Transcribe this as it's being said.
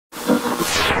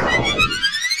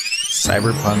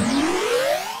Cyberpunk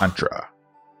Contra.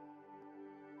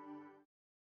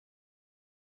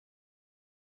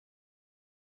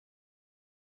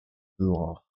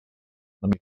 Cool.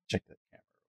 Let me check that camera.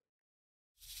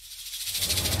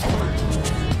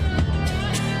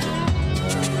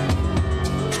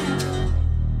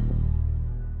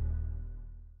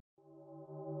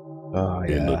 Oh,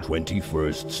 yeah. In the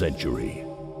 21st century,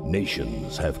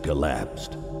 nations have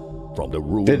collapsed. From the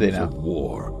ruins of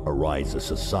war arise a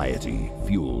society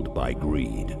fueled by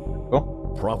greed.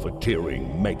 Cool.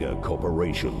 Profiteering mega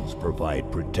corporations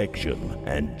provide protection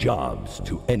and jobs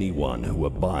to anyone who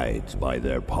abides by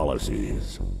their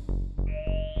policies.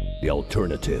 The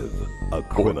alternative, a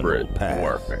criminal path.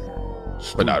 Warfare.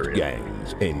 Street not really.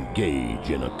 gangs engage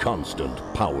in a constant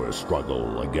power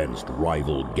struggle against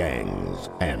rival gangs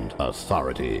and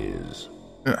authorities.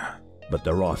 But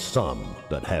there are some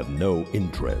that have no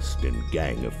interest in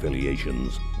gang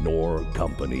affiliations nor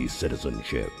company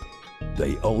citizenship.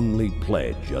 They only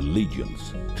pledge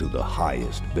allegiance to the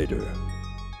highest bidder.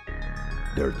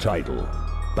 Their title,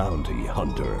 Bounty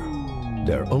Hunter.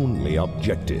 Their only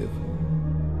objective,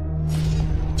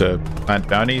 To hunt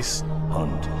bounties?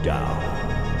 hunt down.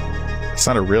 It's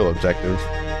not a real objective.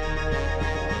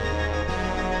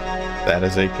 That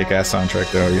is a kick-ass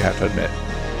soundtrack, though, you have to admit.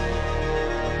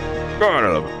 God,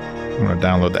 I love it. I'm gonna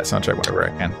download that soundtrack whenever I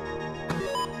can.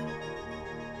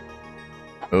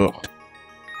 Ugh.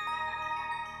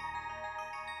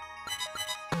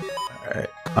 Alright.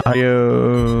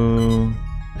 Audio.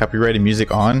 Copyrighted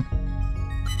music on?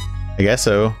 I guess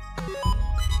so.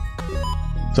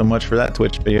 So much for that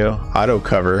Twitch video. Auto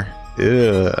cover.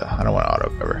 Ugh. I don't want auto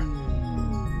cover.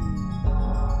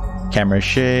 Camera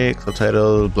shake.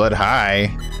 Subtitle. Blood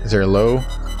high. Is there a low?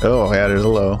 Oh, yeah, there's a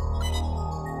low.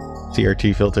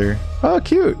 CRT filter. Oh,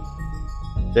 cute.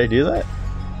 Did I do that?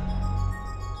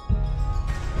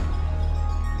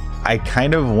 I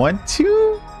kind of want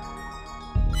to.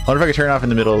 I wonder if I can turn it off in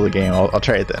the middle of the game. I'll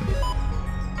try it then.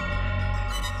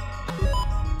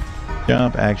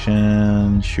 Jump,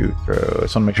 action, shoot, throw. I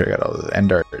just want to make sure I got all the end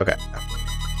dart. Okay.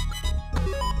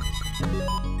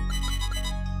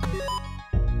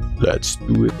 Let's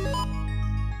do it.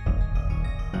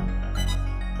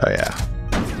 Oh yeah.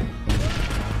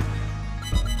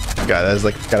 God, that's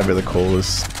like gotta be the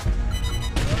coolest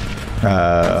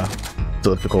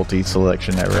difficulty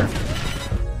selection ever.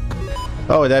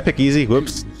 Oh, did I pick easy?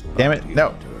 Whoops. Damn it.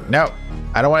 No. No.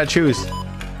 I don't want to choose.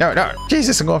 No, no.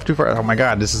 Jesus, I'm going too far. Oh my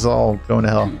god, this is all going to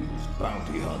hell.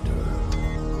 Bounty Hunter.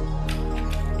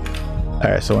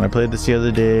 Alright, so when I played this the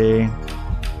other day,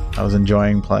 I was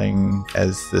enjoying playing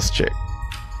as this chick.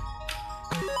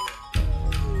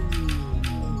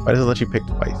 Why does it let you pick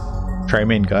twice? Try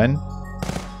main gun?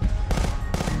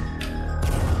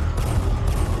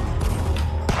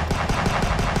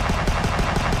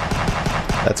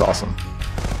 That's awesome.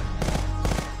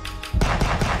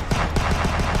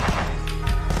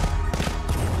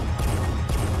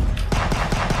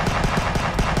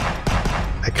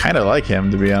 I kind of like him,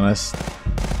 to be honest.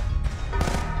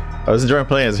 I was enjoying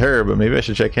playing as her, but maybe I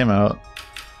should check him out.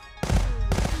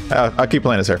 I'll keep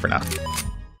playing as her for now.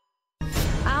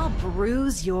 I'll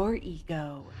bruise your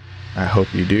ego. I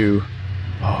hope you do.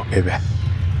 Oh, baby.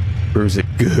 Bruise it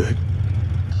good.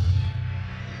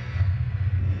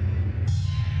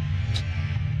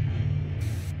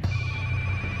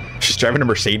 She's driving a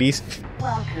Mercedes?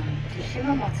 Welcome to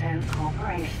Shimamoto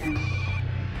Corporation.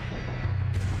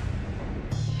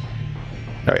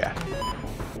 Oh, yeah.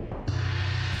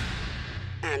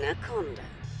 Anaconda.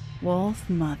 Wolf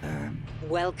Mother.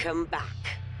 Welcome back.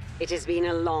 It has been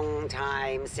a long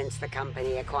time since the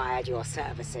company acquired your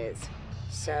services.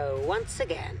 So once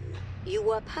again, you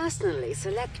were personally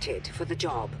selected for the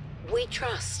job. We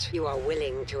trust you are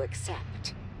willing to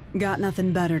accept. Got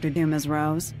nothing better to do, Ms.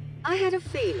 Rose? I had a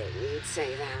feeling you'd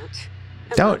say that.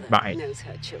 A Don't mother mind. knows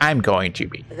her children. I'm going to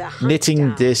be The knitting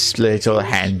Huntdown this little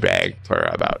handbag for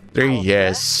about 3 Our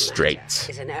years first straight.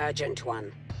 matter is an urgent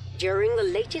one. During the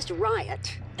latest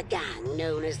riot, a gang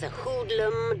known as the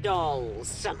Hoodlum Dolls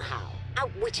somehow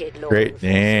outwitted law Great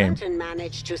name. enforcement and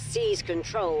managed to seize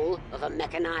control of a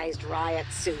mechanized riot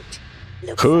suit.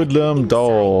 Looks Hoodlum like an inside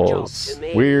Dolls. job to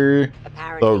me. We're the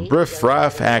Apparently, Riff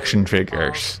Raff you're action of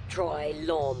figures. Troy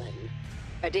Lawman.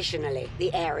 Additionally,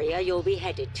 the area you'll be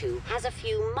headed to has a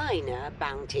few minor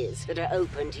bounties that are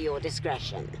open to your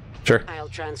discretion. Sure. I'll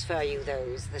transfer you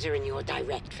those that are in your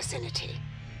direct vicinity.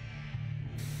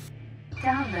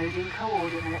 Downloading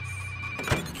coordinates.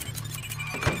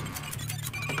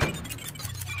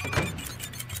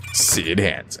 Sid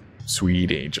Hansen.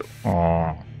 Sweet angel.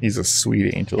 Oh, he's a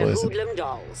sweet angel, The isn't he? Hoodlum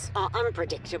Dolls are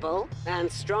unpredictable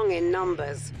and strong in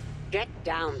numbers. Get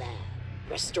down there,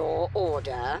 restore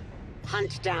order,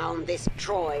 hunt down this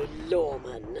Troy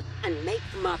lawman, and make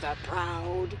Mother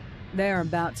proud. They're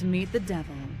about to meet the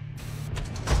devil.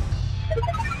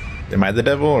 Am I the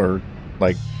devil, or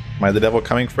like, am I the devil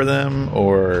coming for them,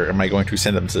 or am I going to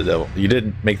send them to the devil? You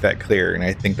did make that clear, and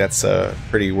I think that's a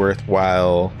pretty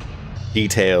worthwhile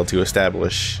detail to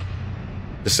establish.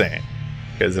 Just saying,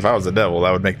 because if I was the devil,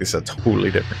 that would make this a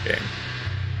totally different game.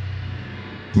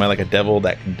 Am I like a devil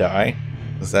that can die?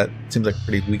 Because that seems like a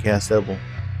pretty weak ass devil.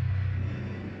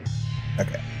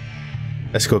 Okay,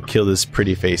 let's go kill this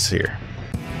pretty face here.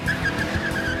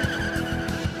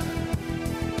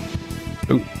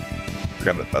 Ooh,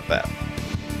 forgot about that.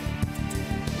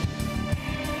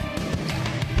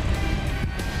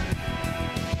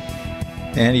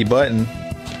 Any button.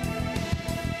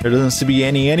 There doesn't seem to be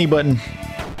any button.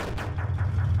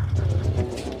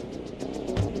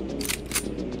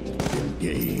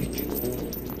 Engage.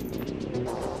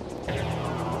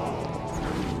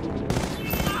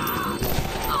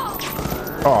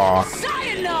 Aw.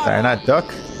 Did I not duck?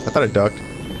 I thought I ducked.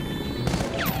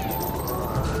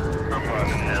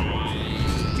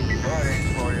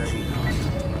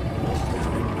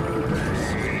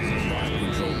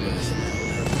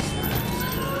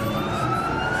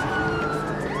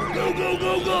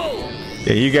 Go!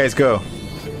 Yeah, you guys go.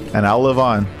 And I'll live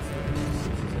on.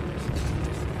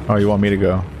 Oh, you want me to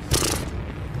go?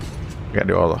 I gotta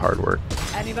do all the hard work.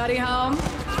 Anybody home?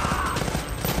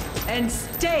 And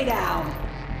stay down.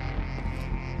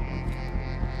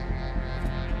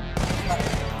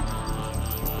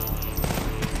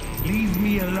 Leave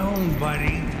me alone,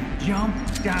 buddy. Jump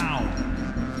down.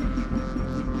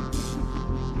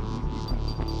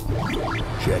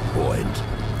 Checkpoint.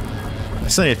 I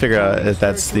still need to figure out if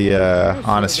that's the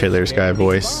Honest Trailers guy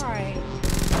voice.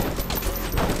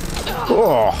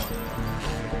 Oh!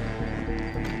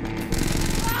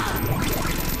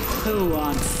 Who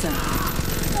wants some?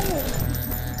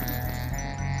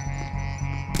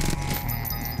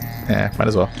 Yeah, might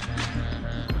as well.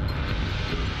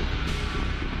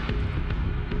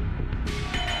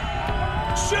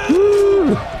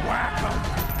 Woo!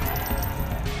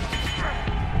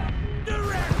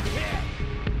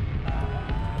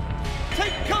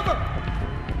 Take cover.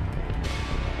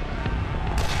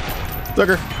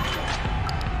 Sucker!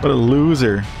 What a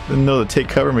loser. Didn't know the take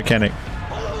cover mechanic.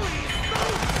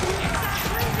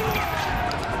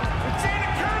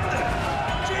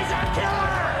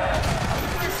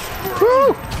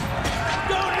 Woo!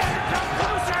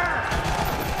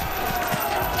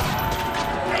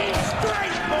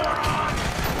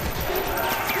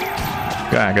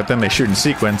 God, good thing they shoot in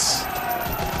sequence.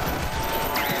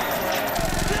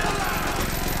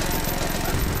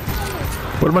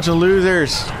 What a bunch of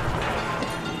losers!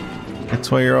 That's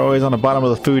why you're always on the bottom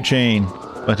of the food chain.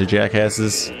 Bunch of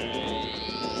jackasses.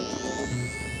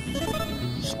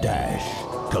 Stash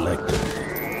collected.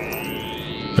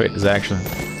 Wait, there's action.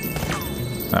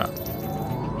 Oh,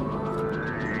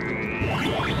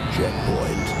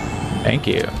 Checkpoint. thank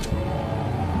you.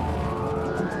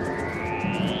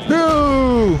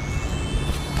 No!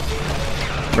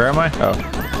 Where am I? Oh.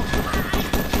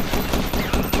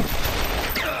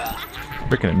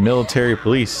 Freaking military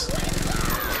police.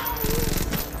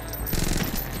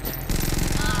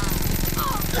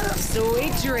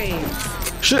 Sweet dreams.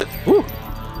 Shit! Woo!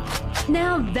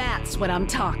 Now that's what I'm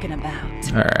talking about.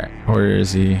 Alright, where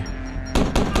is he?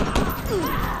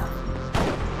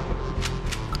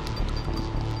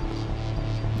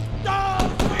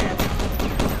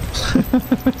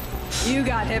 You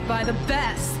got hit by the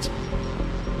best.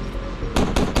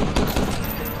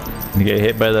 You get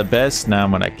hit by the best, now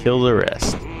I'm gonna kill the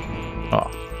rest. Oh.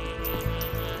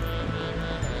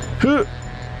 Huh.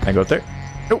 Can I go up there?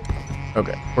 Nope.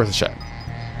 Okay, worth a shot.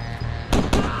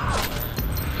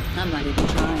 I'm not even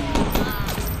trying.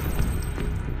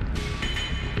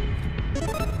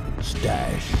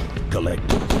 Stash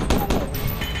collected.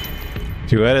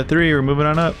 2 out of 3, we're moving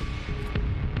on up.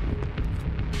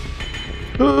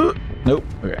 Nope.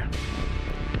 Okay.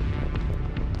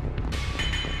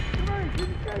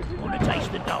 Wanna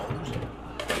taste the dolls?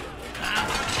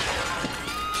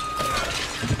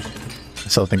 I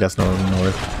still think that's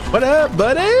north. What up,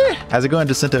 buddy? How's it going,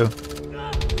 Jacinto?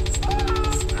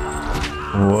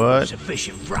 What?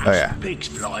 Sufficient rats Oh, yeah. and pigs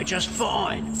fly just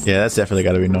fine. Yeah, that's definitely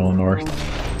got to be Nolan North.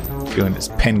 Doing this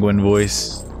penguin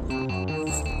voice.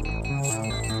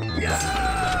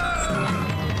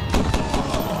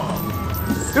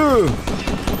 Ooh.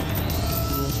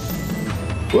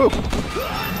 Whoa.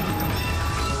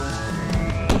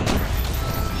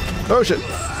 Oh shit.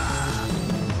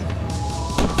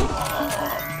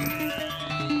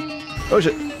 Oh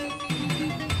shit.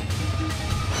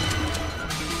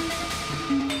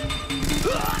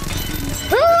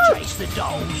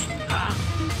 dolls, huh?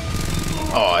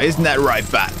 Oh, isn't that right,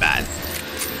 Batman?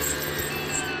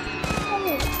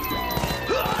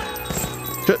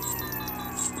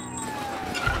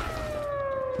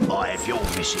 I have your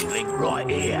missing link right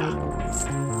here.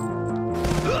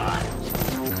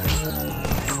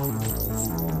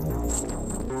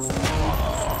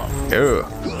 Ew.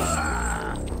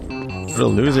 What a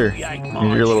loser.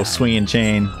 Your little swinging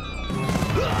chain.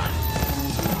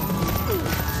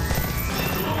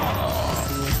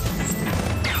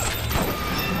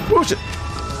 Oh shit.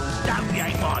 Don't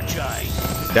yank my chain.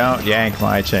 Don't yank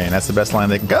my chain. That's the best line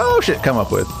they can come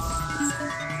up with.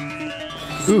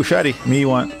 Ooh, shoddy. Me you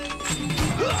want.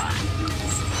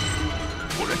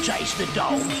 Wanna chase the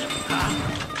dolls,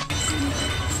 huh?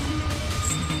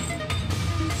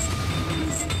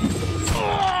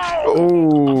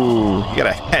 Oh, you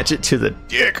gotta hatchet to the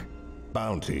dick.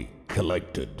 Bounty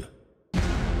collected.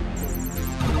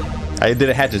 I did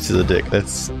a hatchet to the dick.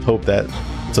 Let's hope that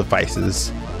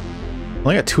suffices.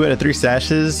 Only got 2 out of 3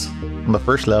 stashes on the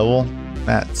first level.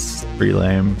 That's pretty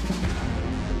lame.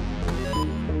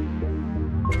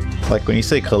 Like when you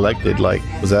say collected, like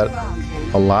was that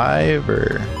alive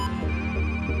or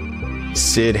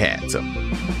Sid Handsome?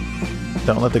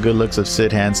 Don't let the good looks of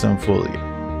Sid Handsome fool you.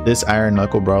 This iron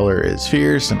knuckle brawler is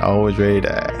fierce and always ready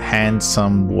to hand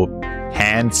some whoop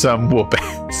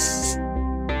ass.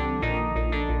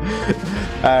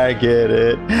 I get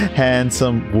it.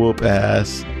 Handsome whoop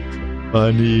ass.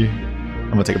 Funny. I'm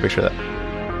gonna take a picture of that.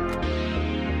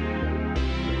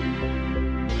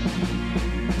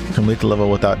 Complete the level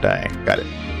without dying. Got it.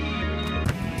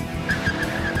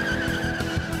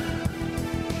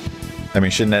 I mean,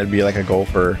 shouldn't that be like a goal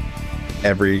for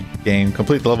every game?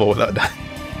 Complete the level without dying.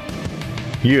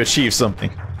 You achieve something.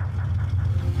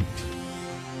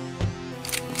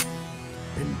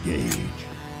 Engage.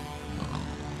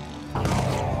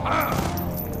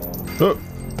 Oh,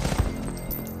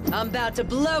 I'm about to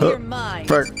blow Oh, your mind.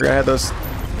 fuck, I had those.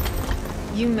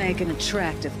 You make an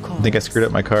attractive corpse. I think I screwed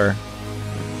up my car.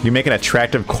 You make an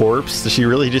attractive corpse? Did she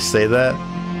really just say that?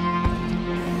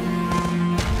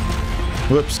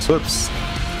 Whoops, whoops.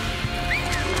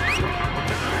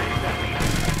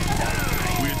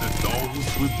 We're the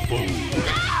dolls with bows.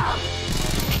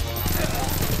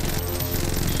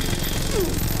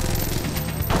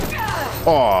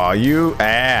 Aw, you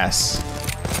ass.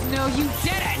 No, you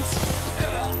didn't.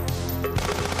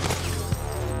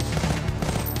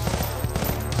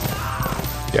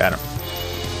 Got him.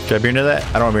 Should I be into that?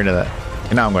 I don't want to be into that.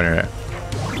 And now I'm going into that.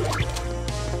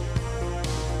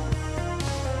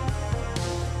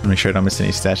 Make sure I don't miss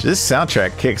any stashes. This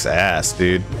soundtrack kicks ass,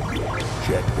 dude.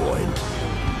 Checkpoint.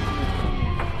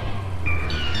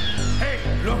 Hey,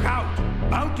 look out!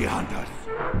 Bounty hunters!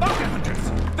 Bounty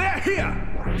hunters! They're here!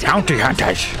 Bounty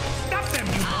hunters. Stop them,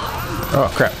 you... Oh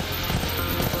crap.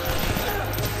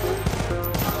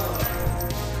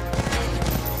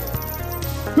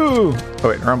 Ooh. Oh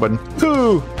wait, wrong button.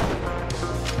 Ooh.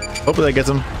 Hopefully that gets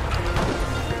him.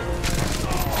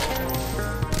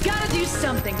 Gotta do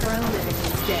something for a living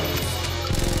these days.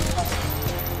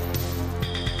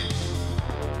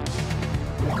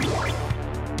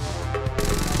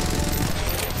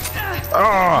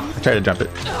 Oh, I tried to jump it.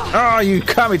 Oh, you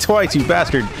caught me twice, you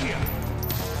bastard.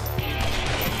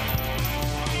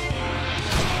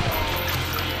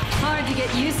 Hard to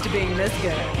get used to being this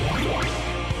good.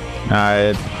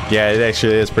 Yeah, it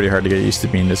actually is pretty hard to get used to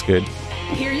being this good.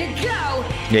 Here you go.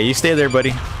 Yeah, you stay there,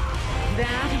 buddy.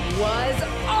 That was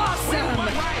awesome.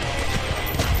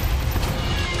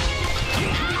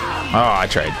 Oh, I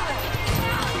tried.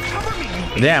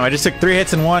 Damn, I just took 3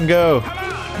 hits in one go.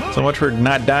 So much for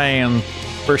not dying on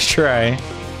first try.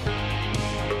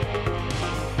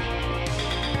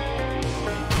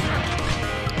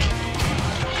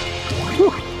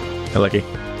 Whew. You're lucky.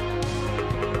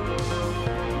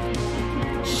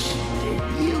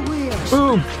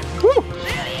 Boom! Woo!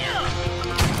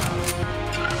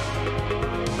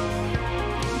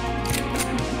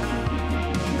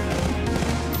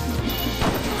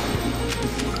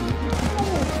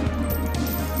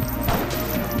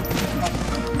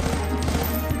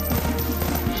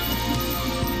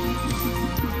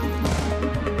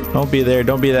 Don't be there.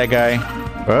 Don't be that guy.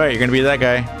 All right, you're gonna be that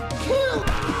guy.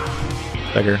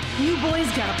 Beggar. You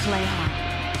boys gotta play hard.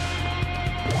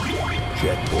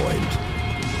 Checkpoint.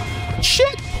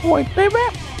 Checkpoint, baby.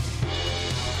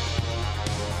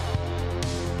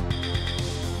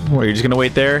 What, you're just gonna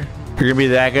wait there? You're gonna be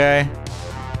that guy?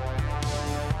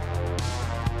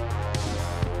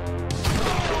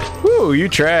 Woo, you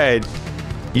tried.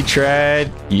 You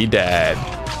tried. You died.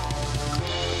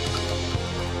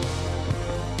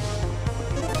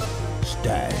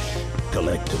 Stash.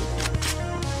 collected.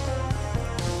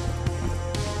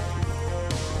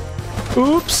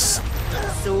 Oops.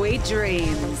 Sweet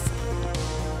dreams.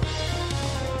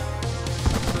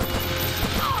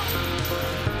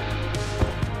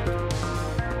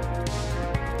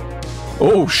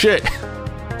 Oh shit.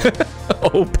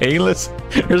 Oh, painless.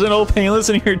 There's an old painless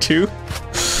in here too.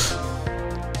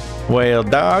 Well,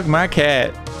 dog, my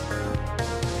cat.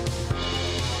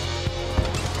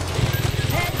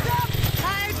 Heads up!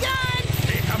 Fire gun!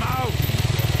 Take him out.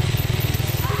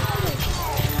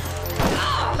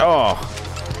 Oh.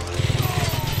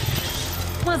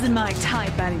 Wasn't my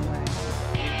type anyway.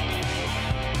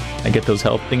 I get those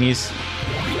health thingies.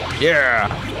 Yeah.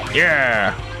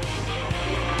 Yeah.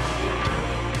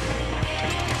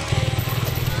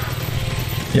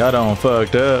 Y'all done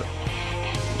fucked up.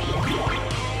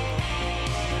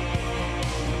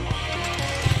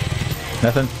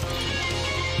 Nothing?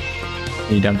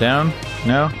 Can you jump down?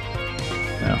 No?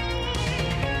 No.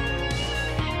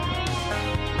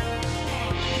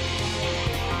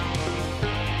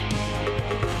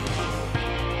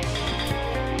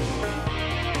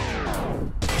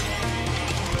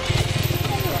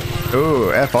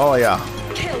 Ooh, F all ya.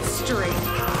 Kill streak.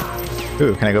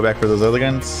 Ooh, can I go back for those other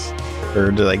guns? Or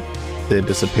do they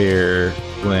disappear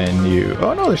when you...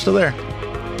 Oh no, they're still there.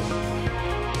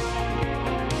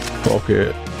 Bulk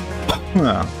it.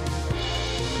 Oh.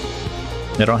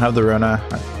 They don't have the Rona.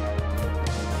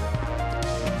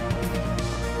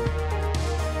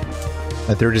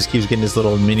 That throat just keeps getting this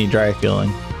little mini dry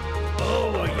feeling.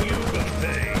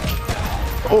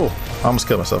 Oh, I almost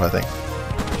killed myself, I think.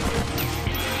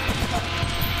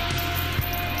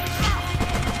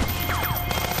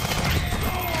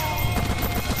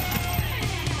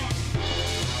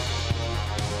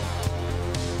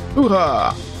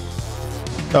 Ooh-ha!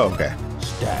 Oh, okay.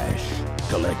 Stash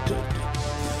collected.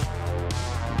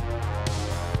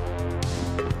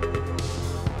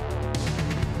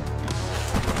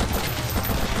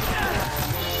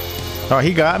 Oh,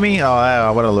 he got me?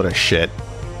 Oh, what a load of shit.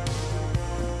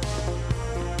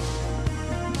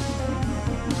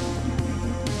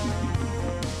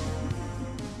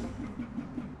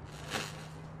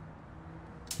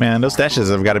 Man, those stashes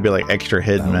have got to be like extra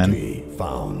hidden, man. Bounty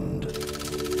found.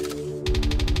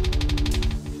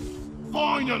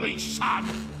 Finally, son!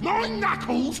 My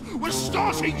knuckles were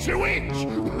starting to itch!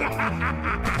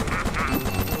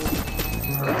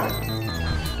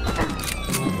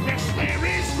 Yes, there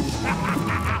is!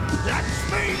 That's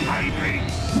me, baby!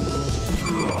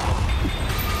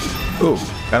 Ooh,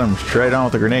 got him straight on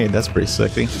with a grenade. That's pretty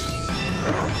sexy. So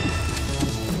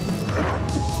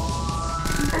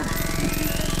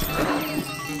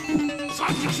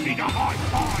I just need a high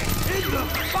five in the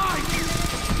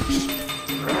face!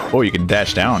 Oh, you can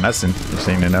dash down. That's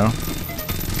interesting to know.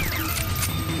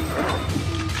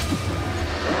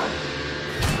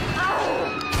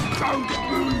 Don't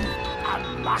move! A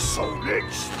muscle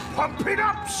needs pumping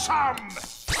up some!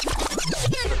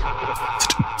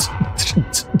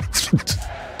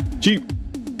 Jeep.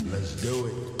 Let's do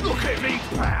it. Look at me,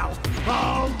 pal!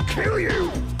 I'll kill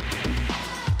you!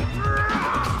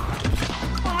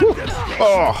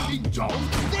 Oh. Doll,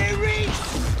 there is!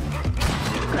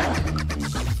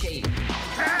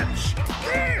 Catch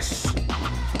this!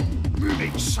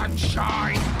 Moving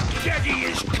sunshine, Daddy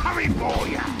is coming for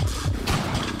you!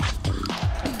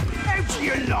 How do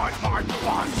you like my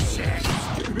biceps?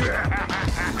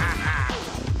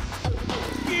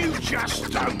 You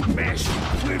just don't mess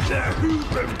with the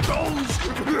Hoodlum Dolls!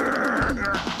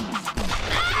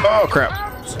 Oh, crap.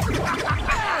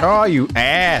 Oh, you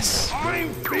ass.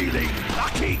 I'm feeling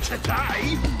lucky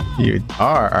today! You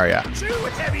are ya? Too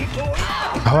heavy for you!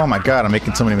 Oh my god, I'm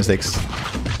making so many mistakes.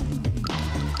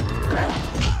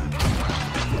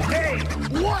 Hey,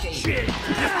 watch it!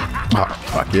 Oh,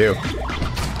 fuck you.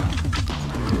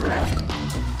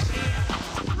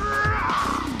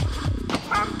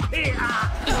 Up here!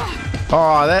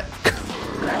 Oh, that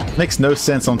makes no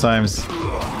sense sometimes.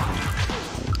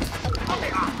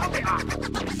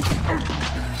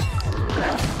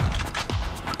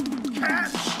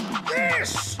 Catch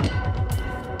this!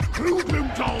 Hoodlum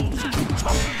Dolls,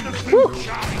 top of the food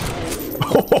chain!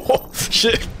 Oh,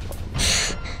 shit.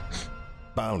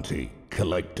 Bounty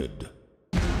collected.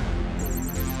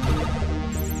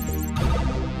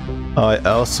 I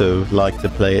also like to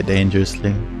play it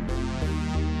dangerously.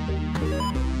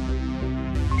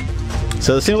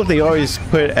 So it seems like they always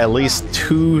put at least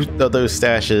 2 of those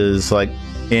stashes like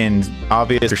in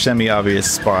obvious or semi-obvious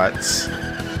spots.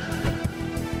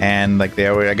 And like they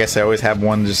always, I guess they always have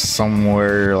one just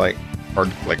somewhere like, or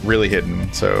like really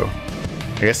hidden. So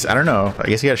I guess, I don't know. I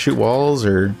guess you gotta shoot walls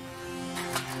or...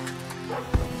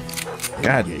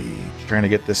 God, trying to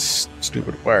get this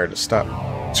stupid wire to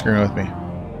stop screwing with me.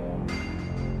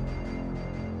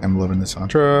 I'm loving this on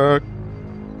truck.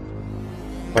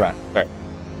 Hold on. All right.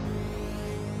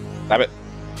 Stop it.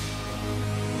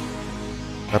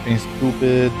 Stop being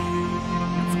stupid.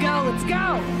 Let's go, let's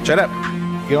go! Shut up.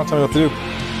 You don't tell me what to do.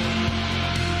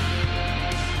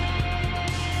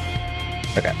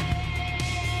 Okay.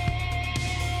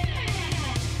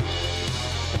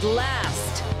 At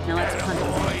last! Now let's hunt it.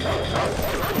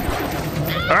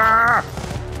 Ah!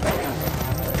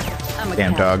 I'm a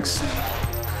Damn cat. dogs.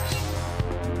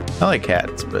 I like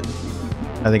cats, but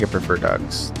I think I prefer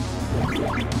dogs.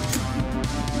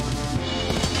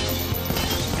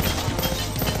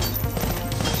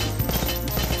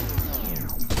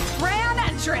 Grand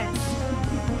entrance!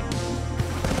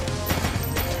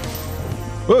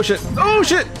 Oh shit! Oh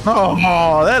shit!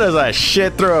 Oh, that is a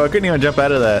shit throw. I couldn't even jump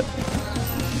out of that.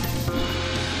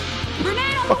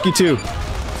 Grenade on Fuck you too.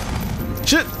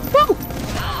 Shit! Woo!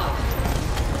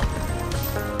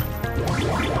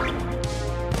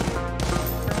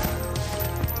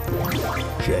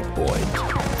 Checkpoint.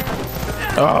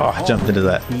 Oh, I jumped into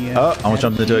that. Oh, I almost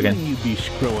jumped into it again. You'd be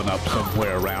screwing up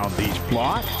somewhere around these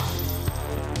plots.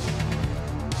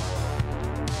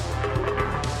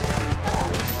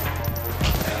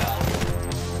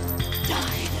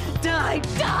 Die,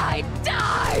 die,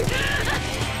 die!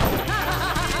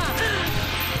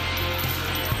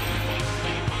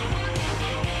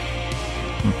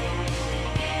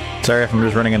 Sorry if I'm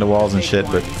just running into walls and shit,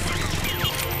 but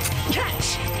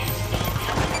Catch!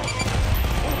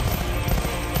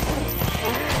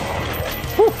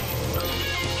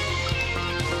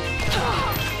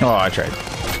 oh, I tried.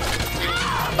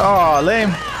 Oh, lame.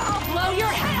 I'll blow your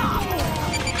head off!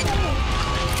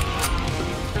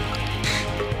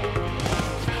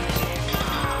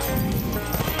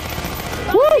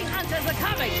 Bounty hunters are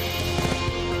coming!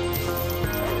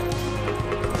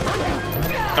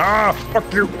 Ah,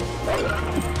 fuck you.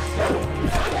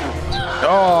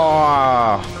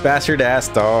 Oh, bastard ass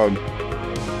dog.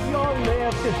 You'll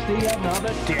live to see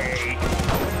another day.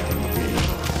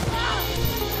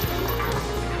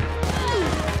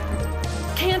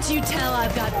 Can't you tell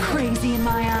I've got crazy in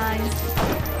my eyes?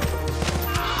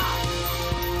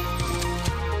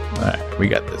 Alright, we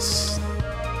got this.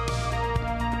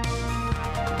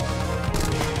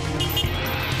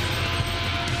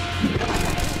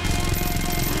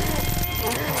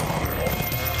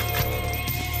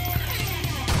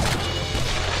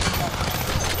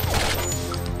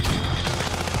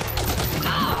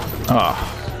 Oh.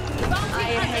 I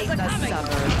hate the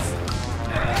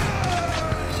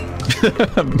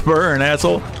suburbs. Burn,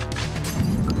 asshole.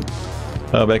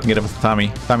 Oh, but I can get him with Tommy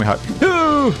Hawk.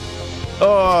 Ooh!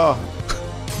 Oh!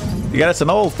 You got us an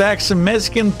old-fashioned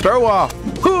Mexican throw-off.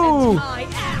 Woo! My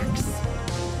axe!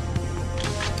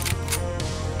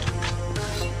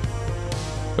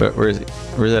 Where is he?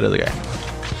 Where's that other guy?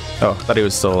 Oh, I thought he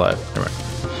was still alive. Never mind.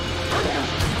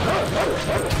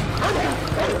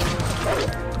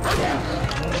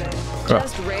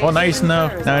 Oh, nice. Now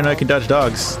I know I can dodge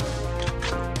dogs.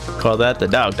 Call that the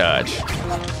dog dodge.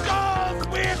 Dogs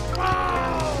with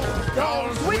balls!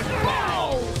 Dogs with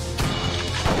balls!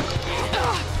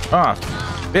 Ah,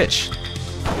 bitch.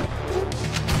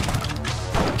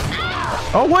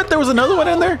 Oh, what? There was another one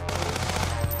in there?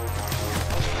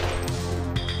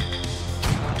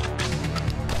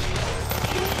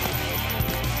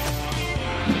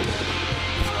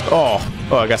 Oh,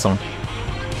 I got someone.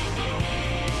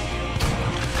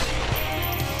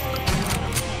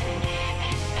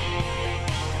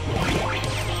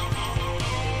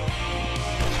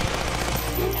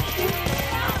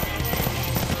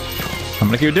 I'm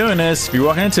gonna keep doing this. If you're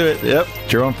walking into it, yep,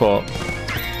 it's your own fault.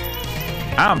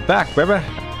 I'm back, baby.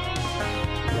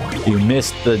 You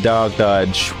missed the dog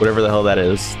dodge, whatever the hell that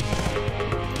is.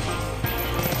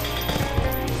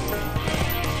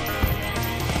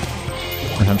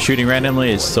 If I'm shooting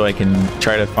randomly, it's so I can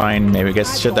try to find maybe get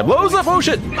shit that blows up. Oh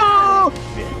shit! Oh!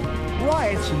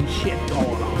 Riots and shit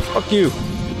going on. Fuck you!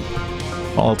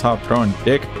 All top throwing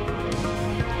dick.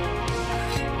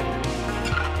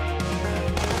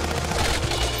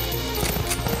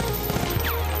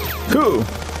 Cool.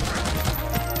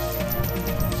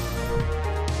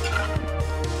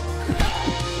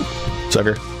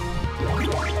 Sucker.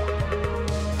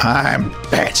 I'm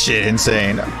batshit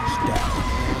insane.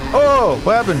 Oh,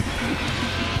 what happened?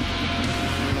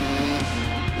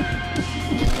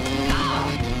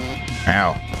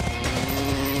 Ow.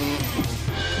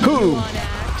 Who? One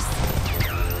axe.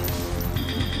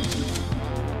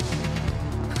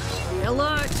 Be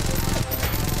alert!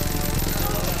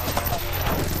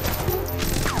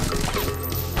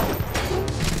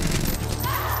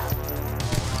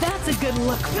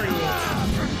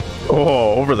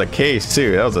 Oh, over the case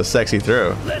too. That was a sexy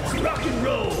throw. Let's rock and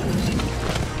roll.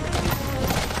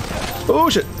 Oh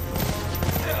shit.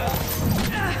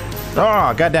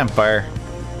 Oh, goddamn fire.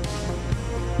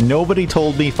 Nobody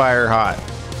told me fire hot.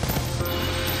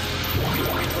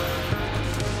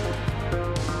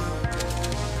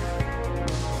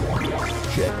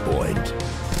 Checkpoint.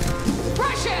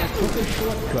 Rush him! It's a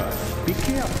shortcut. Be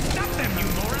careful. Stop them, you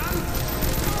moron.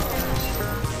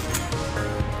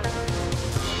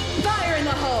 Fire in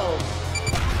the hole!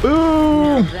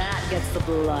 Boom! That gets the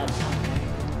blood pumping.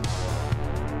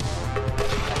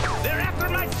 They're after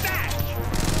my stash.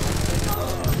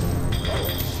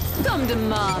 Come to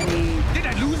mommy. Did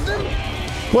I lose them?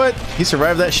 What? He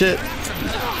survived that shit?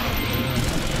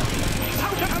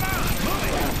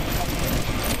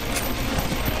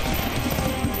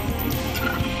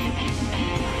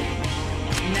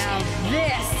 Now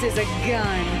this is a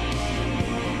gun.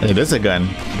 It is a gun.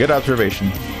 Good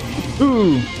observation.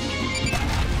 Ooh.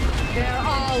 They're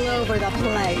all over the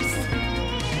place.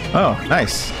 Oh,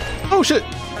 nice. Oh shit.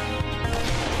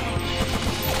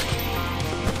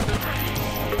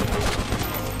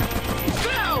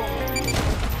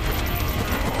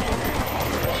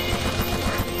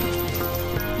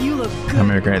 You look good. How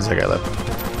many grenades I got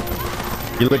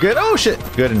left? You look good. Oh shit.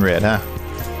 Good in red, huh?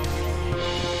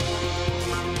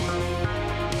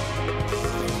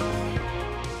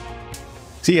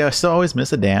 See, I still always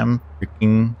miss a damn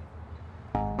freaking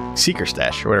seeker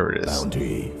stash or whatever it is.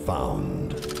 Bounty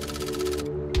found.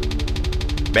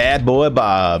 Bad boy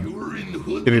Bob. You're in the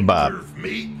hood. Give me Bob.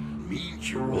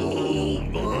 Means you're all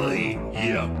mine.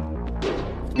 Yeah.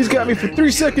 He's got me for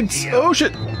 3 seconds. Oh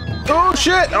shit. Oh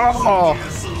shit. Oh.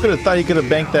 Could have thought he could have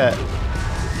banked that.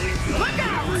 Look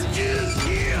out!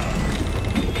 Yeah.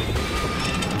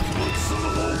 Put some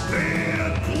of old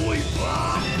bad boy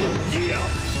Bob. Yeah.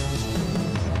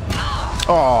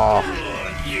 Oh.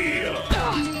 Yeah.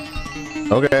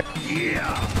 Okay.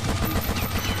 Yeah.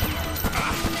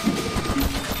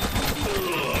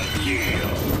 Yeah.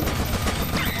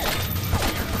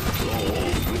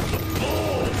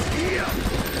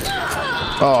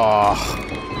 Oh.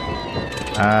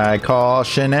 I call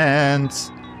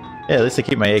shenanigans. Yeah, at least I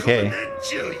keep my AK. Yeah.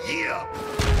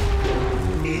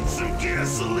 Eat some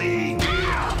gasoline.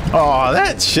 Yeah. Oh,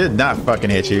 that should not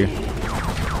fucking hit you.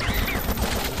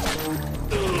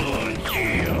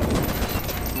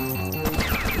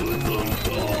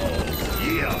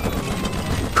 Yeah.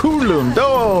 Hoodlum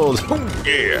Dolls.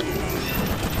 Yeah.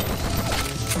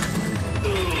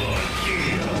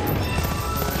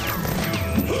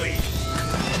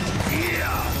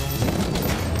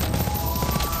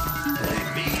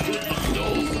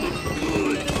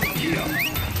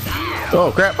 Oh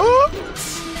crap! Oh!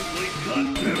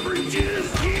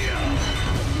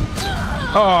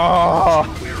 Oh!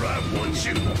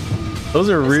 Those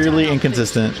are really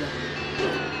inconsistent.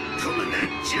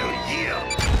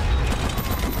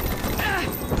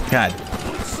 God.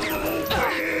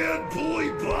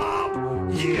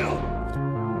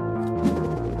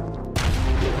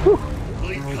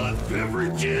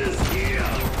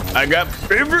 I got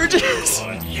beverages.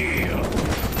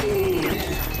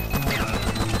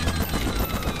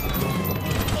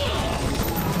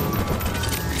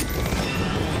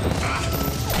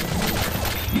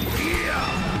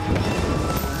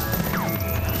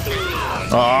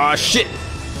 Oh shit!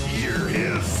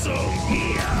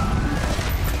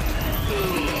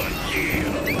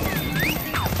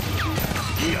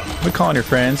 What are we calling your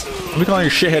friends? What are we calling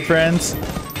your shithead friends?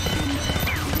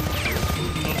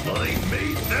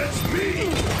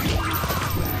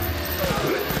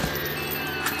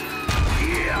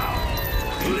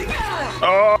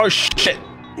 Oh shit!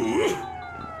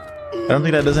 I don't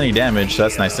think that does any damage, so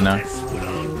that's nice to know.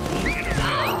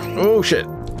 Oh shit!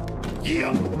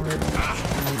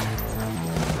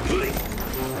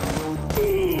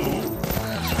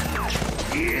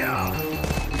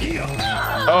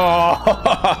 Oh!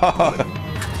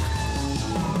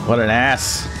 What an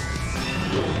ass!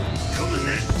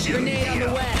 Grenade on the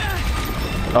way.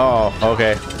 Oh,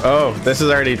 okay. Oh, this is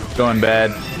already going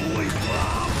bad.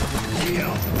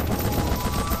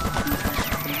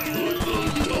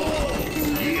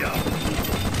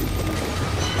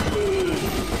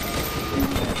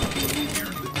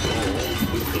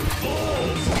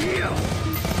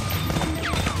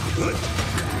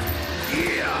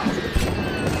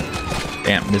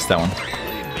 Damn, missed that one.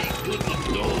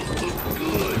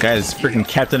 Guys, freaking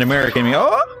Captain America in me.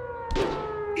 Oh!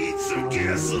 Eat some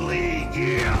gasoline,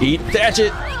 yeah. Eat that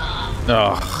shit!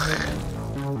 Oh.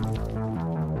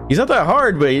 He's not that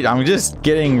hard, but I'm just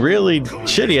getting really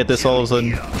shitty at this all of a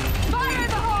sudden. Fire in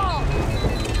the hole!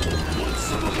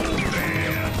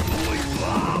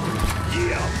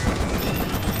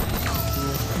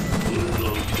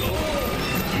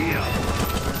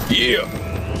 yeah.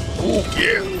 Oh,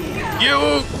 yeah.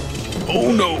 Yeah.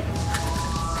 Oh, no.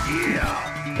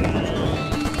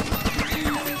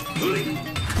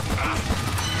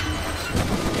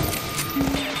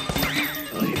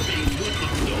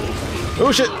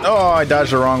 Oh, shit. Oh, I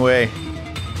dodged the wrong way. I'm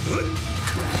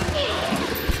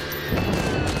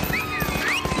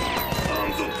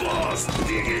the boss,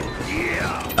 dig it,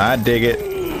 yeah. I dig it.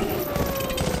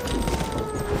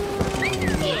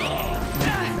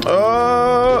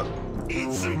 Oh!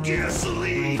 Eat some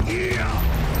gasoline, yeah.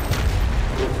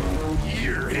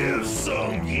 Here, have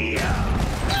some,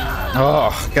 yeah.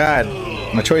 Oh, God.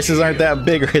 My choices aren't that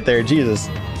big right there. Jesus.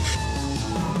 Coming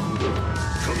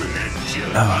at you.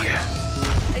 Oh, God.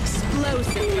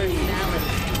 Explosive personality.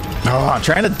 Oh, I'm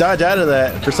trying to dodge out of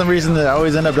that. For some reason, I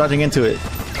always end up dodging into it.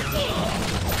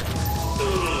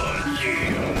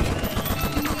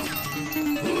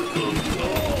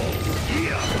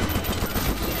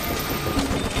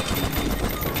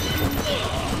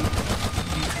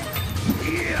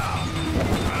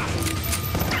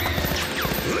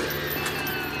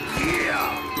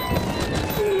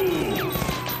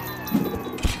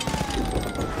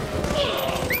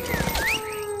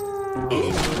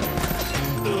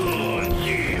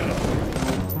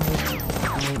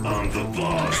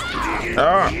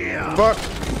 Oh, fuck.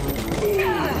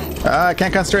 I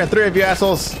can't concentrate on three of you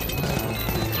assholes. Mate,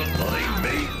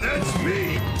 that's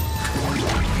me.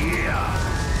 Yeah.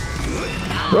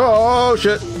 Oh,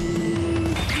 shit.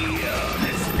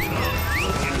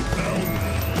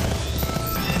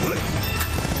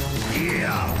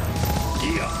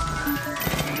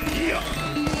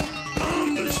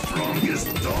 I'm the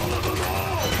strongest doll of them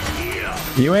all. Yeah.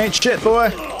 You ain't shit,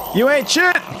 boy. You ain't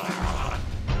shit.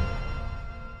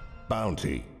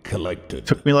 Bounty collected.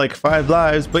 Took me like 5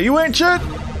 lives, but you ain't shit.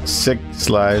 6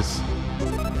 lives.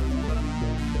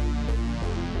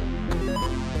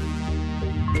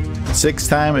 Sixth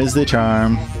time is the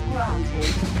charm.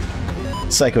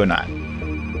 Psychonaut.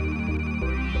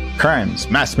 Crimes,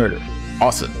 mass murder,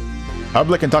 arson,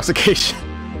 public intoxication.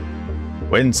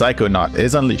 When Psychonaut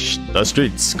is unleashed, the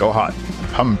streets go hot,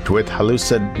 pumped with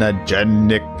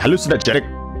hallucinogenic, I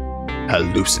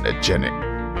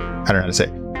don't know how to say,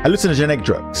 hallucinogenic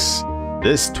drugs.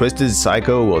 This twisted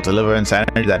psycho will deliver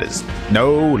insanity that is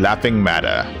no laughing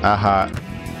matter. Aha.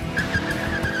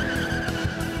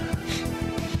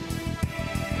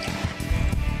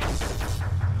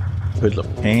 Hoodlum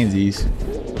pansies.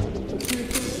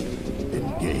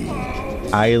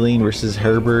 Eileen versus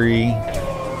Herbury.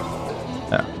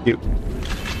 Oh, cute.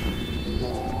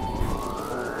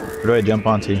 Where do I jump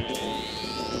onto?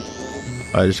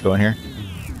 Oh, I just go in here?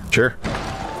 Sure.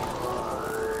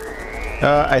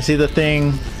 I see the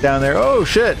thing down there. Oh,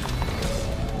 shit!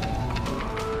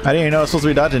 I didn't even know I was supposed to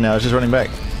be dodging now. I was just running back.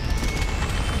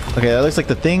 Okay, that looks like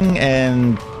the thing,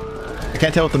 and I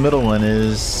can't tell what the middle one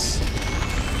is.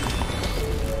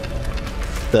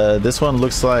 This one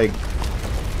looks like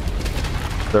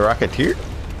the Rocketeer?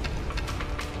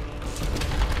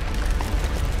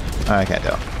 I can't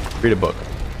tell. Read a book.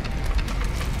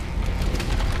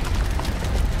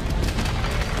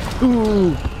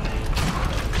 Ooh!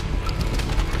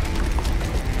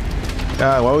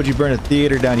 Why would you burn a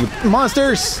theater down, you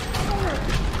monsters?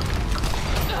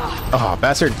 Oh,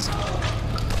 bastards.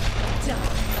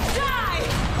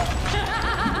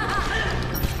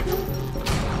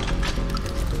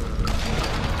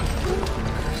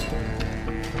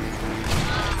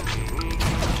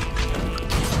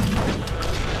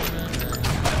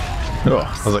 Oh,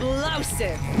 I was like,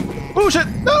 Explosive. oh shit!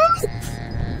 No!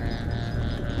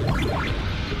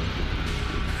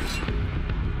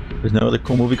 There's no other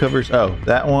cool movie covers? Oh,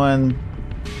 that one.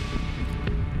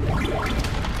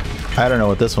 I don't know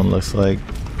what this one looks like.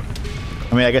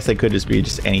 I mean, I guess it could just be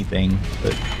just anything,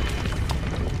 but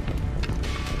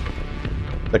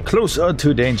the closer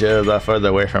to danger, the further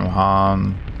away from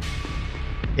harm.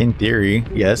 In theory,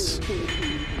 yes.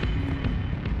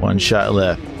 One shot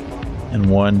left. And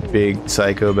one big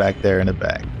psycho back there in the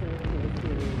back.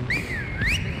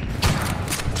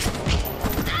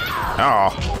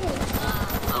 Oh.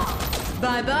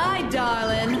 Bye-bye,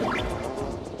 darling.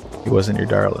 He wasn't your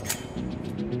darling.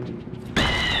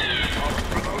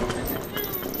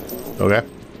 Okay.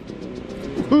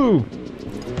 Ooh.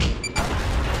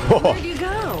 Where'd you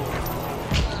go?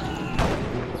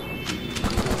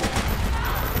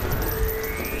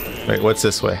 Wait, what's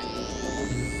this way?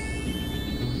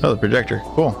 Oh, the projector.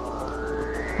 Cool.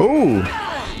 Ooh.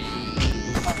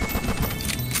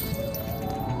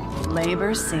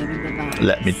 Labor saving device.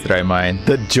 Let me try mine.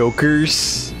 The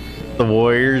Jokers. The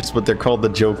Warriors, but they're called the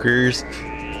Jokers.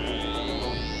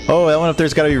 Oh, that one up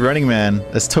there's got to be Running Man.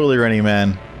 That's totally Running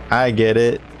Man. I get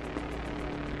it.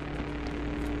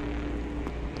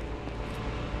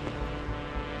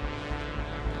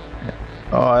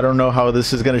 Oh, I don't know how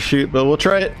this is gonna shoot, but we'll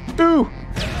try it. Ooh!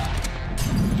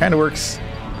 Kinda works.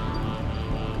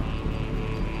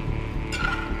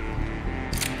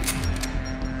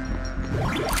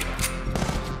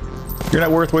 You're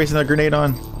not worth wasting a grenade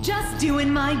on. Just doing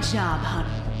my job, honey.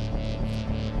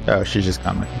 Oh, she's just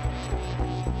coming.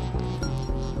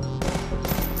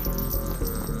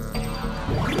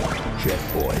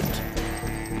 Checkpoint.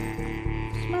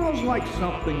 Smells like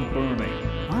something burning.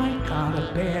 I got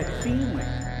a bad feeling.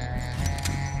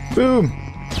 Boom!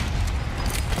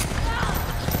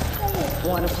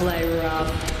 Want to play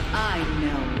rough? I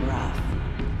know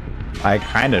rough. I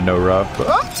kinda know rough, but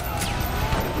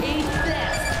Eat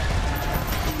this.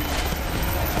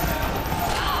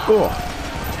 oh.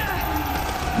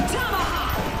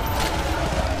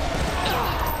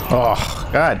 Oh,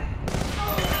 God.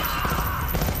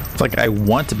 It's like I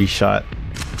want to be shot.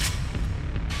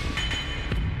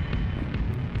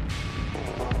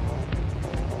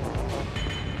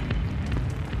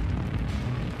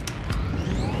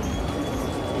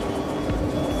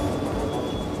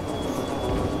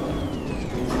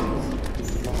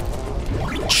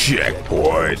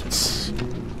 Checkpoints.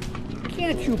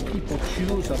 Can't you people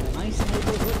choose a nice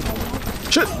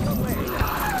neighborhood? Shit.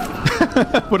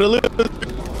 What a loser.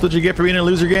 That's what you get for being in a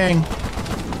loser gang.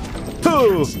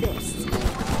 Pooh.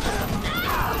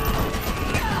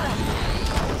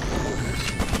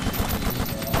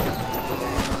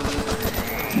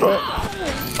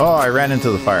 Oh, I ran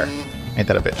into the fire. Ain't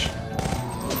that a bitch?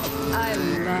 I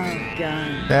love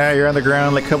guns. Yeah, you're on the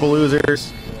ground like a couple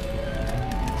losers.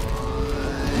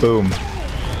 Boom.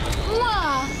 Come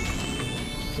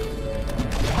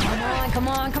on, come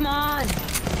on, come on.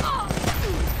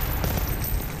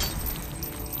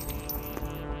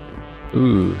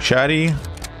 Ooh, shoddy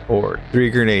or 3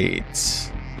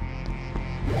 grenades.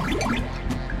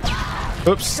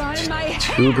 Oops, Got in my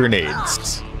 2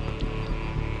 grenades.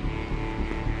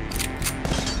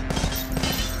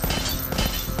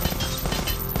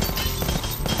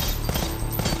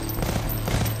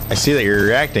 I see that you're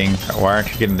reacting. Why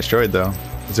aren't you getting destroyed though?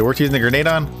 Is it worth using the grenade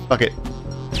on? Fuck it.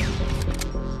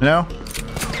 No?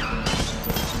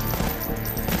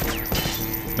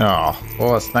 Oh,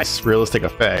 well, it's nice realistic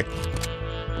effect.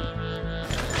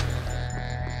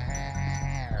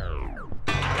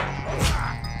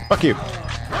 Fuck you.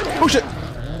 Oh shit.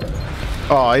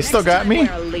 Oh, he still got me?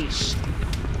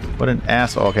 What an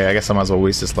asshole. Okay, I guess I might as well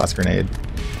waste this last grenade.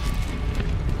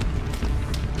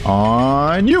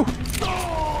 On you.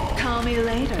 Call me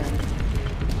later.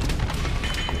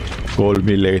 Call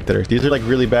me later. These are like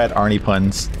really bad Arnie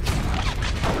puns.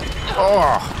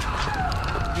 Oh.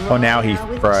 Oh, now he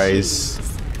fries.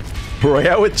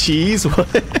 Royale with cheese?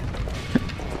 What?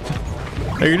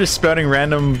 No, you're just spouting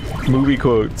random movie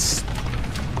quotes.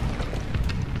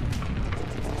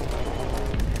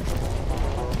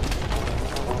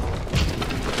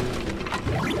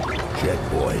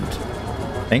 Checkpoint.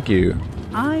 Thank you.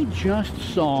 I just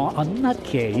saw a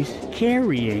nutcase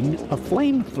carrying a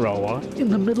flamethrower in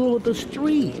the middle of the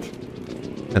street.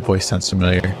 That voice sounds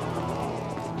familiar.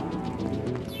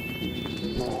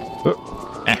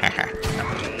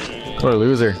 What a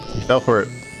loser. You fell for it.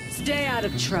 Stay out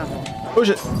of trouble. Oh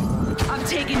shit. I'm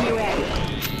taking you out.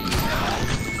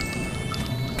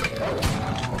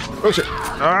 Oh shit.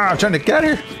 Ah, I'm trying to get out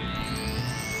of here.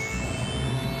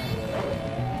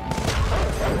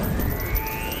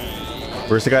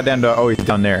 Where's the goddamn dog? Oh, he's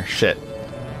down there. Shit.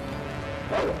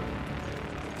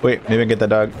 Wait, maybe I can get that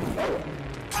dog.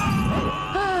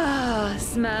 Ah,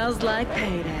 smells like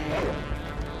payday.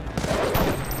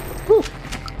 Whew.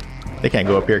 They can't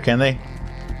go up here, can they?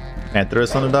 Can't throw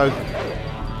us on the dog?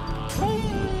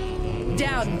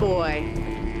 Down, boy.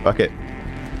 Fuck it.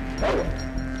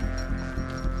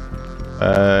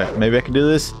 Maybe I can do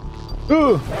this.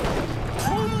 Ooh!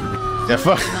 Yeah,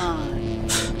 fuck.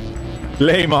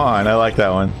 Lame on. I like that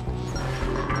one.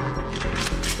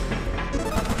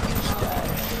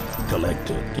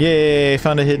 Collected. Yay!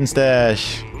 Found a hidden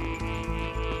stash.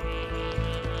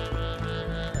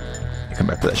 Come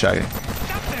back for that shotgun.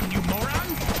 Stop them, you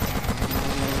moron!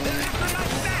 They're after my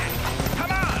stash!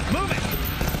 Come on, move it!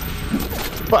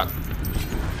 Fuck.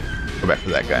 Go back for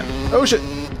that gun. Oh shit!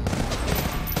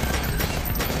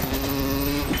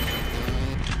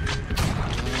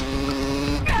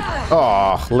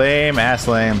 Oh, lame ass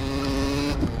lame.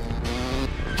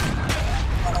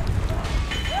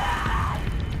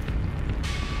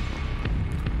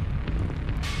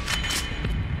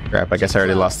 Crap, I guess I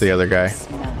already lost the other guy.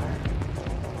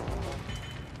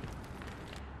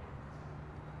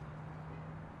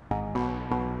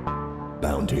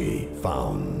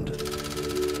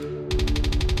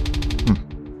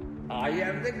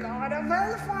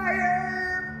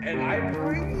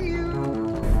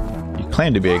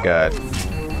 claim to be a god.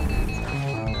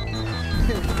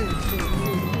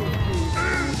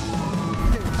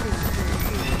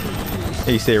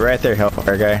 You stay right there,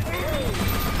 Hellfire guy.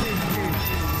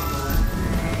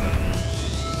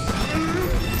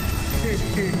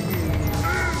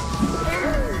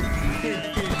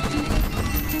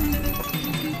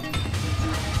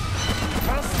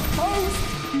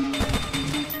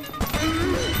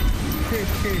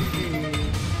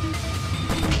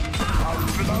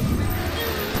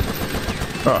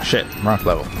 Oh shit, wrong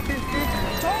level.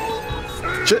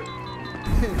 Shit.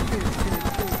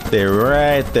 They're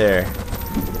right there.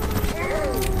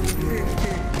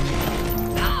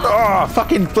 Oh,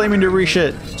 fucking flaming debris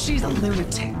shit. She's a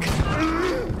lunatic.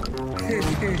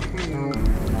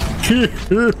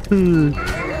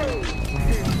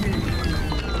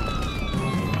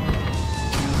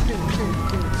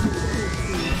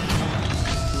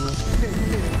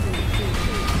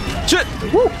 Shit!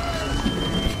 Woo!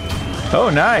 Oh,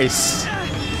 nice.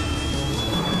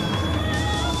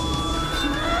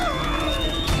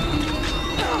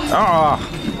 Ah.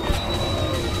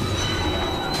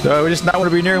 So we just not want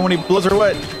to be near him when he blows or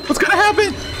what? What's gonna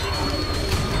happen?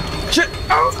 Shit!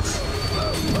 Oh!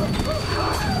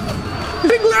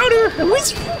 Think louder!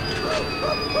 Whis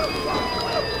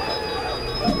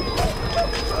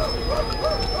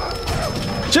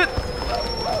Shit!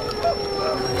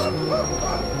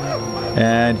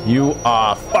 And you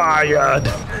are fired.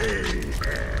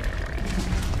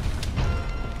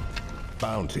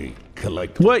 Bounty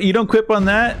collected. What? You don't quip on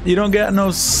that? You don't got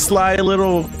no sly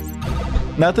little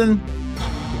nothing?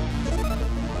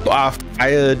 Ah,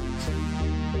 fired.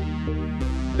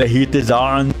 The heat is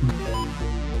on.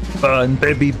 Burn,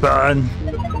 baby, burn.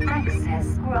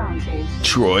 Access granted.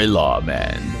 Troy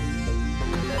Lawman.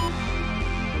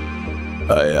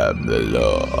 I am the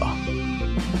law.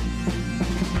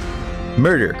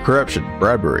 Murder, corruption,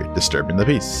 bribery, disturbing the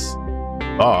peace.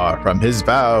 Far from his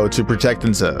vow to protect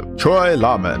and serve, Troy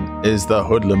Lawman is the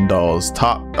Hoodlum Dolls'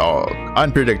 top dog,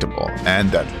 unpredictable and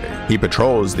deadly. He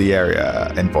patrols the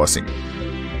area, enforcing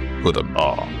Hoodlum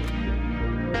law.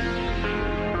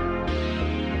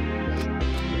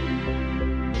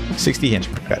 $60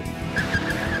 henchmen, got it.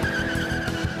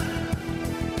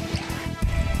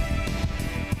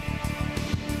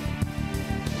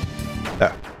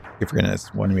 Ah, keep forgetting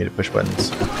it's wanting me to push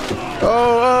buttons.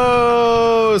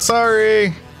 Oh,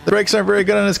 sorry. The brakes aren't very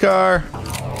good on this car.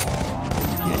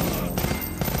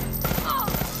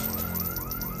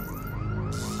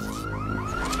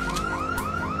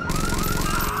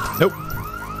 Nope.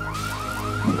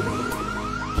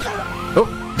 Oh.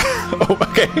 Oh,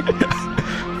 okay.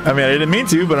 I mean, I didn't mean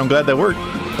to, but I'm glad that worked.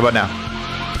 How about now?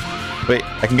 Wait,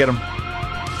 I can get him.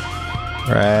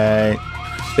 Right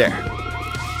there.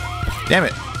 Damn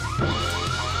it.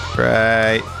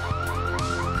 Right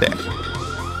there.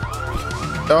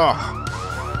 Oh.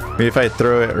 Maybe if I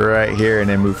throw it right here and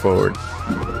then move forward.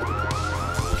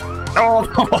 Oh.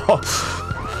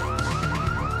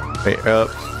 Wait,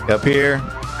 up here,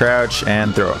 crouch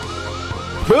and throw it.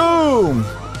 Boom!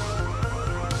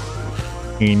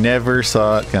 He never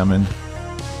saw it coming.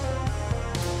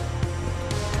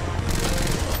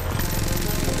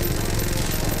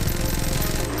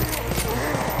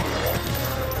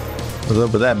 What's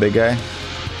up with that, big guy?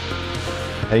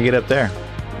 How you get up there?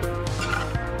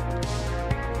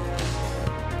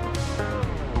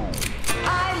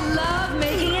 I love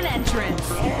making an entrance.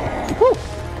 Woo!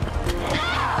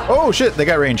 Oh shit, they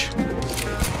got range.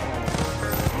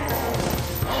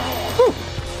 Woo!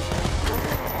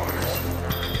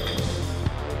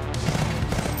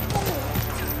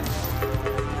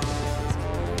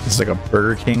 This is like a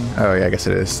Burger King. Oh yeah, I guess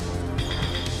it is.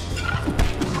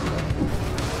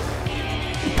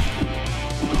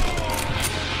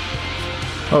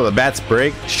 Oh, the bats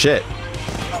break? Shit.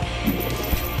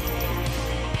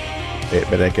 Wait,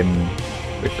 but I can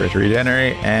wait for it to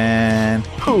regenerate and...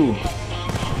 Ooh.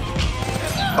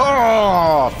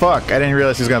 Oh, fuck. I didn't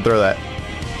realize he was going to throw that.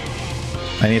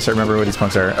 I need to start remembering what these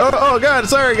punks are. Oh, God.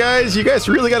 Sorry, guys. You guys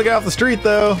really got to get off the street,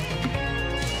 though.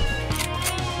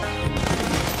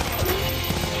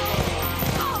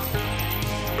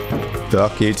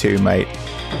 Fuck you too, mate.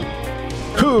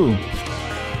 Whoo!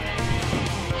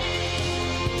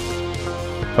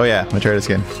 Oh yeah, I'm gonna try this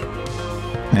again.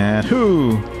 And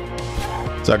whoo!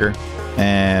 Sucker.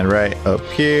 And right up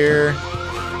here.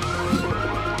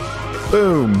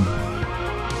 Boom!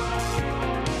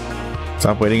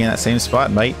 Stop waiting in that same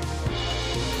spot, mate.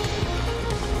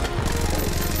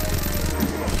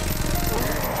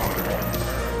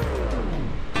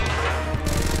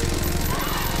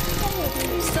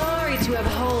 Sorry to have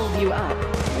holed you up.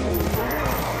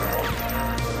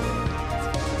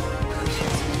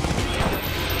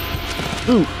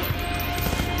 Ooh.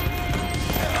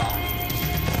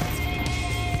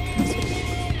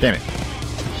 Damn it.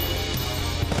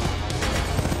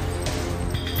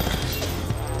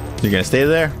 You're gonna stay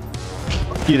there?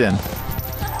 You then.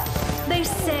 They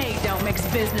say don't mix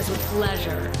business with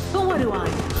pleasure. But what do I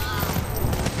know?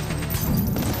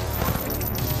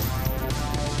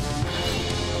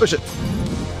 Push it.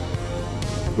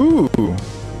 Ooh.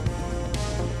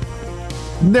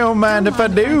 Don't mind if I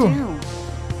do.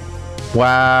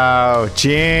 Wow,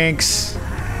 Jinx.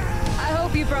 I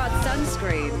hope you brought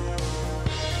sunscreen.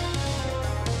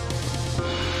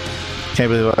 Can't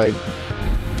believe I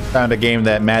found a game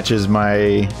that matches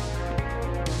my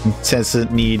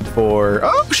incessant need for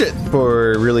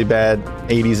for really bad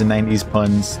 80s and 90s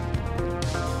puns.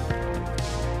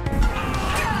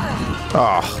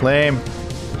 Oh, lame.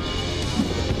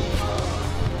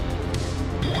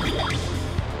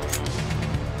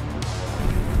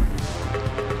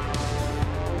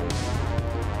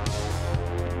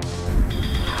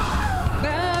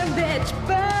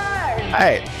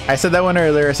 Hey, I said that one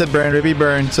earlier. I said burn, Ribby,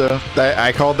 burn. So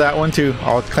I called that one too.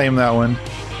 I'll claim that one.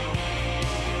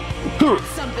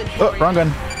 Oh, wrong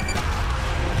gun.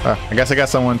 Oh, I guess I got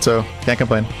someone, so can't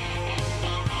complain.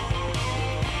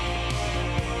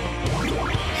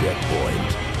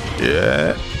 Checkpoint.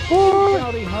 Yeah.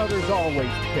 Bounty hunters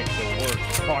always pick the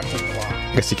worst parking lot.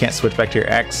 I guess you can't switch back to your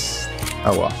X.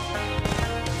 Oh well.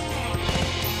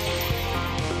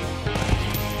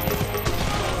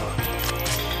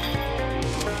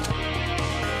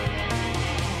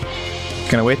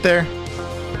 Can I wait there?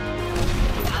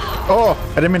 Oh,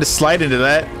 I didn't mean to slide into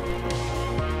that.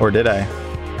 Or did I?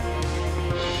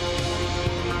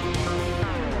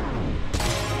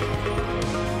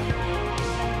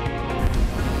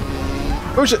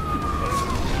 Oh shit!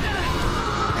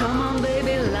 Come on,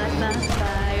 baby, light my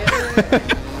fire.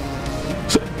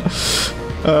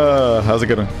 That was a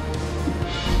good one.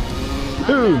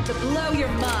 I'm about to blow your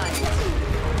mind.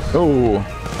 Oh.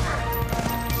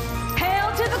 Hail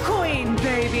to the queen,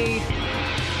 baby.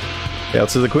 Hail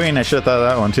to the queen. I should have thought of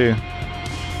that one too.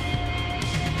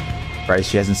 Surprised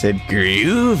she hasn't said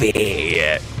groovy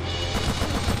yet.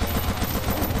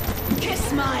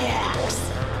 Kiss my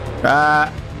ass.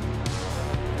 Ah.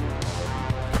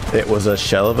 It was a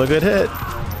shell of a good hit.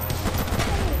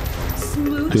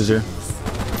 Smooth. Loser.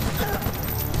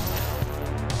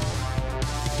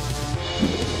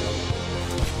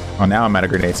 Oh, now I'm out of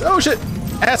grenades. Oh shit!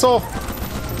 Asshole!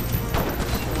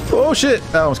 Oh shit!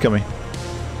 That almost killed me.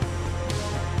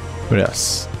 What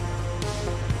else?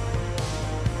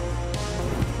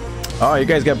 Oh, you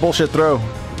guys got bullshit throw.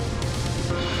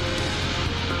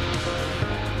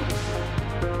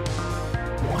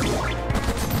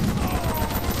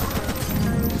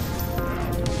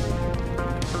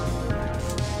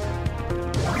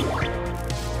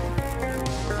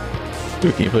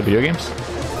 Ooh, can you play video games?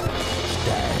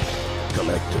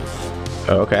 Collective.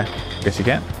 Oh, okay. Guess you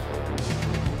can.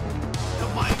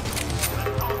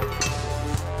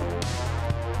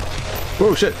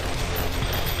 Oh shit!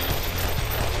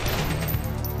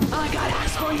 I got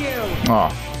ass for you. Oh.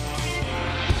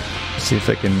 See if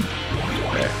I can.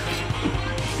 There.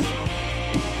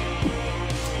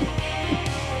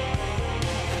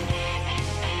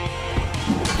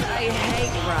 I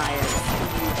hate riots.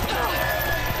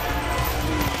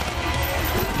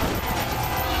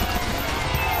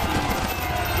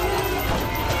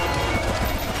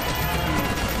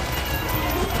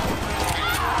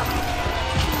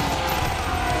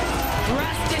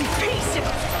 Rest in peace.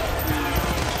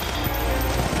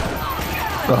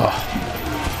 Oh.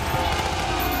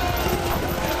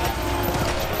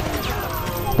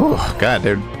 Oh god,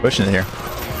 they're pushing it here.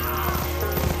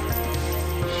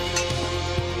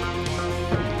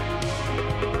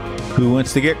 Who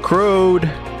wants to get crowed?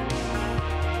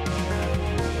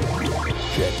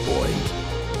 Checkpoint.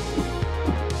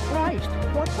 Christ,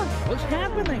 what the hell is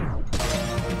happening?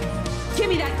 Give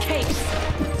me that case.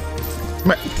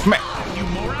 Come here, come here.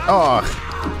 Oh.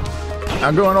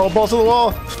 I'm going all balls to the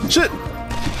wall. Shit.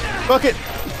 Fuck it.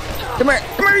 Come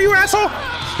here, you asshole.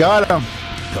 Got him.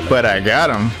 But I got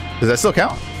him. Does that still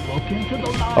count? Look into the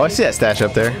light. Oh, I see that stash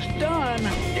up there. It's done.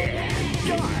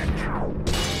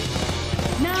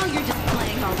 Now you're just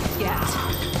playing all get.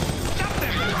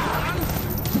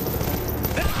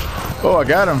 Oh, I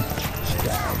got him.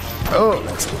 Oh,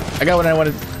 I got what I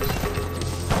wanted.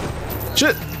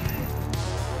 Shit.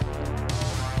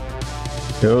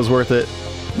 It was worth it.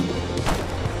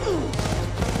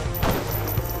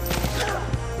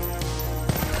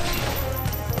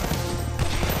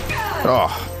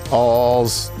 Oh,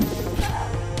 alls.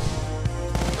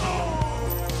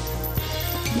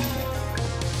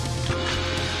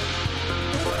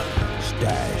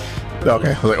 dash.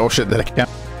 Okay, I was like, oh shit, did I count?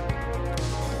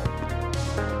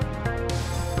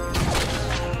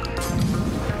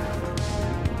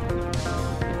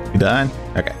 You done?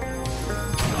 Okay.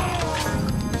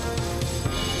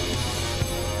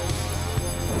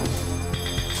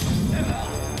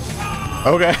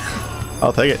 Okay,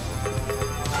 I'll take it.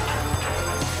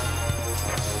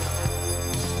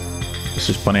 There's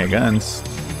just plenty of guns.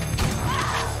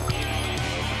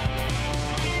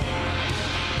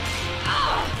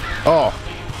 Oh,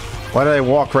 why did I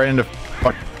walk right into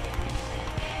fuck?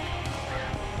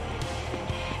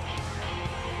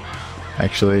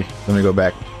 Actually, let me go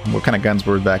back. What kind of guns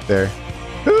were back there?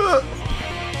 Oh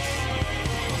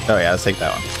yeah, let's take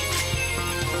that one.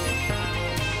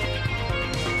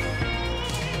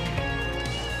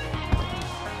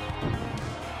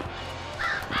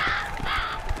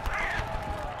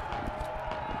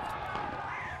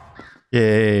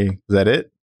 Yay. Is that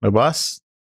it? No boss?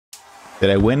 Did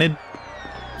I win it?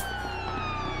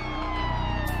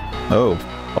 Oh,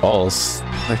 balls.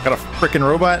 I got a freaking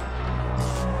robot?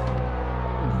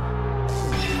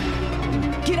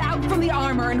 Get out from the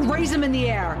armor and raise him in the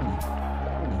air.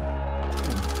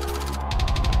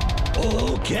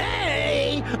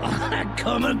 Okay,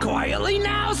 coming quietly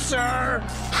now, sir.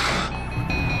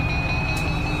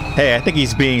 Hey, I think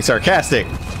he's being sarcastic.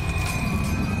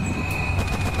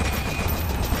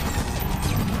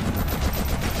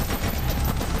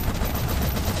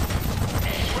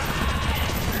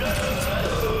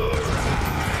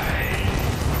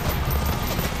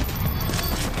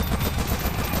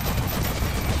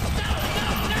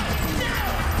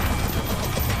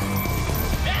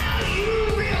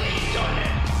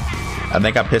 I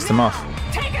think I pissed him off.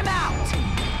 Take him out.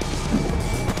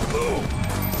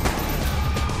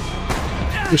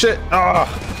 Oh shit! Oh.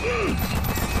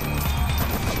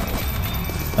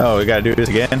 Oh, we gotta do this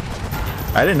again.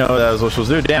 I didn't know that was what I was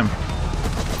supposed to do. Damn.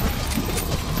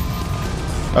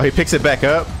 Oh, he picks it back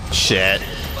up. Shit.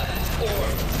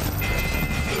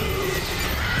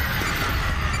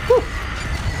 Whew.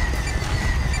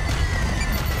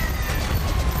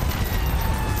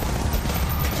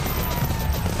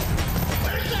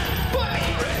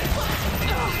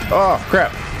 Oh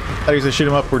crap! I thought he was gonna shoot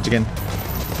him upwards again.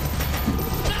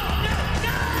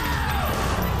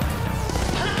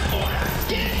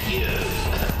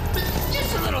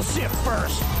 Just a little sip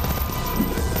first.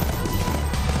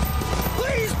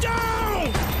 Please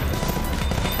don't.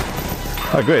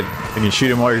 Oh, good. Can you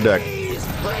shoot him while you're ducked?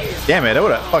 Damn it! I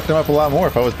would have fucked him up a lot more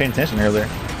if I was paying attention earlier.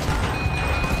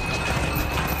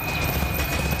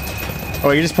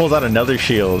 Oh, he just pulls out another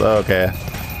shield. Oh, okay.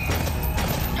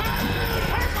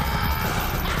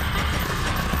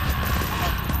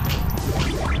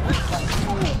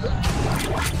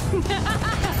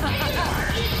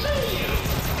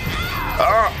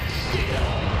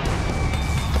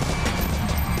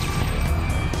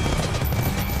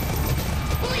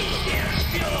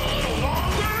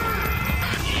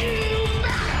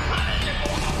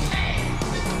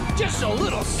 Just a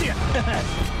little sip.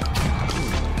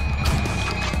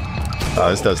 Oh,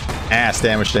 this does ass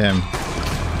damage to him.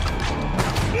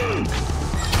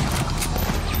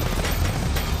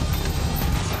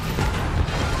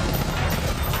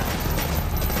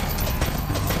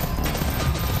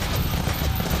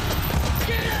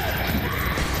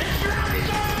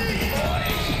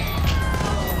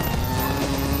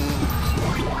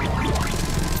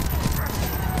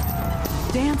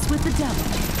 Dance with the devil.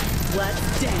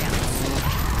 Let's dance.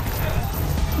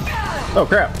 Oh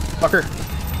crap, fucker.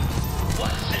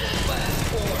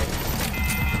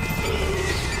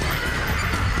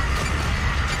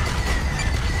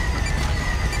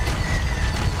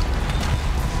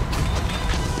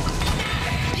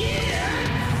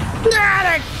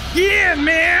 Not again,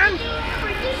 man.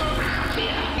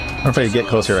 Or if I get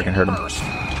closer, I can hurt him.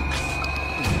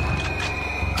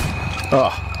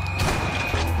 Oh.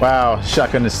 Wow,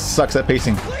 shotgun just sucks at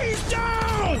pacing. Please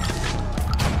don't.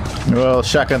 Well,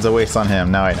 shotgun's a waste on him,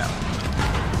 now I know.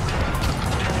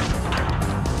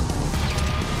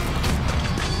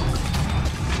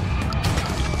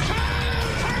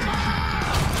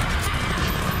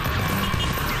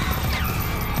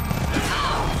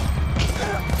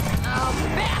 Oh,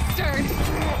 bastard!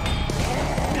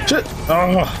 Shit!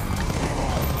 Oh!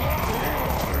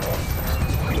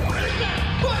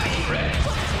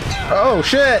 Oh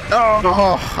shit!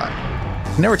 Oh!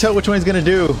 I never tell which one he's gonna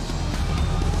do.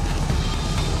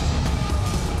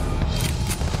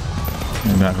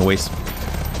 I'm not gonna waste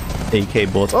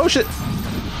AK bullets. Oh shit!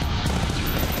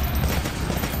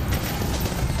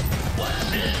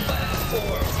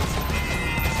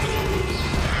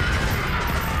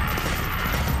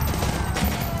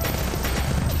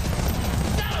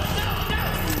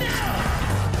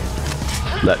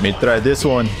 Let me try this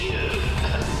one.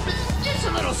 Just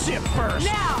a little sip first.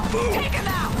 Now, take him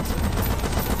out!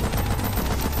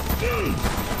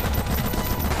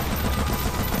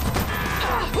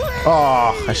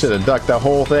 Oh, I should have ducked that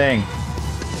whole thing.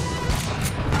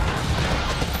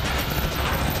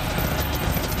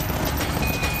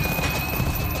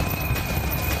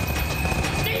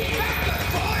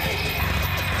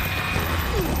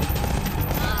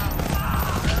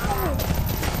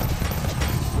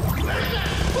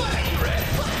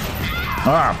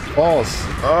 Ah, balls.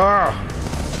 Ah.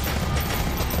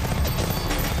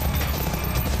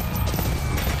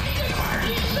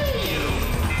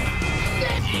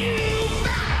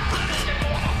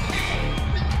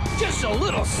 Just a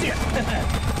little sip.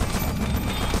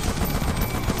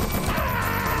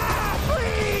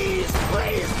 Please,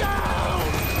 please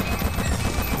don't.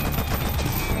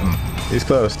 He's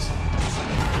close.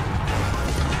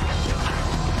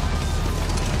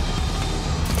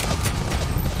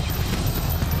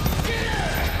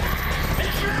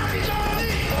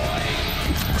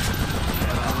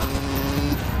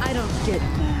 I don't get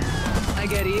mad. I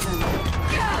get even.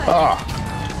 Ah.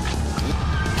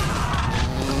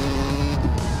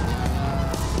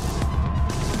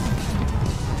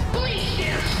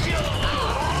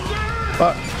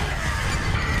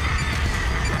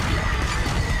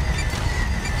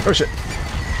 Oh shit.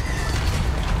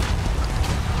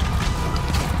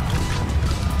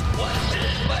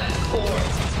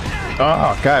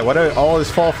 Oh god, why do I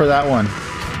always fall for that one?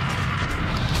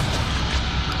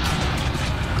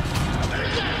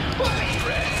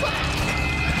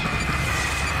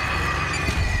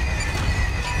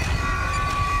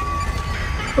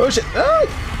 Oh shit. Oh!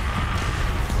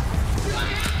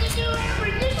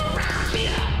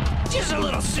 Just a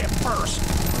little sip first.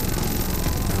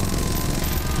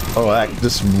 Oh, that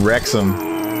just wrecks him.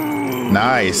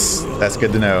 Nice. That's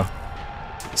good to know.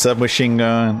 Submachine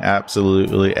gun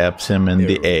absolutely eps him in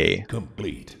the A.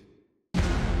 Complete.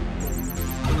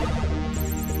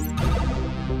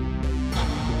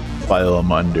 File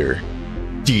him under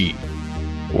D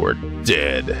or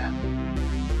dead.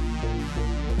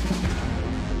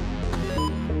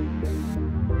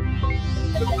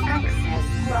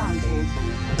 Access granted.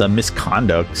 The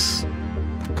Misconducts.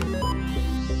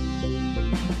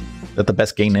 Is that the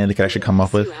best game name I should come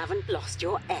up with? You haven't lost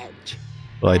your edge.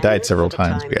 Well, I died And several for the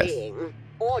times, time but yes. being,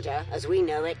 order as we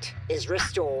know it is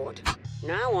restored.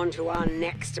 Now on to our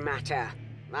next matter.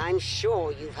 I'm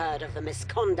sure you've heard of the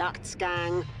Misconducts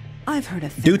gang. I've heard a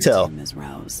thing Do or tell. two, Ms.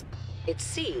 Rose. It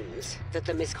seems that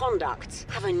the Misconducts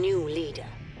have a new leader.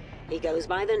 He goes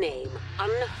by the name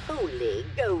Unholy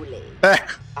Goalie.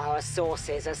 Our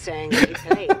sources are saying that he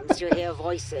claims to hear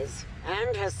voices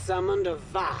and has summoned a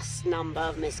vast number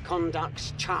of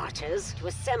Misconducts charters to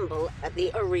assemble at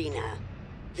the arena.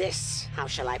 This, how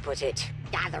shall I put it,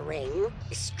 gathering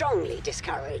is strongly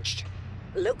discouraged.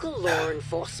 Local law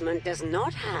enforcement does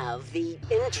not have the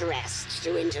interest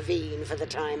to intervene for the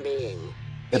time being.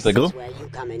 This Ethical. is where you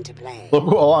come into play.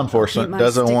 Local law enforcement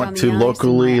doesn't want to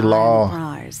locally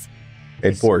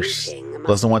enforce.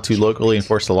 Doesn't want to locally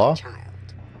enforce the law. Child.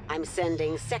 I'm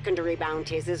sending secondary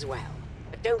bounties as well.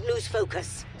 But don't lose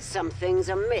focus. Something's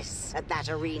amiss at that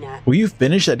arena. Will you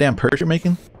finish that damn purge you're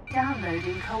making?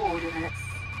 Downloading coordinates.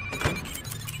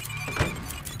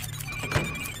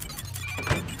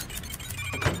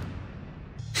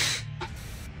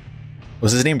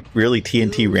 Was his name really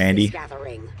TNT Randy?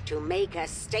 Gathering to make a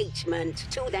statement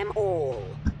to them all.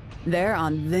 They're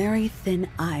on very thin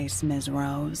ice, Ms.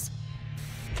 Rose.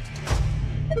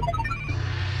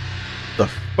 The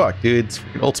fuck, dude? It's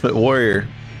an Ultimate Warrior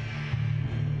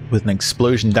with an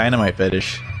explosion dynamite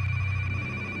fetish.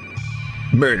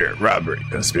 Murder, robbery,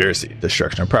 conspiracy,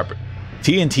 destruction of property.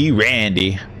 TNT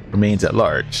Randy remains at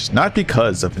large, not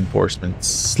because of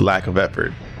enforcement's lack of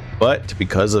effort, but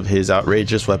because of his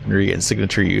outrageous weaponry and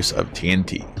signature use of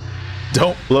TNT.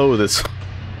 Don't blow this.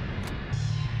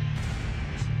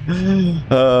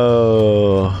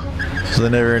 Oh, the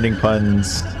never-ending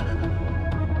puns.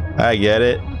 I get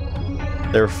it.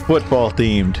 They're football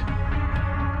themed.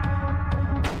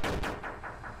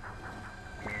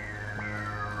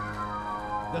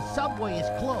 The subway is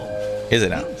closed. Is it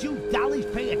now? Didn't you dollies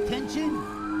pay attention?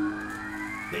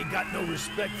 They got no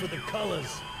respect for the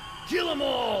colors. Kill them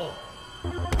all!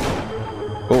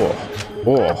 Oh,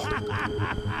 oh.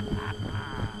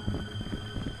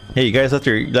 Hey, you guys left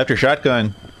your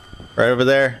shotgun right over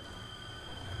there.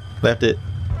 Left it.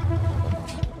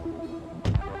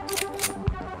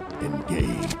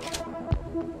 Engage.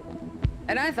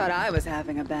 And I thought I was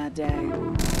having a bad day.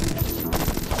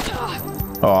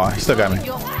 Oh, he still got me.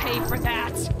 You'll pay for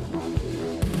that.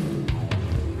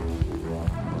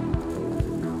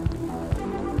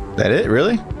 that it?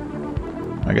 Really?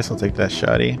 I guess I'll take that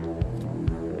shotty.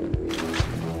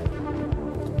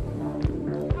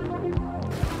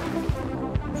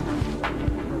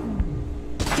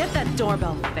 Get that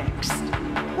doorbell fixed.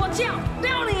 Watch out!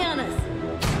 Bounty on us!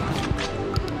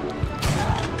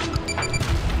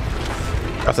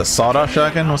 That's a sawed-off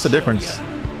shotgun? What's the difference?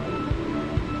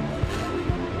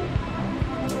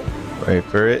 Wait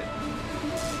for it.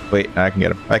 Wait, I can get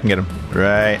him. I can get him.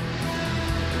 Right.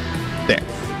 There.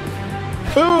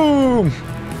 Boom!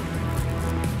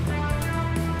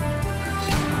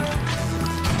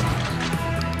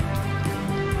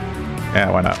 Yeah,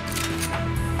 why not?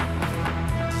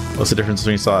 What's the difference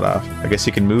between sawed-off? I guess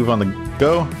you can move on the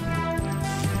go.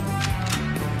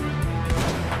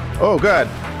 Oh, God.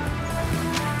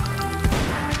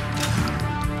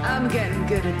 I'm getting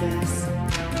good at this.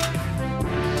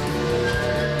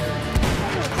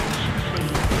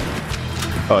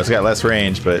 Oh, it's got less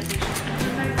range, but...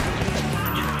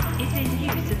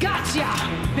 Gotcha!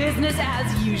 Business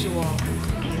as usual.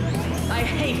 I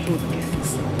hate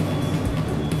hooligans.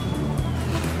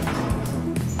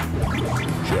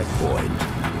 Checkpoint.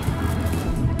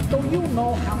 Do you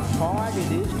know how hard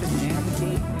it is to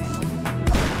navigate?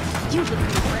 You look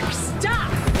for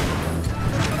stop!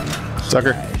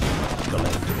 Sucker.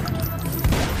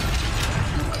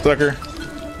 Sucker.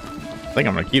 I think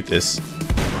I'm gonna keep this.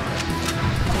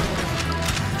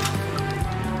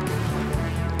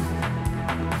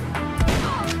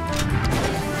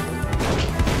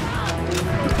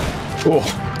 Oh,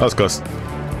 that was close.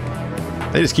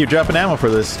 They just keep dropping ammo for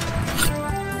this.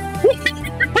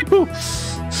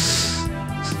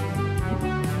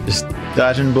 Just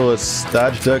dodging bullets.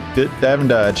 Dodge, duck, dive, and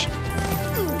dodge.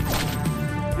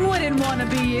 Wouldn't want to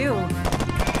be you.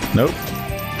 Nope.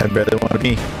 I'd rather want to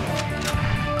be.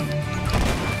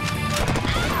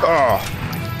 Oh.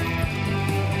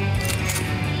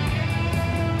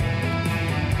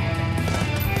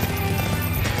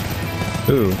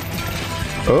 Ooh.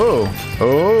 Oh.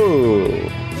 Oh.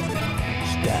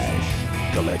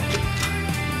 Stash collected.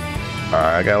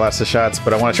 I got lots of shots,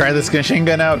 but I want to try this machine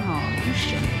gun out.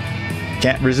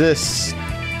 Can't resist.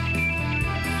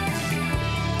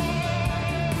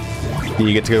 Do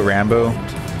you get to go Rambo?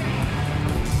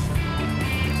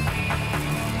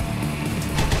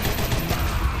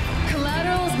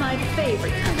 Collateral's my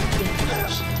favorite kind of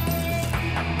damage.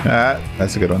 Ah,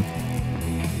 that's a good one.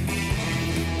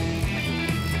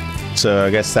 So I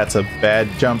guess that's a bad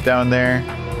jump down there.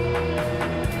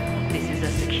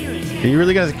 Are you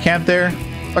really gonna camp there?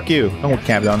 Fuck you. Don't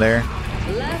camp down there.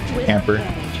 Camper.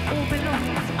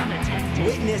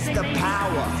 Witness the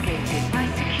power.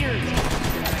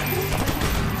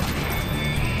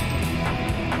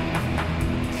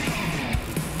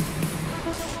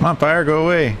 Come on, fire, go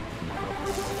away.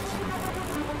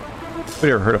 Have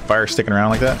you ever heard of fire sticking around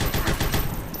like that?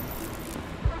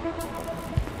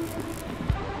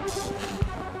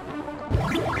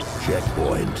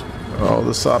 Checkpoint. Oh,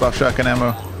 the sawed-off shotgun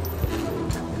ammo.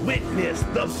 Witness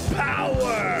the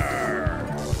power!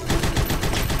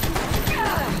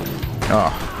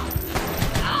 Oh.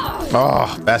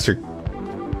 Oh, bastard.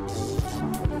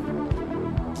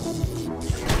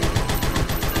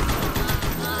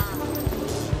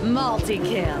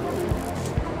 Multi-kill.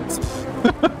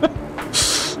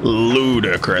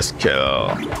 Ludicrous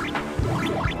kill.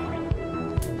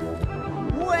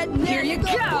 Here you go!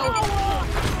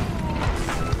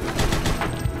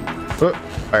 Oh,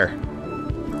 fire.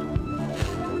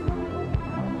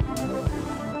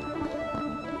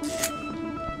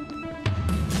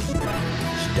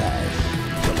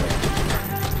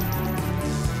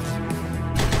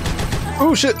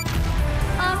 Oh shit!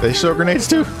 They show grenades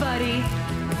too. Buddy.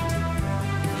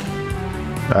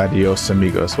 Adios,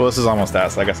 amigos. Well, this is almost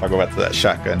out, so I guess I'll go back to that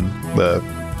shotgun, the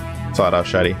sawed-off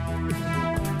shotty.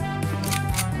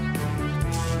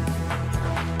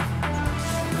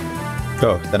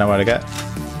 Oh, then I what I got.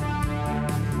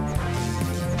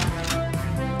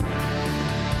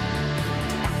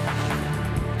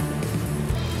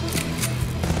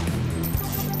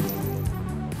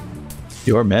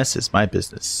 Your mess is my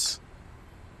business.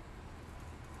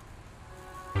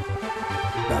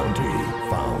 Bounty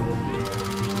found.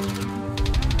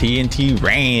 TNT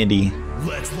Randy.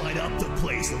 Let's light up the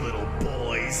place, little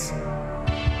boys.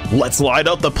 Let's light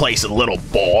up the place, little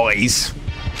boys.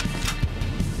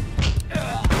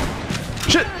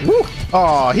 Shit! Woo!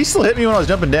 Aw, he still hit me when I was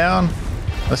jumping down.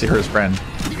 Unless he hurt his friend.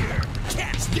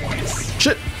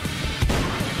 Shit!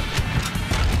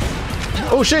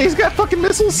 Oh shit, he's got fucking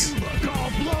missiles!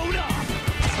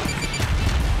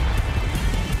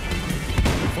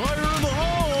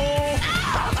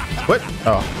 What?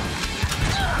 Oh.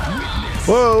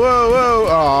 Whoa, whoa, whoa.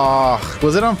 Oh,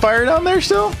 was it on fire down there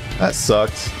still? That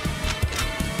sucked.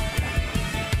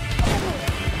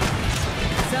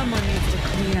 Someone needs to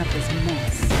clean up this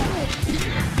mess.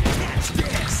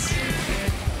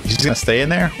 She's just gonna stay in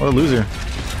there? What a loser.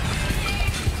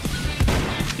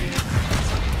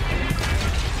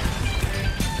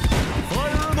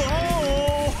 Fire in the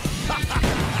hole!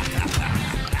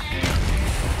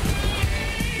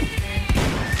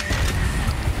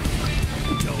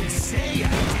 Don't say I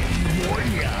didn't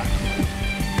warn ya.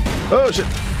 Oh shit.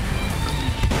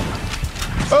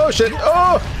 Oh shit.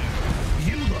 Oh!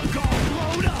 You look all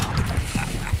blown up.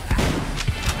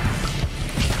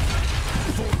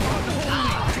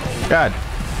 God.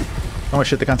 How much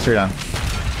shit to concentrate on.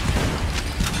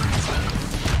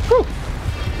 Whew.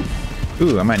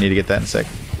 Ooh, I might need to get that in a sec.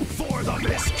 For the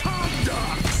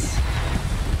misconducts.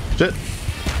 Shit.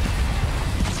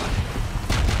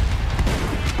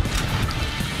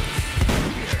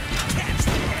 Catch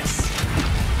this.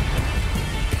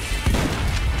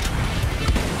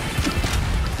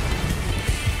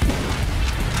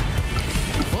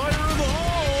 Fire in the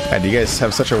hole. God, you guys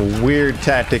have such a weird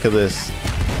tactic of this.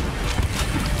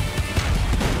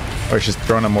 Or it's just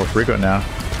throwing them more frequent now.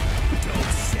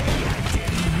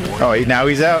 Oh, now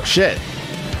he's out. Shit.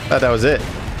 Thought that was it.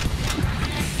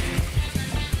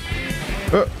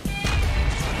 Oh.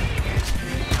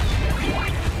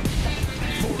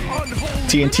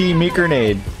 TNT meat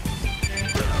grenade.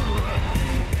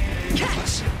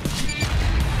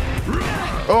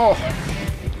 Oh.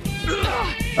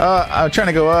 I'm trying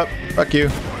to go up. Fuck you.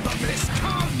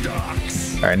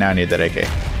 Alright, now I need that AK.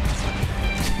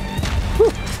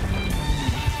 Whew.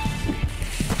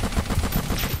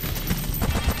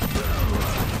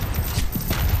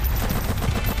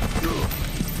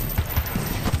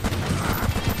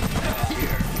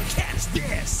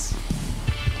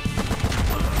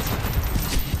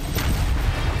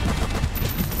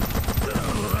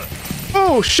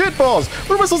 Oh, shit balls!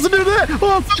 What am I supposed to do to that?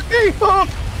 Oh, fuck me! Oh!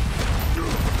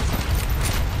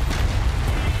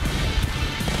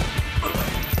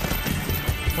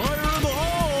 Fire in the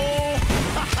hole.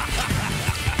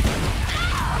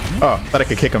 Oh, thought I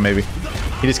could kick him maybe.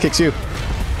 He just kicks you.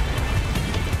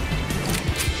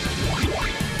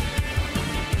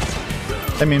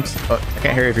 That means oh, I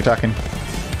can't hear you if you're talking.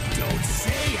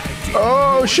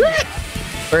 Oh shit!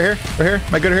 Right here, right here.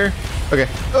 Am I good here? Okay.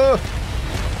 Oh.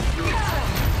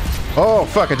 Oh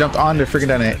fuck! I jumped on to freaking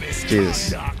down it.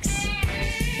 Jesus.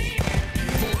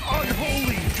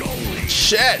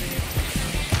 Shit!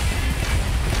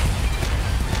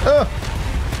 Oh!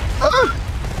 Oh!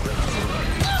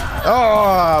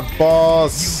 Oh,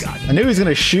 balls! I knew he was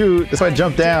gonna shoot. That's why I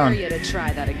jumped down. Dare you to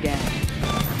try that again.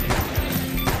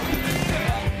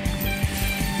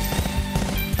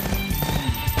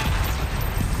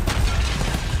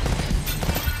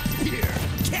 Here,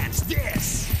 catch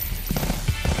this.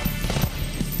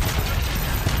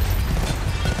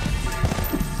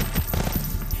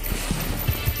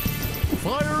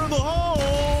 Fire in the hole.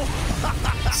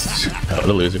 Oh, what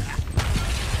a loser.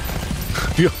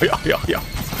 Yo.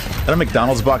 That a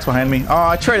McDonald's box behind me? Oh,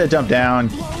 I tried to jump down.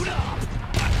 Don't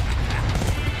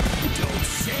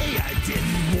say I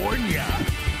didn't warn ya.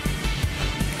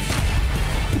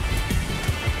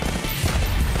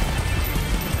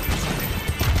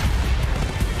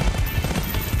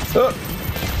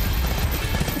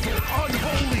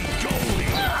 Unholy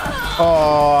goalie.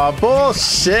 Oh,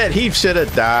 bullshit. He should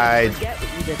have died. Forget what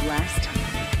you did last time.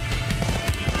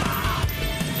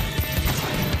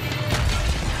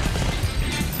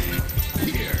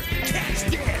 Here, catch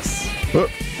this. Oh.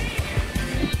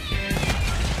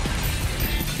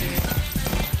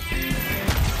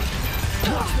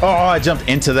 Oh, I jumped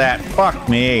into that. Fuck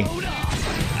me.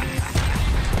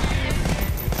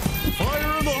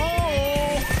 Fire in the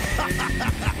hole.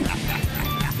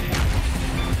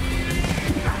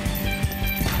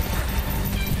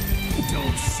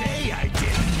 Don't say I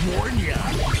didn't warn ya.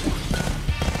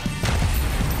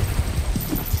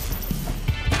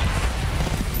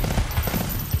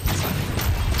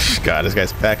 God, this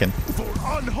guy's packing. For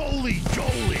unholy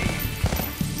goalie.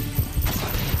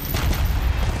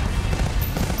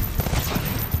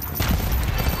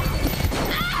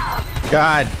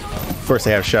 God. Of course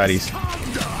they have shotties.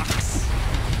 Misconducts.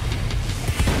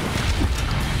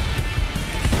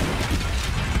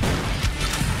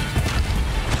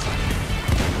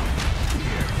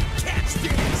 Catch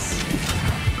this.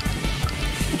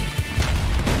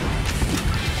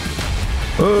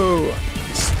 Oh.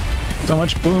 So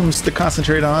much booms to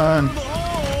concentrate on.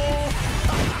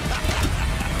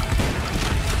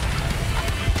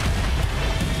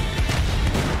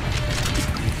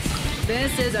 Been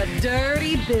This is a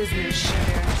dirty business,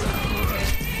 sugar.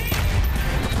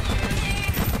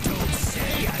 Don't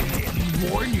say I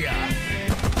didn't warn ya.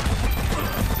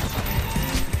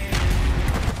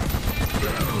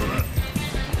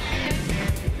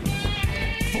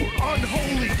 For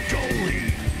unholy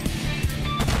goalie.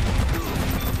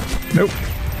 Nope.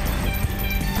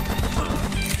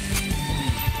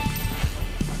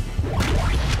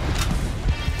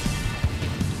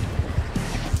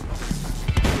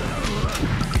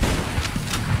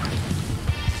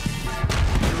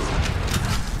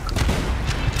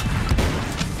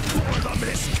 For the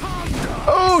misconduct.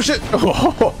 Oh shit!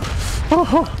 Oh,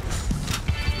 oh.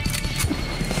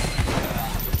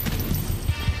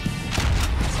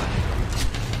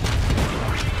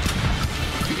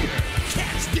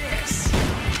 Catch this.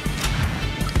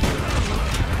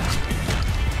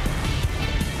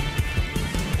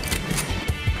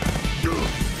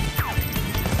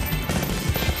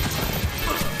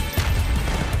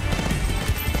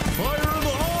 Fire in the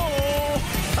hole.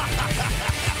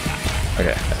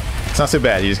 Okay, it's not so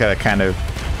bad. You just gotta kind of,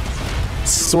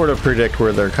 sort of predict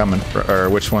where they're coming from, or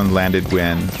which one landed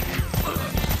when.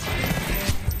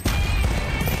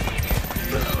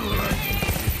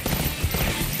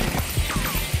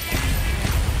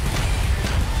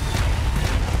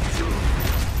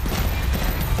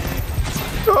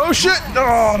 Oh shit!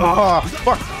 Oh,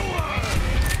 fuck!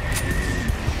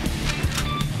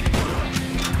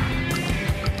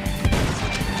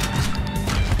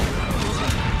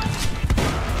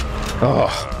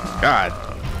 Oh god!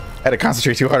 I had to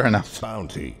concentrate too hard enough.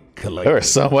 Bounty There collected.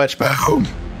 was so much boom.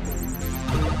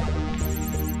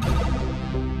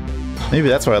 Maybe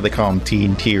that's why they call him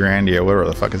TNT Randy or whatever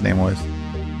the fuck his name was.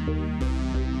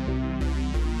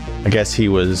 I guess he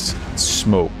was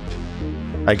smoked.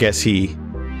 I guess he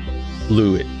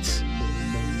blew it.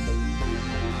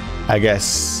 I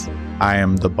guess I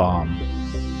am the bomb.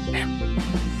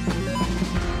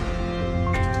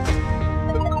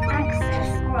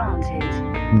 Access granted.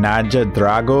 Naja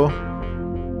Drago?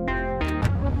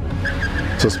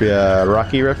 Supposed to be a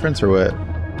Rocky reference or what?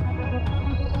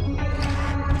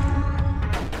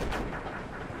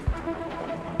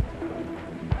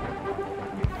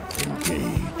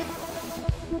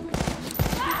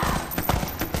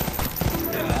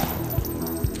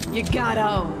 You got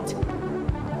owned.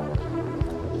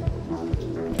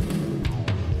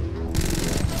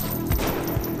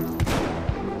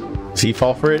 Does he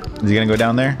fall for it? Is he gonna go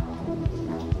down there?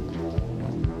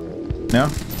 No?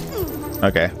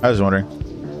 Okay, I was wondering.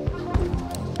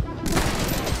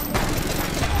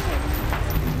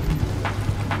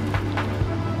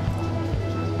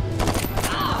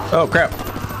 Oh crap.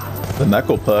 The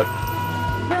knuckle puck.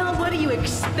 Well, what do you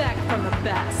expect from the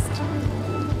best?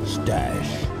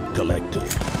 Stash collected.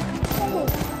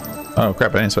 Oh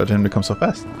crap, I didn't expect him to come so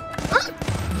fast.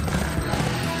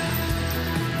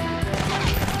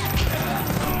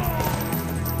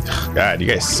 God, you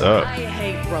guys suck. I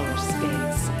hate roller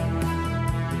skates.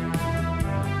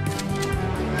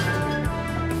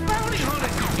 Bounty hunter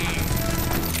game.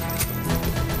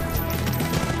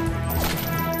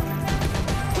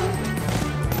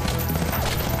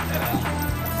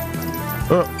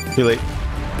 Oh, too late.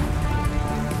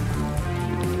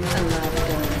 I love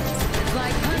guns. It's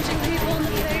like punching people in the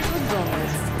face with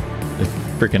bullets. They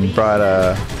freaking brought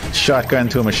a shotgun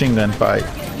to a machine gun fight.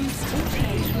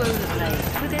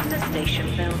 Rollerblades within the station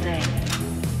building.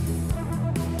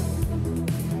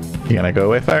 You gonna go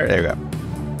away, fire? There you go.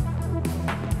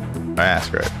 I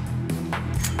asked right.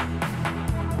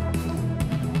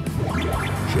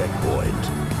 Checkpoint.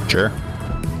 Sure.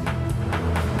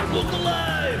 Look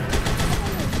alive!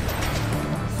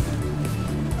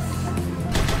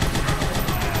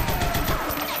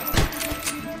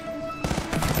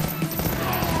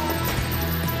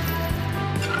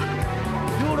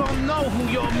 You don't know who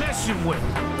you're messing with.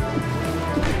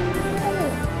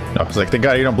 No, it's like, thank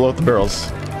God you don't blow up the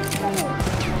barrels.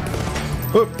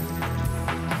 Whoop.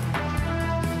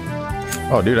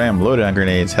 Oh, dude, I am loaded on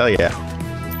grenades. Hell yeah.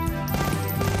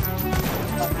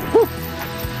 Woo.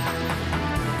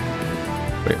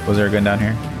 Wait, was there a gun down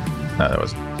here? No, that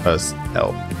was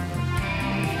L.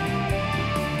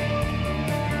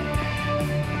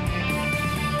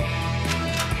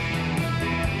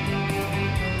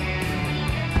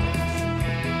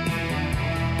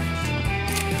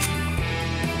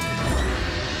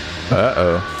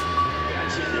 Uh-oh.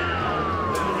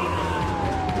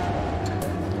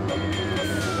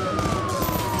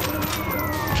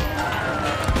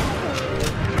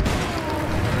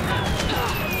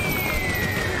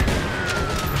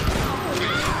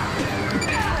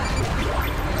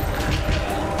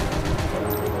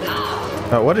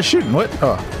 What is shooting? What?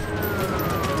 Oh.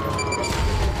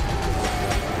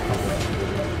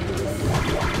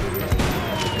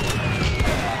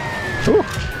 Ooh.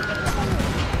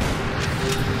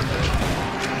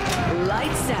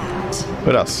 Lights out.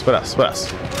 What else? What else? What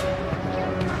else?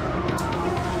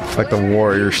 Like the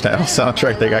warrior style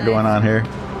soundtrack they got going on here.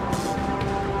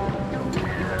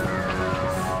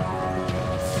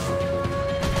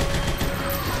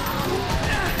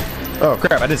 Oh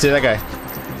crap, I didn't see that guy.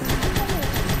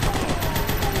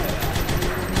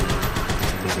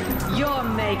 You're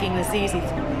making this easy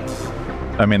for me.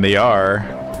 I mean, they are.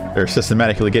 They're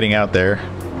systematically getting out there.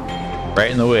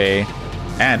 Right in the way.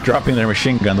 And dropping their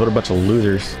machine guns. What a bunch of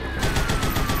losers.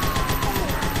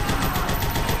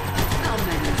 How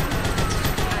many?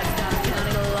 I stopped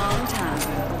counting a long time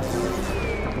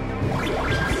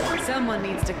ago. Someone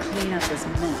needs to clean up this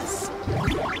mess.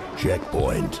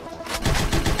 Checkpoint.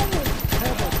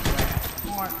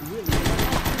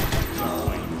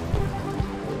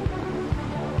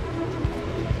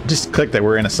 Just clicked that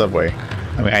we're in a subway.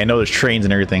 I mean, I know there's trains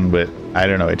and everything, but I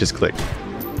don't know. It just clicked.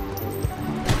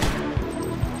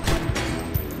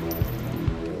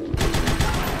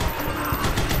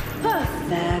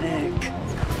 Pathetic.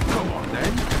 Come on,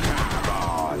 then. Come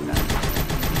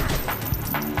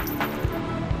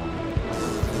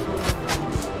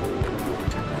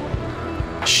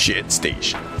on. Shit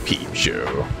station. Peep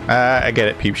show. I get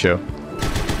it. Peep show.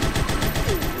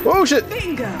 Oh shit!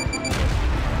 Bingo.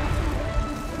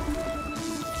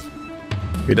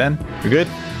 We done? We good?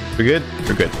 We good?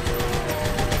 We're good.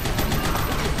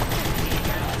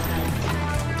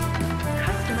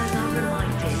 Customers are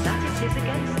reminded that it is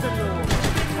against the law.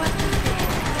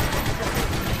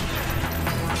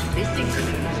 This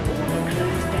includes all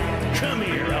enclosed areas. Come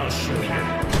here, I'll show you.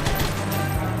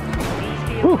 Please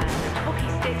be Whew. aware that hockey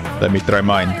sticks are Let me try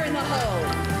mine. Fire in the hole.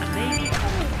 maybe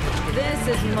This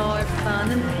is more fun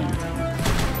than paint.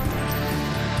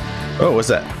 Oh, what's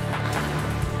that?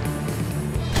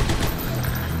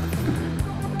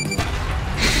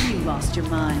 You lost your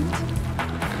mind.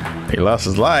 He lost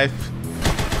his life.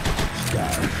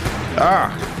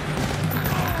 Ah!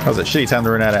 That was a shitty time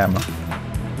to run out of ammo.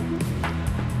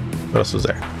 What else was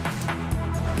there?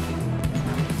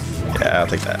 Yeah, I'll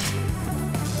take that.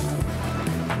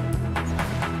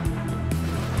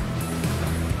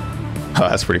 Oh,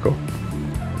 that's pretty cool.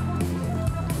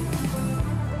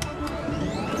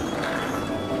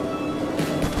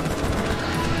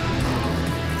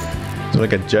 Is it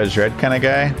like a Judge Dredd kind of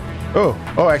guy? Oh,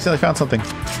 I accidentally found something.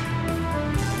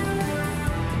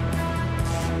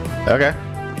 Okay.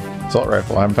 Assault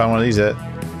rifle. I haven't found one of these yet.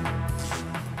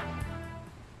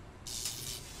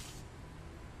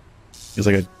 He's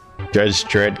like a Judge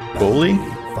Dredd goalie?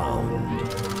 Found.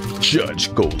 Judge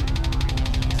goalie.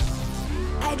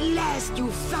 At last you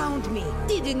found me.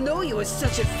 Didn't know you were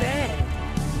such a fan.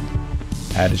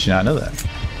 How did you not know that?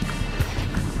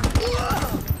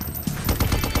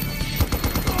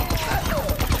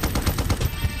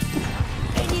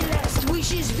 Any last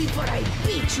wishes before I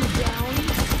beat you down?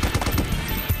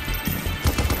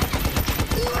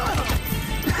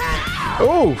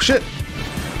 Oh, shit!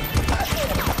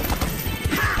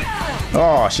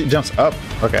 Oh, she jumps up.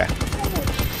 Okay.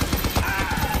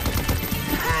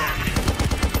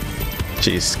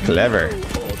 She's clever.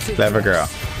 Clever girl.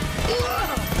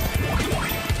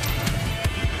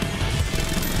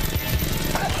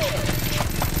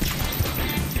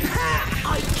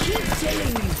 I keep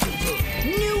telling you people,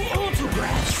 new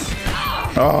autographs.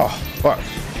 Oh, fuck.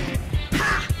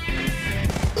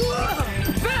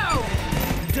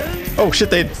 Oh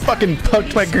shit, they fucking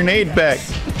poked my grenade back.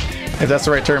 If that's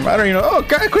the right term. I don't even know. Oh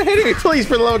god, quit hitting me, please,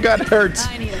 for the love of God, it hurts.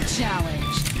 I need a challenge.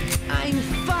 I'm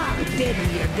far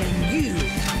deadlier than you.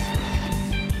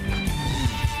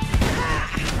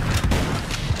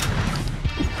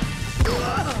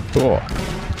 Cool.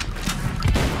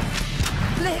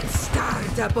 Let's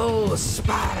start up old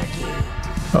Sparky.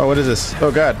 Oh, what is this?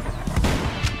 Oh god.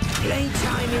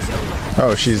 Playtime is over.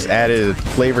 Oh, she's added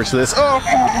flavor to this. Oh!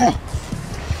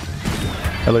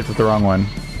 I looked at the wrong one.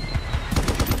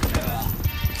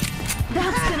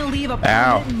 That's gonna leave a Ow.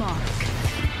 permanent mark.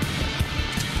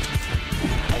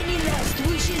 Any last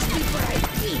wishes before I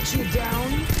beat you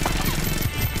down?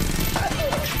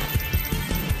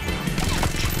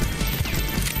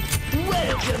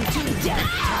 Welcome to Death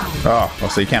Town. Oh, well,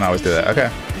 so you can't always do that.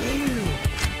 Okay.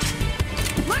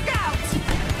 Look out!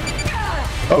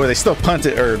 Oh, they still punt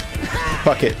it or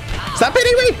fuck it. Stop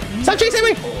hitting me! Stop chasing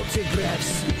me!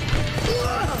 Autographs.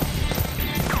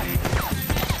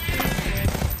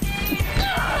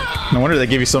 No wonder they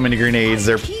give you so many grenades.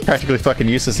 They're practically fucking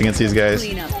useless against these guys.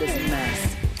 Clean up this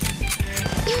mess.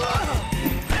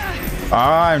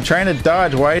 Ah, I'm trying to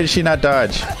dodge. Why did she not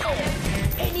dodge?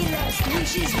 Any last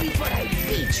wishes before I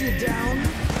beat you down?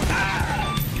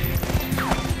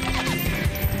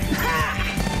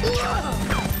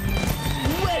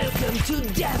 Welcome to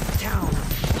Death Town.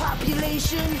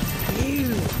 Population,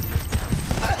 you.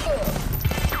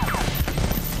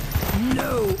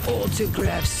 No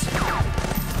autographs.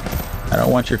 I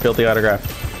don't want your filthy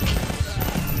autograph.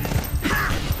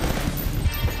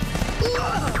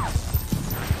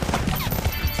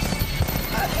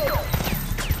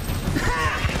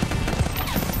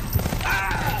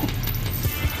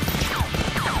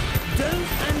 Don't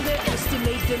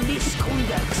underestimate the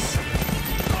misconducts.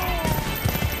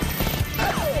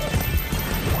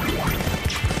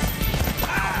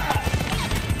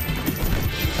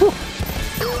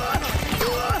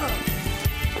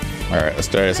 All right, let's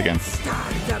try this again.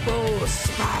 Start the ball,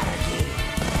 Sparky.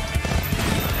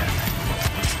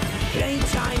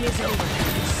 Playtime is over.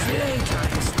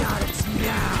 Playtime starts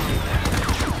now.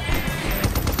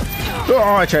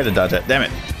 Oh, I tried to dodge it. Damn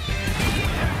it.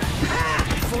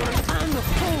 For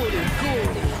unholy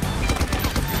gold.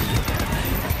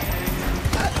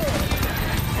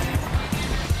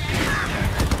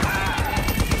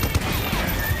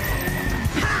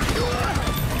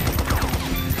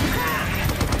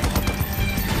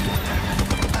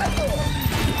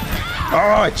 Oh,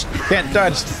 I can't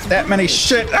dodge that many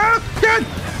shit. Oh, God.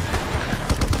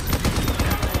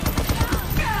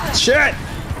 Shit.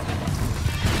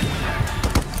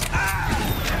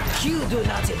 You do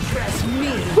not impress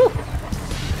me. Woo.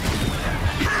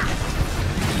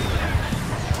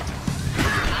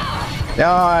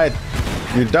 No,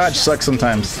 your dodge sucks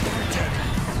sometimes.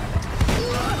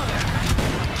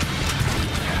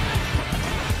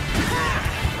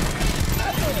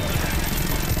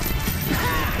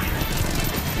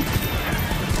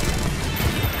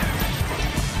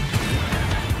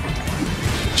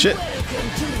 Shit. Welcome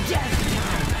to Death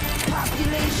Town.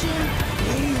 Population,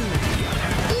 you.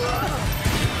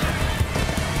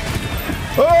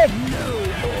 Oh! No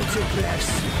autographs.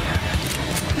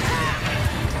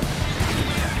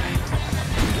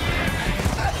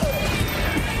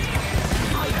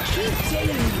 I keep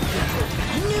telling you people,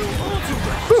 no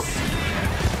autographs.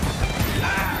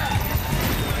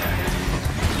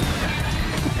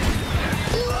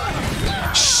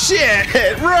 Shit!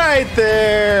 Right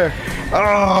there! Oh,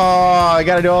 I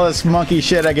gotta do all this monkey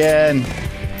shit again.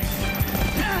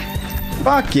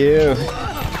 Fuck you.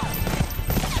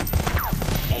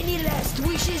 Any last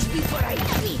wishes before I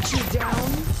beat you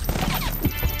down?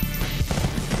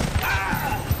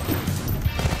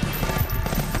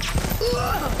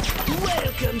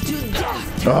 Welcome to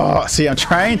Death. Oh, see, I'm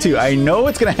trying to. I know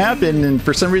it's gonna happen, and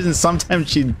for some reason, sometimes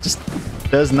she just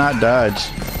does not dodge.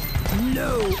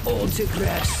 No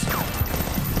autographs.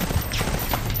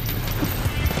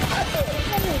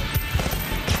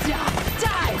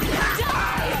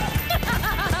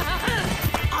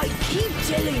 I keep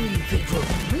telling you people,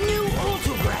 no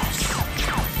autographs.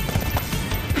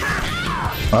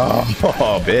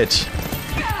 Oh, bitch.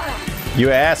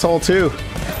 You asshole, too.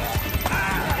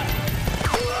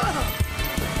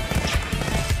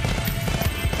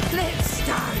 Let's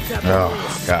start the Oh,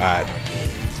 God.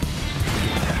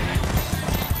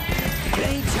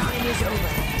 Playtime is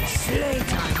over.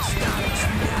 Slaytime starts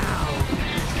now.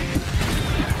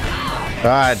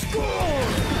 God.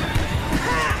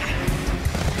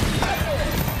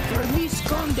 For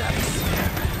misconducts.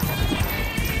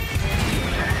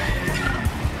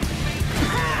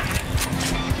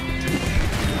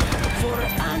 For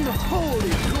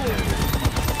unholy gold.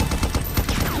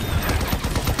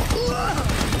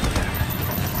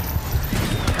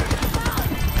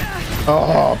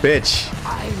 Oh, bitch. I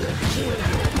will kill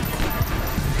you.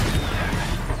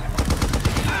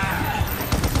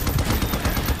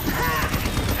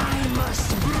 I must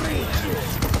break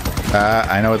you.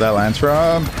 I know what that line's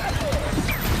from.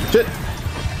 Shit.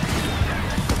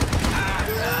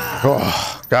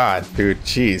 Oh, God, dude,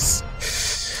 jeez.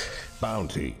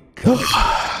 Bounty.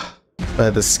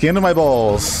 By the skin of my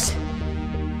balls.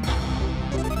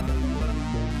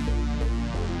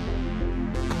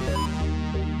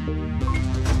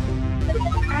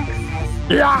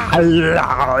 Oh,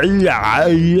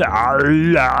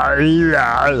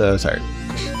 sorry.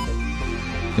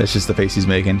 That's just the face he's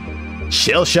making.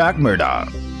 Shell shock Murdoch.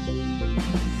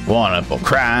 Wonderful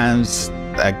crimes,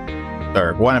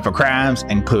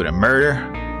 including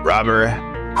murder, robbery,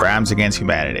 crimes against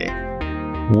humanity.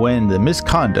 When the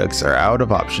misconducts are out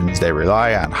of options, they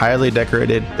rely on highly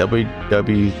decorated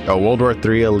World War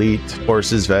III elite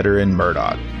forces veteran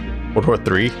Murdoch. World War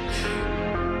III?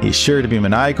 He's sure to be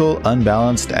maniacal,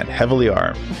 unbalanced, and heavily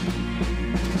armed.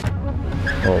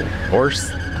 Oh,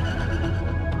 horse.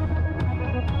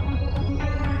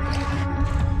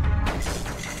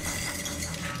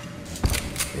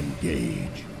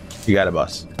 Engage. You got it,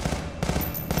 boss.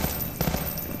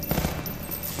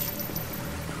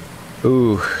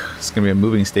 Ooh, it's gonna be a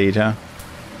moving stage, huh?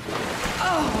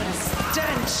 Oh, what a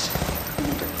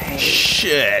stench!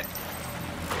 Shit.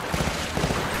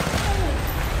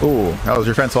 Ooh, that was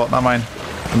your friend's fault, not mine.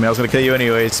 I mean, I was gonna kill you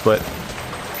anyways, but.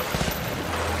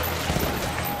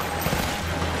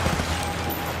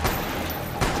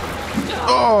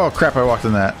 Oh crap! I walked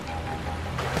in that.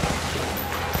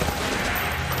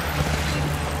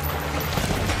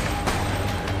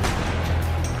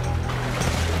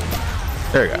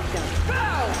 There you go.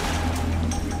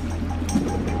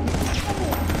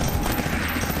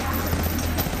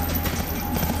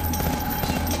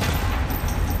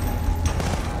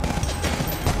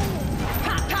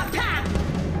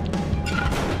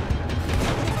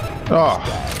 Oh,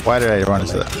 why did I run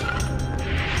into that?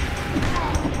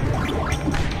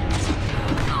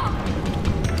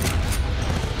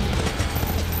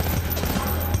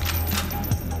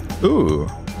 Ooh,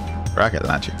 rocket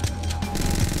launcher.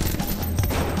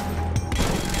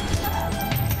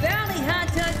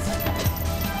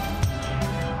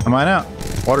 Am I out?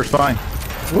 Water's fine.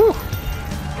 Woo!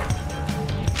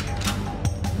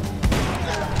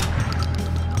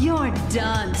 You're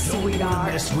done,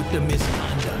 sweetheart. Mess with the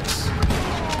misconducts.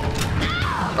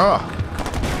 Oh.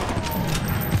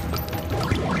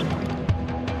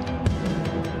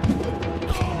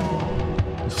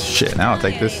 Shit, now I'll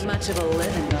take this. Much of a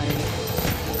living, buddy.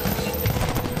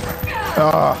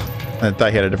 Oh, I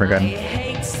thought he had a different I gun.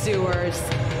 hate sewers.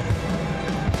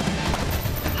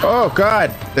 Oh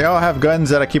god, they all have guns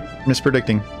that I keep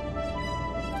mispredicting.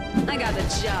 I got the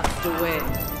chops to win.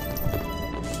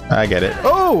 I get it.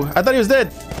 Oh, I thought he was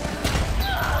dead.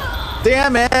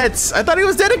 Damn it! I thought he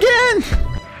was dead again.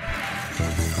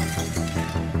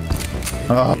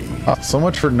 Oh, so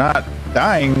much for not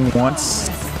dying once.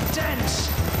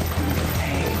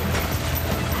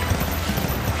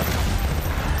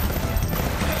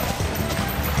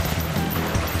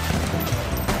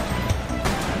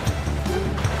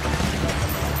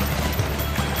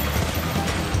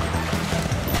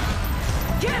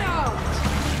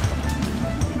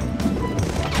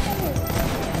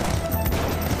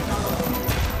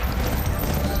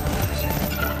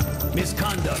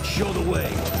 Misconduct, show the way.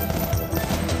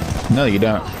 No, you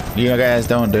don't. You guys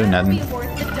don't do nothing.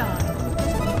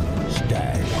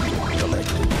 Stash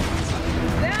collected.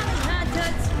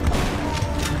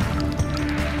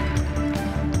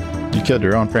 You killed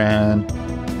your own friend.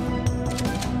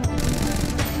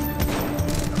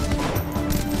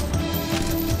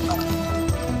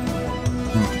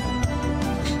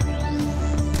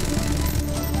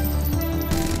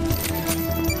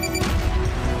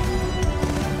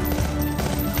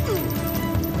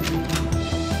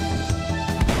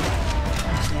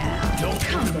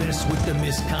 With the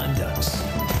misconducts.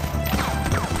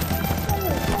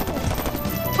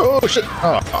 Oh shit!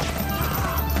 Oh.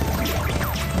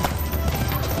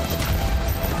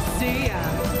 See ya.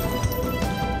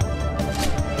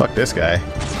 Fuck this guy.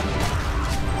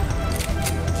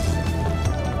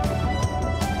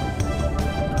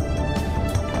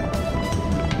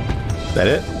 Is that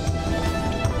it?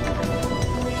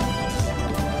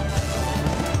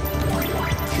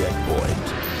 Checkpoint.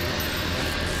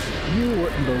 You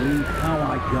wouldn't believe how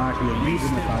I got here,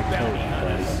 even if I told you.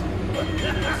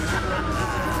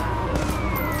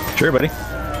 Sure, buddy.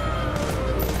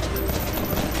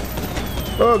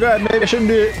 Oh god, maybe I shouldn't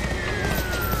do it.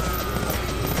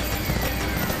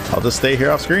 I'll just stay here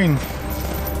off screen.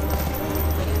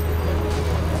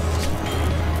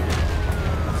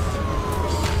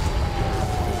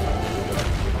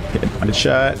 Get one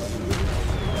shot.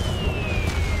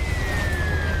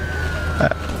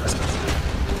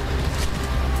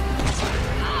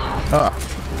 Ah.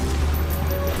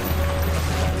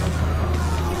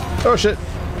 Oh shit.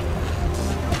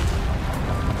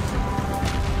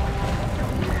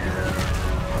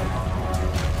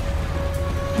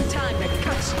 Time to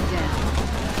cut you down.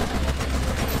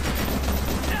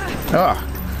 Ah.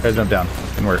 Gotta jump down.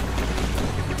 Didn't work.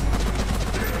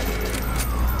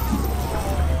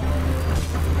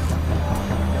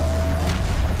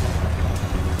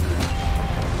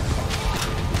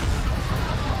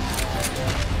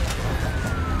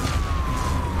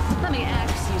 Let me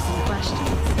ask you some questions.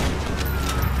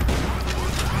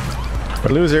 What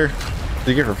a loser. What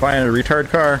do you get for flying a retard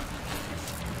car?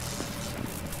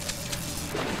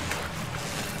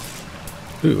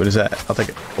 Ooh, what is that? I'll take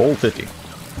it. Gold 50.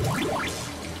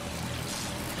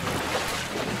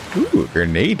 Ooh, a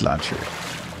grenade launcher.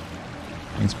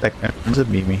 Inspect members of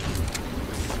Mimi.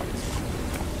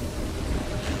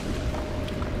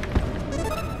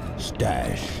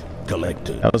 Stash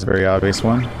collected. That was a very obvious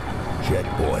one.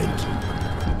 Checkpoint.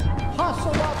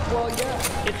 Hustle up, will ya?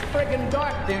 It's friggin'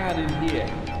 dark down in here.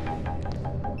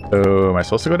 Oh, am I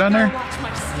supposed to go down there? Watch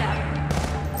my step.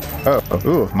 Oh,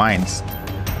 ooh, mines.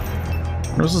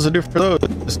 What am I supposed to do for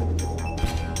those?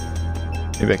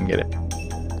 Maybe I can get it.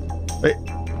 Wait.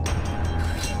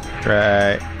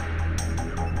 Right.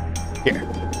 Here.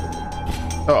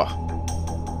 Oh.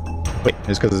 Wait,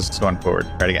 it's because it's going forward.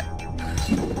 Try it again.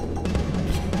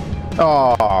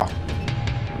 Oh.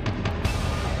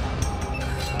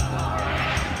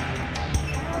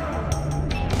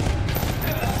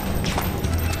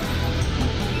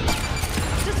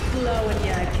 Just blowing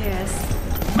you a kiss.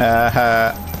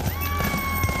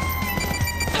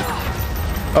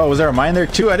 Oh, was there a mine there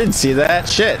too? I didn't see that.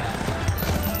 Shit.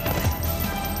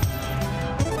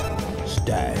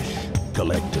 Stash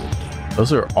collected.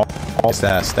 Those are all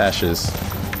stashes.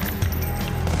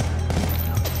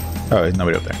 Oh, there's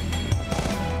nobody up there.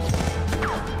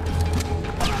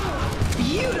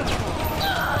 Beautiful.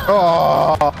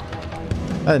 Oh,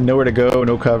 I had nowhere to go,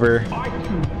 no cover.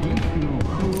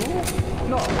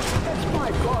 No, that's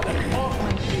my god, an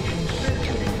augmentation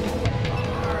system.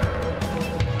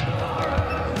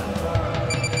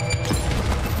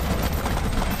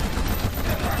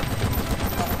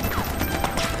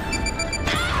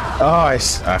 Oh, I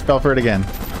fell for it again.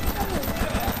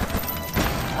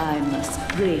 I must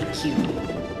break you.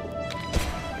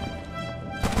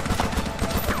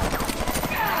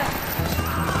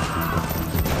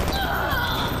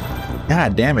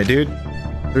 God damn it, dude.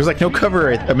 There's like no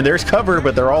cover. I mean, there's cover,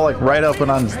 but they're all like right up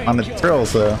and on the trail.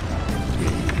 So,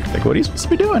 like, what are you supposed to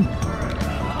be doing?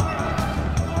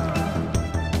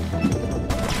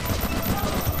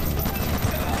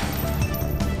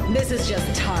 This is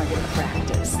just target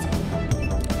practice.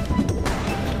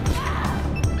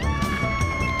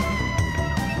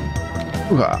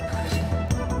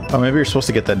 Ooh-ha. Oh, maybe you're supposed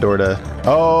to get that door to...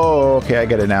 Oh, okay, I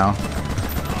get it now.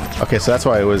 Okay, so that's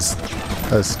why it was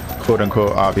a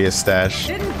quote-unquote obvious stash.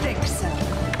 Didn't think so.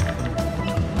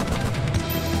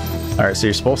 Alright, so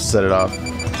you're supposed to set it off.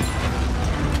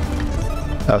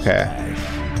 Okay.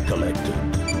 Collected.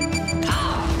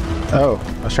 Oh,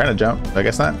 I was trying to jump. I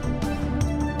guess not.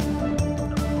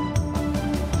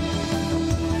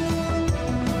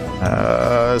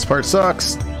 This part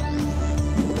sucks.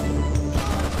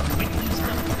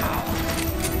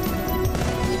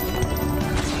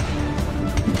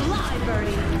 Fly,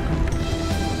 birdie.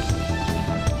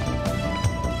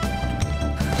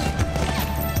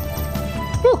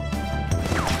 Woo.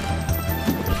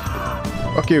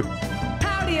 Fuck you.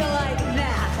 How do you like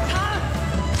that, huh?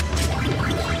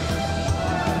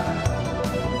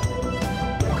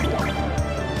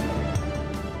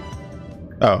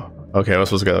 Oh, okay, I was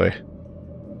supposed to go that way.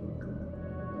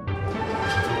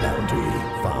 Bounty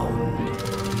found.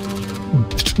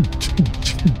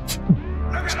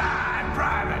 Look alive,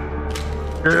 Private.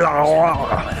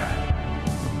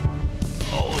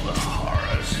 Oh, the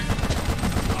horrors.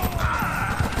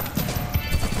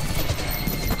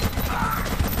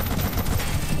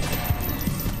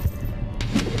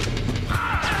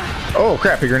 Oh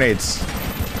crap, your grenades. The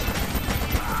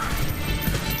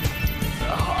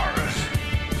horrors.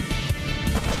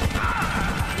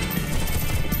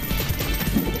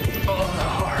 Oh, the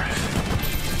horrors.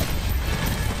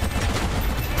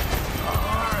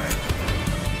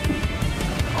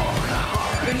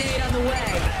 Grenade on the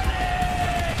way.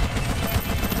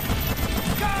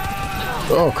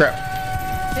 Oh crap.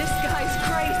 This guy's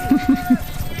crazy.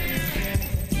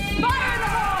 Fire in the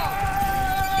hole!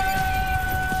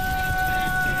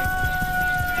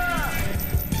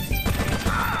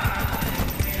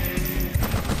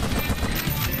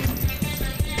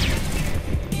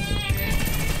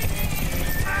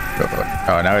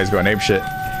 Oh, now he's going ape shit.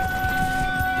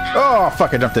 Oh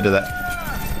fuck, I jumped into that.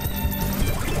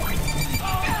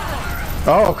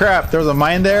 Oh crap, there was a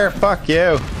mine there? Fuck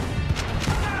you.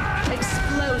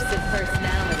 Explosive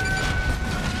personality.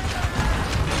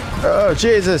 Oh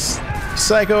Jesus.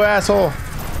 Psycho asshole.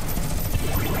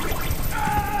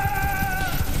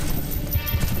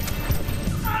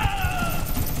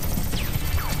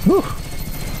 Whew.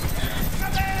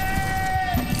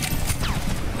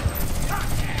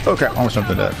 Oh crap, almost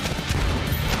jumped into that.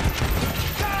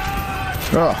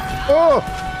 Oh. Oh!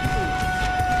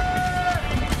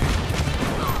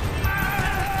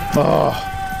 Oh.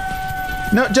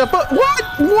 No, jump up.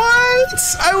 What? What?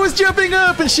 I was jumping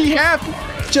up and she half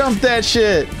jumped that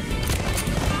shit.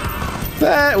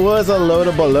 That was a load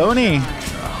of baloney.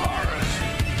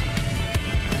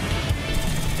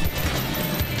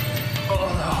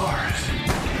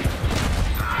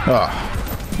 Oh.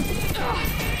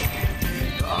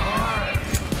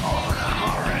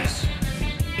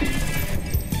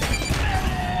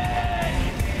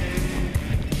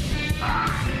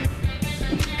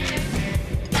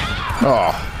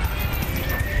 Oh.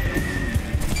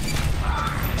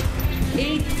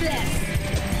 Eat this.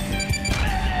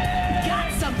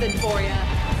 Got something for ya.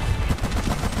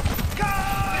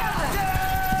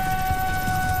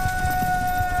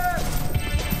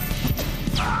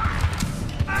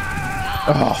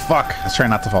 Oh, fuck. Let's try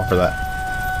not to fall for that.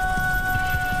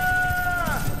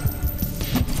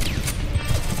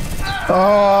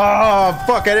 Oh,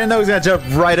 fuck. I didn't know he was going to jump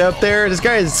right up there. This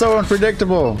guy is so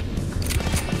unpredictable.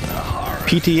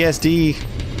 PTSD.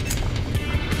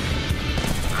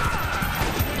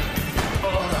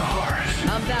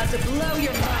 I'm about to blow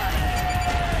your mind.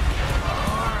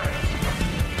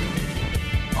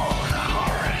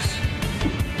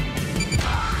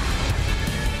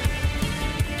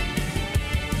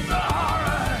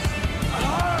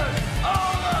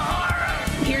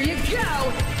 Here you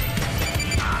go.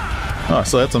 Oh,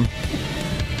 so that's him.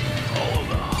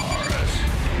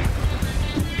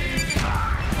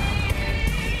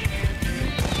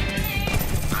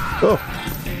 Oh.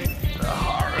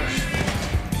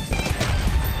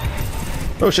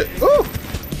 Oh shit. Oh.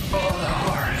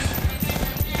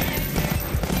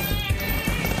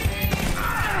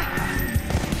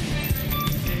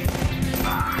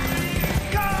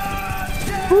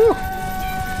 Woo.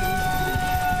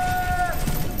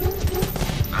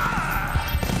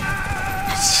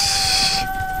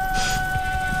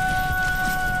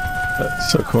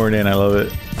 That's so corny and I love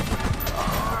it.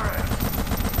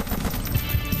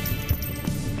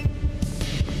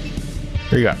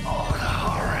 Here you go.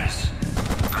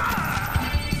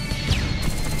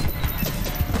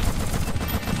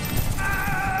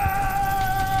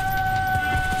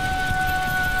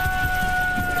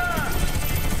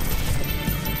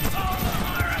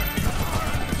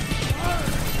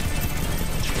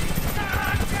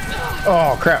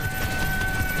 Oh crap.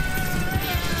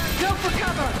 Go for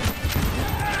cover.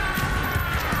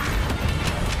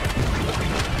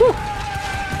 Woo.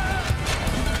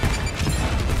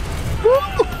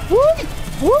 Woo.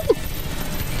 Woo.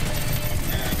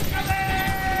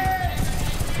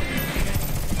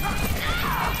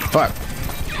 Fuck.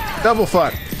 Double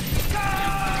fuck.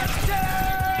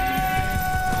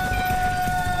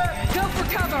 Go for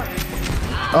cover.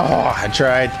 Oh, I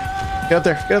tried. Get up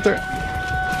there. Get up there.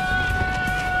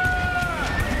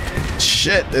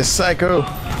 Shit, this psycho.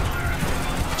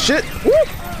 Shit. Woo.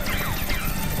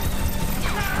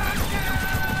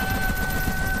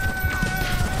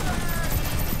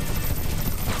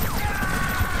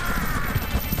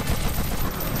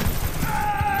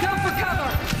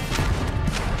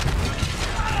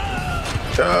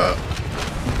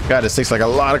 God, this takes like a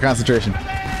lot of concentration.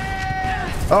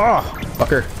 Oh,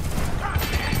 fucker.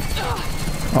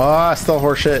 Oh, still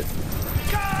horse shit.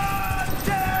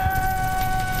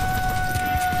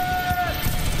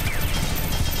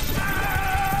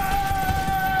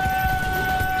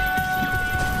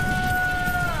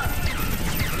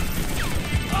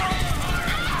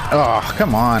 Oh,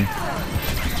 come on.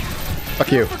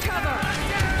 Fuck you.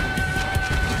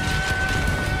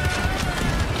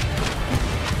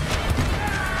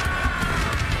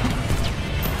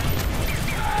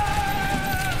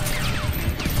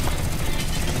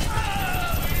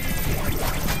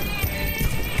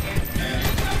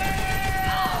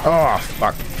 Oh,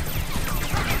 fuck.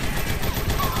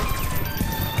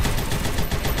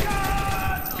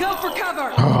 Go for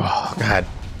cover. Oh, God.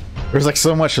 There's like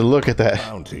so much to look at that.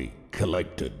 Bounty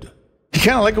collected. He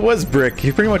kind of like it was Brick.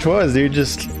 He pretty much was, dude.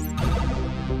 Just.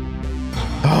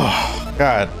 Oh,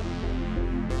 God.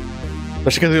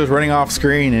 Especially because he was running off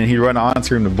screen and he'd run on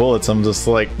screen with bullets. I'm just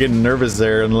like getting nervous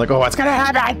there and like, oh, what's gonna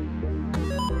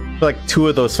happen? Like 2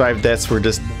 of those 5 deaths were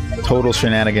just total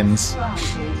shenanigans.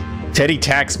 Teddy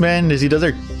Taxman,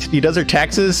 he does her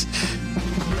taxes.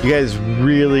 You guys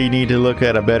really need to look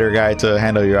at a better guy to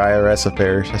handle your IRS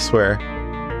affairs, I swear.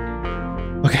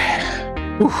 Okay.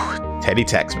 Whew. Teddy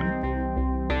Taxman.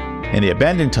 In the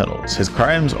abandoned tunnels, his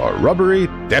crimes are robbery,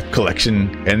 theft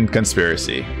collection, and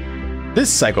conspiracy. This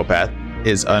psychopath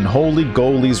is Unholy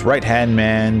Goalie's right-hand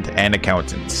man and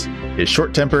accountant. His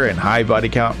short temper and high body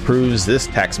count proves this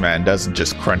taxman doesn't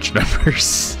just crunch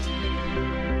numbers.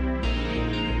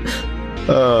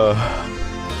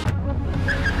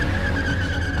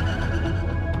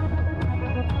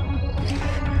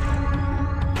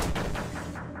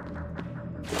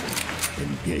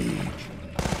 Engage.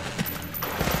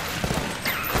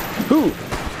 Hoo!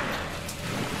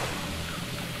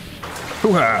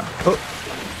 Hoo-ha! Oh.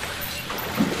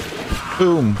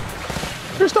 Boom.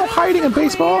 There's no hiding in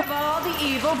baseball. Of all the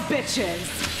evil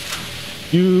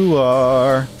bitches. You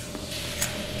are.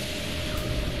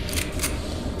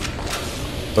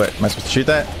 What? Am I supposed to shoot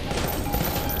that?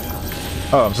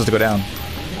 Oh, I'm supposed to go down.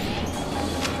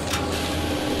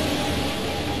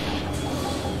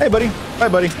 Hey, buddy. Bye,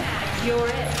 buddy. You're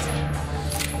it.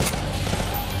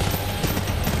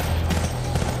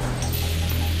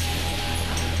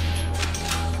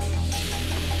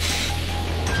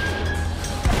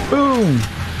 Boom.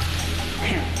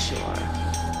 Sure.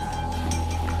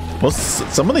 Well,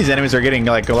 some of these enemies are getting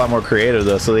like a lot more creative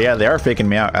though, so yeah, they are faking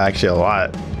me out actually a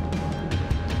lot.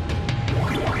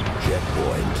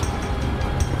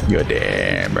 You're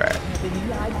damn right.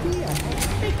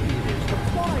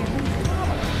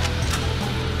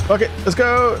 Fuck it, let's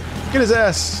go. Get his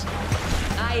ass.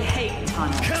 I hate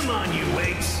tunnels. Come on, you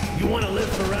apes. You want to live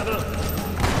forever?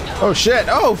 Oh shit.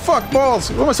 Oh fuck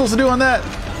balls. What am I supposed to do on that?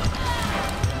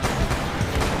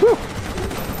 Woo.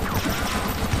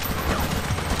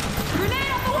 Grenade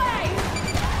out the way!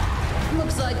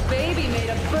 Looks like baby made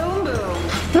a boom boom.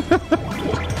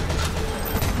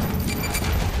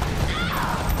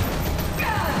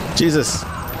 Jesus.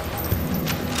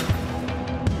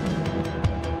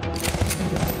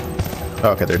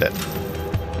 Oh, okay, they're dead.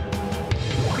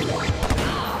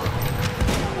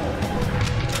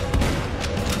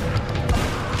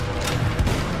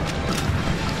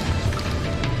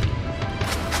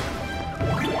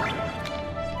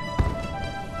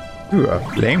 Ooh, a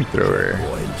flamethrower.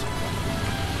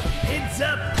 Heads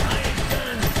up, iron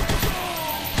guns.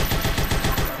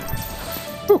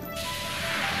 Woo.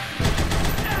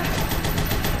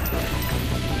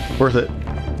 Worth it.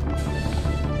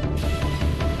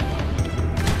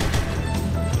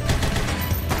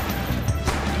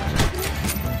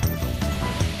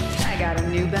 I got a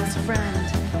new best friend.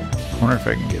 I wonder if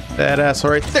I can get that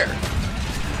asshole right there.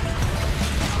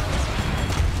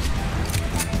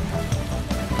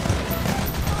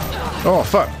 Oh,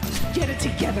 fuck. Get it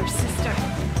together, sister.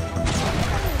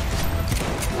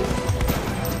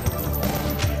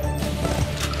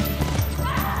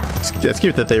 It's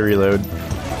cute that they reload.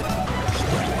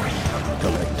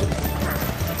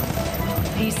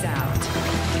 Peace out.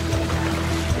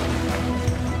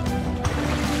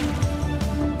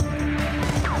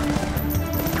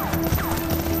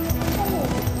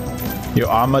 Your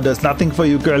armor does nothing for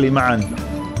you, girly man.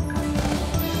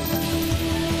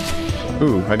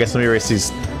 Ooh, I guess let me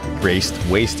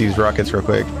waste these rockets real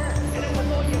quick.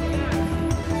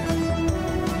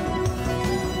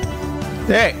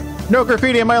 Hey, no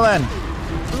graffiti in my land.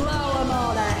 Blow them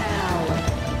all to hell.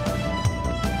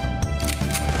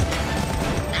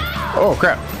 Oh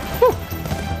crap.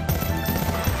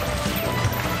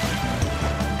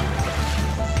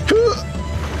 Woo.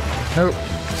 Nope.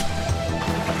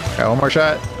 Got one more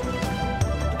shot.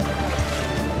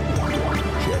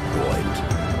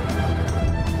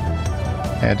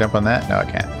 Can I jump on that? No, I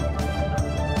can't.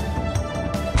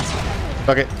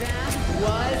 Fuck it.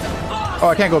 Oh,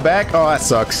 I can't go back? Oh, that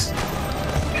sucks.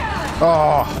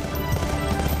 Oh.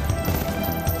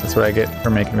 That's what I get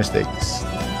for making mistakes.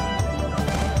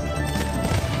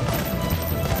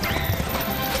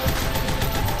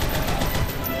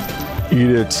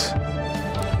 Eat it.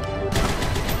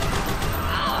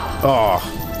 Oh,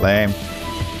 lame.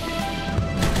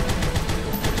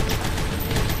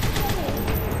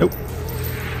 Nope.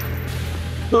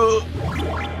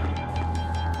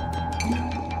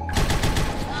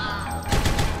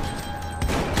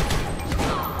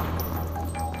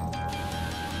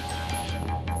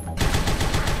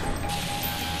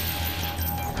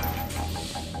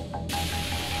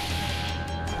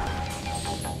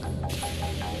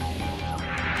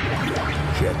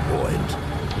 Checkpoint.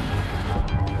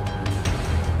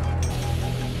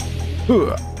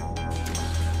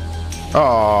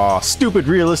 Oh, stupid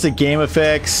realistic game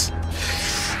effects.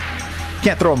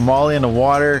 Can't throw a molly in the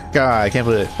water. God, I can't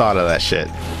believe I thought of that shit.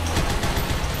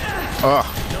 Oh.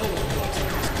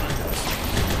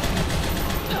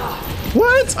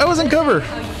 What? I was in cover.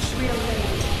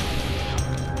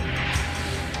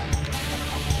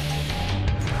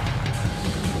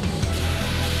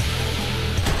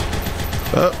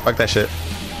 Oh, fuck that shit.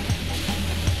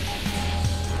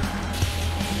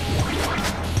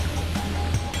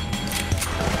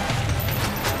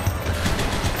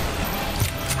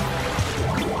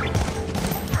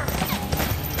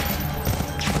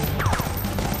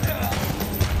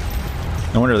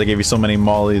 No wonder they gave you so many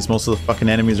mollies. Most of the fucking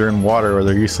enemies are in water or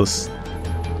they're useless.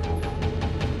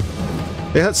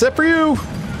 Hey, that's set for you!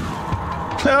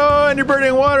 Oh, and you're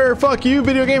burning water! Fuck you,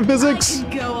 video game physics! I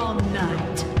can go all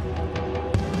night.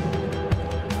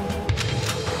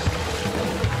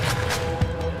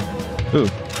 Ooh.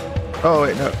 Oh,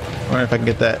 wait, no. I wonder if I can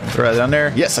get that. Throw that down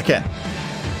there. Yes, I can.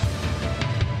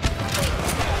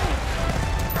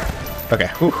 Okay.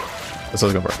 Whew. That's what I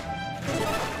was going for.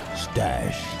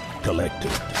 Stash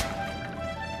collected.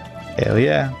 Hell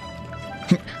yeah.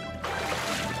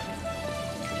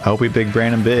 I hope we big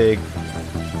Brandon big.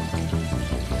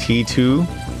 T2.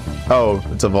 Oh,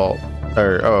 it's a vault.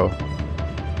 Or, oh.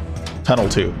 Tunnel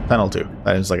 2. Tunnel 2.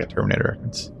 That is like a Terminator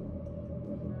reference.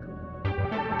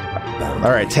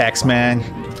 Alright, Taxman.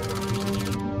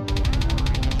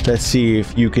 Let's see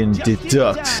if you can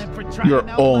deduct your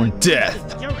own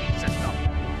death.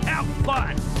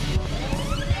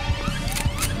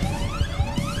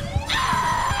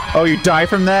 Oh, you die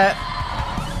from that?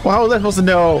 Well, how was I supposed to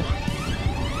know?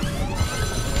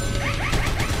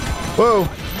 Whoa.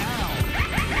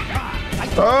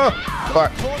 Oh,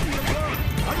 fuck.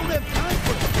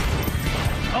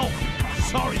 Oh,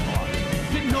 sorry, boss.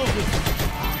 Didn't know this.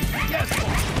 Yes,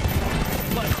 boss.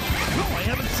 But no, I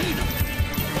haven't seen him.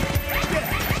 Yeah,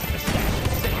 the stash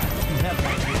is safe. You have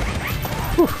my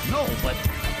word. No, but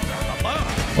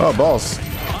well, balls.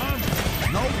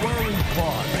 no worries,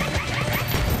 boss.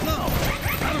 No,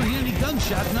 I don't hear any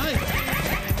gunshot neither.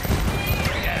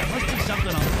 Yeah, must be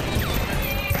something on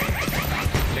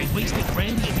they wasted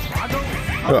Brandy and Drago?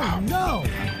 Oh, no!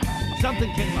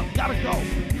 Something came up. Gotta go.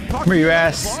 Come here, you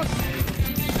ass.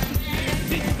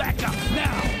 Back up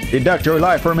now. Deduct your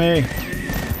life for me.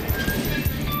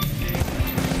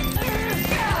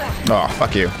 Oh,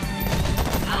 fuck you.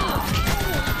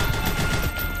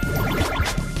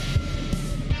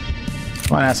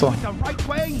 Come on, asshole. The right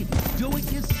way, do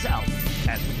it yourself,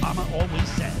 as Mama always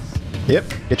says. Yep,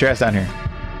 get your ass down here.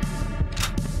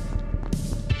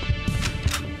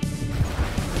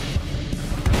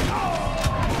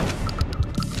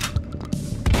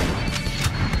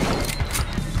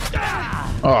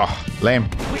 Oh, lame.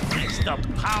 Witness the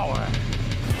power.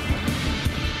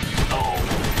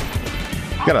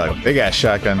 Got a big ass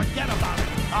shotgun. Forget about it.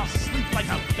 I'll sleep like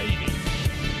a baby.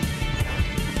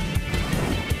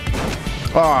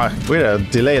 Oh, way to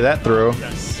delay that throw.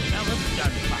 The smell of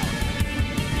gunpowder.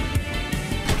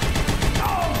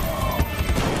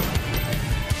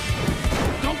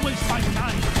 Don't waste my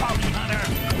time, bounty hunter.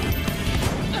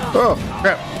 Oh,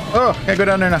 crap. Oh, can't go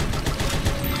down there now.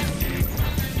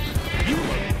 You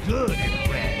look good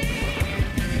in red.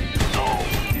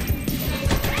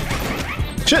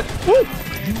 Shit. Woo.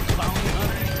 You bounty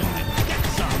hunters gonna get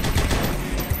some.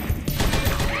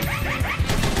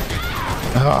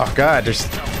 Oh, God. There's...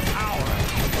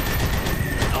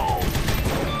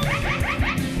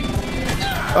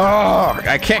 Oh,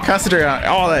 I can't concentrate on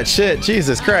all that shit.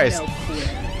 Jesus Christ.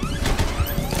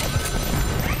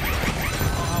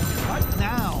 Right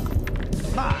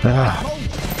now.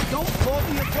 Don't call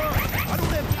me a bird. I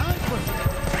don't have time for it.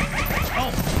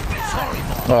 Oh, sorry,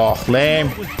 boss. Oh, lame.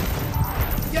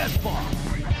 Yes, boss.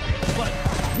 But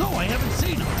no, I haven't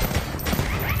seen him.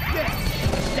 Yeah,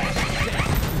 that's it.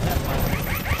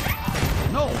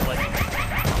 No, but I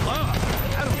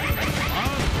don't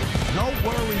know. No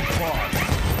worries, boss.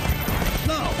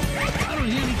 No, I don't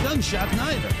hear any gunshot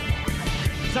neither.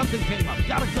 Something came up.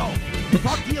 Gotta go.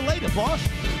 Talk to you later, boss.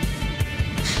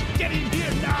 Get in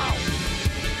here now.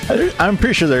 I'm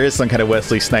pretty sure there is some kind of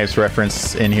Wesley Snipes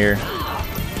reference in here.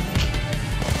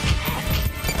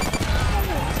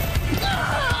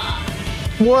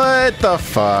 What the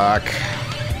fuck?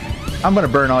 I'm gonna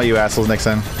burn all you assholes next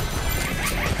time.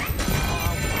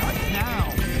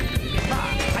 Now.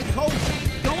 I told you,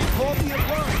 don't call me a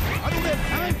bird. I don't have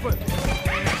time for it.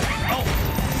 Oh,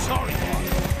 sorry, boss.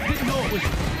 Didn't know it was...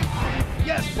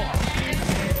 Yes, boss.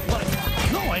 But,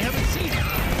 no, I haven't seen it.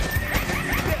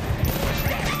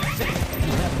 Yeah,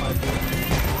 you have my word.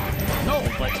 No,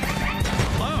 but...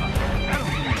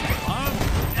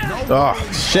 I don't need... Oh,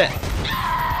 shit.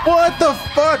 What the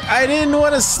fuck? I didn't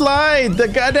want to slide. The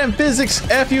goddamn physics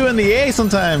F you in the A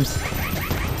sometimes.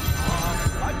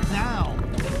 Right now.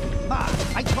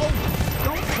 I told you,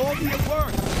 don't call me a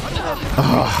word.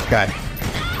 Oh, God.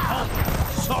 Oh,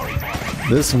 sorry, boss.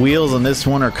 This wheels on this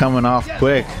one are coming off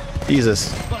quick.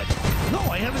 Jesus. But, no,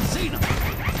 I haven't seen him.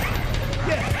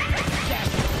 Yeah,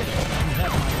 you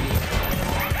have my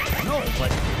word. No,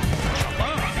 but...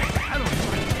 I don't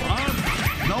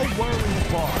know. No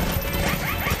worries, boss.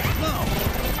 No,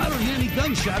 I don't hear any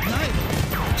gunshot neither.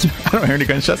 I don't hear any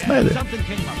gunshots neither. Something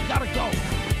came up. Gotta go.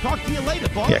 Talk to you later,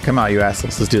 boss. Yeah, come on, you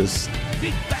assholes. Let's do this.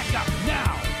 Big back up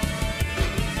now.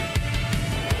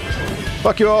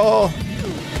 Fuck you all.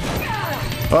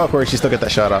 Oh, of course, you still get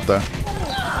that shot off, though.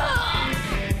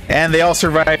 And they all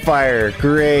survive fire.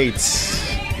 Great.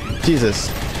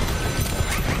 Jesus.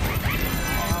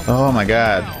 Oh, my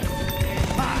God.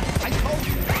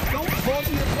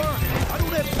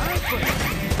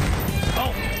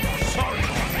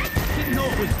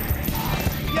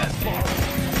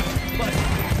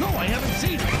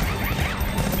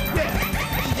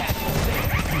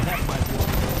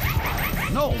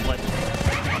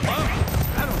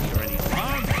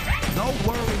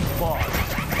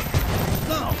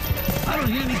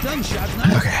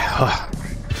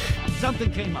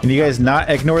 Something came up. Can you guys not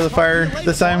ignore the fire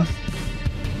this time?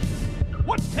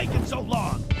 What's taking so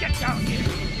long? Get down here.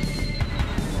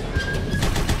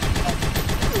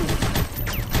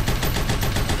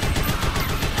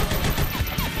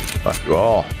 Fuck you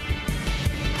all.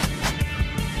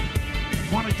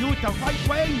 Want to do it the right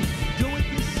way? Do it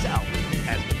yourself,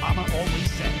 as Mama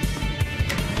always says.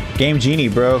 Game Genie,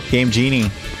 bro. Game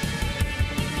Genie.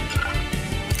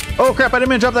 Oh crap, I didn't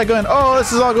mean to drop that gun. Oh,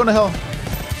 this is all going to hell.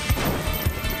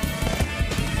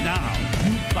 Now,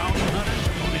 you bounty hunters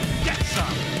are going to get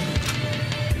some.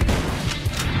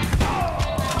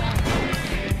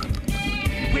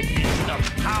 Witness the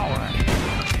power.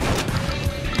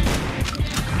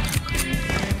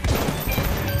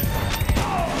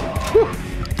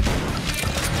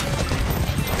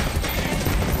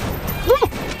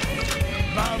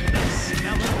 Love the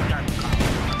smell of gunpowder.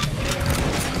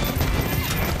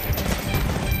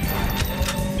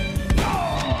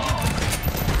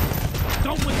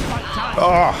 Don't waste my time.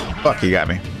 Oh, fuck, you got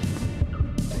me.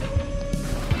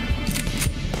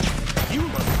 You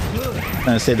look good.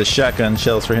 Trying to save the shotgun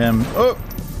shells for him. Oh.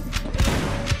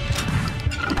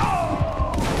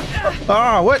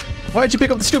 Oh, what? Why'd you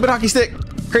pick up the stupid hockey stick?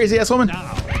 Crazy ass woman.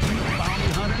 Now, you bounty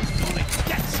hunters gonna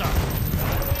get some.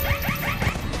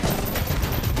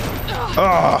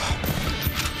 Oh.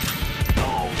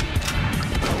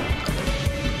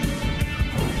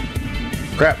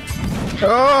 Crap.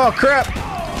 Oh, crap.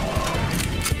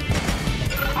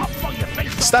 I'll blow your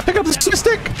face off. Stop picking up the stupid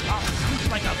stick. I'll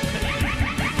sweep like a baby.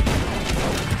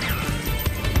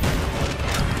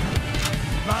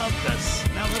 Love the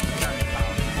smell of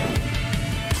gunpowder.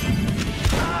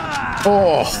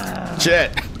 Oh,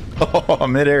 shit. Oh,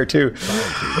 midair too.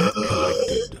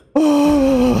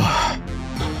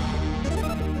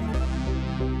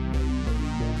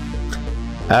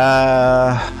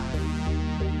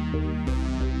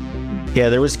 Yeah,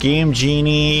 there was Game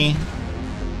Genie.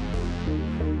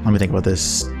 Let me think about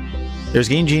this. There's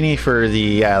Game Genie for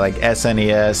the like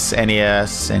SNES,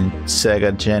 NES, and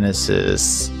Sega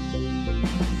Genesis.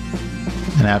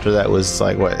 And after that was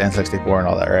like what, N64 and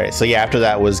all that, right? So yeah, after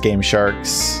that was Game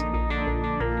Sharks.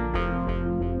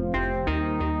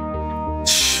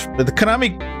 But the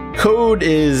Konami code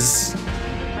is,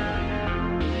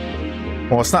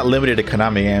 well, it's not limited to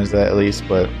Konami games at least,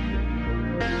 but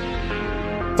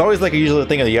it's always like a usual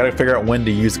thing that you gotta figure out when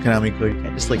to use the Konami code. You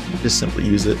can't just simply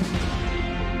use it.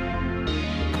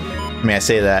 I mean, I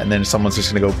say that, and then someone's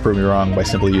just gonna go prove me wrong by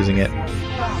simply using it.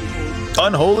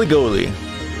 Unholy goalie.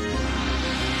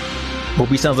 Hope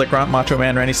he sounds like Macho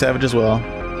Man Randy Savage as well.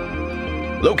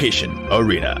 Location: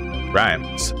 arena.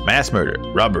 Rhymes: mass murder,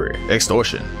 robbery,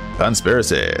 extortion,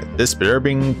 conspiracy,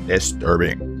 disturbing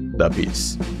the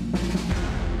peace.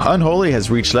 Unholy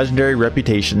has reached legendary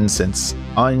reputation since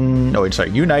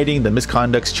uniting the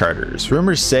Misconducts charters.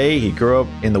 Rumors say he grew up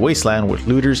in the wasteland with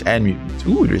looters and mutants.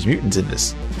 Ooh, there's mutants in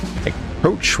this.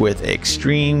 Approach with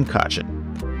extreme caution.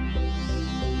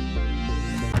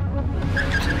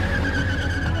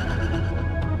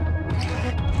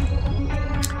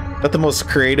 But the most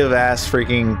creative ass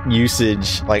freaking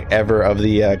usage like ever of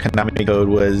the Konami code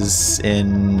was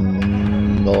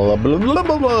in Metal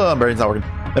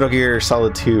Gear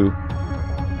Solid 2.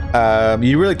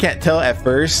 You really can't tell at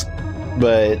first,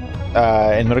 but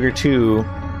in Metal Gear 2,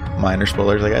 minor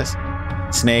spoilers I guess,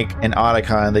 Snake and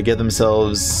Otacon, they give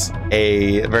themselves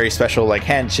a very special like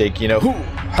handshake, you know,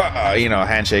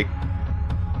 handshake.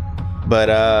 But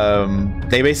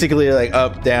they basically like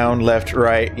up, down, left,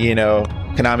 right, you know,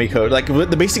 Konami code. Like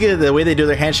basically the way they do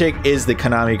their handshake is the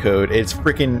Konami code. It's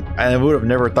freaking, I would have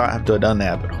never thought I have to have done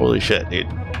that, but holy shit, dude.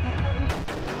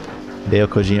 Hideo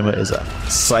Kojima is a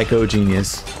psycho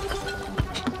genius.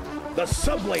 The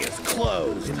subway is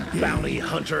closed, bounty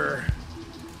hunter.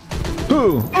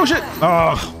 Ooh, oh shit.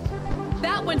 Oh.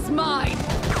 That one's mine.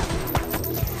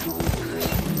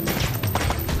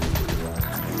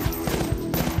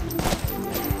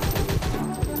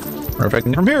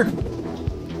 Perfect from here.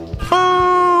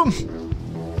 Boom!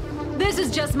 This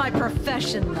is just my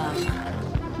profession, love.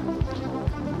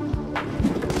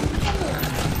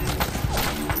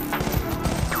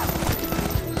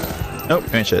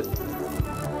 Nope, ain't shit.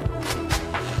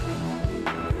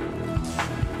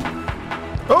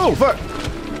 Oh, fuck!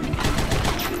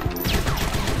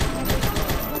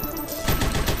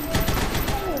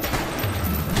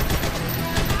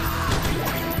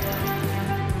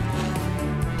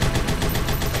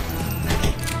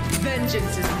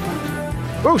 Vengeance is mine.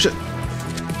 Oh, shit!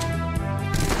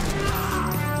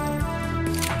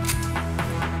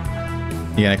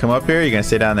 You gonna come up here or you gonna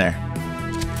stay down there?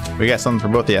 We got something for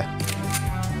both of you.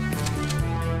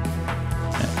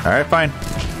 Alright, fine.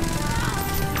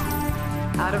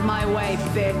 Out of my way,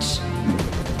 bitch.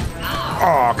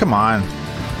 Oh, come on.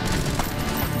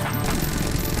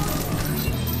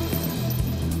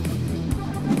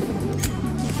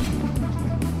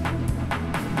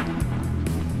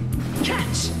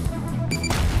 Catch.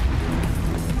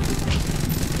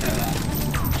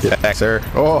 Get back, sir.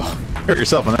 Oh, hurt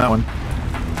yourself on that one.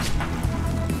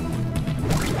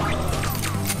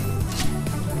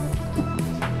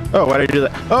 Oh, why did I do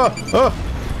that? Oh, oh!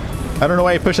 I don't know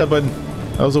why I pushed that button.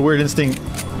 That was a weird instinct.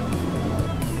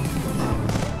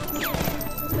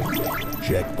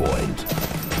 Checkpoint.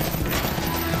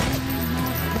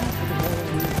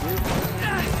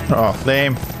 Oh,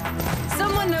 lame.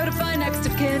 Someone notify next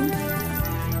of kin.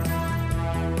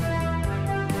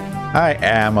 I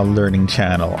am a learning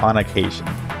channel on occasion.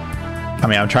 I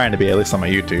mean, I'm trying to be, at least on my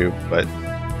YouTube, but...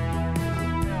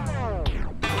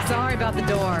 Sorry about the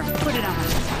door. Put it on.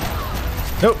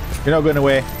 Nope, you're not going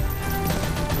away.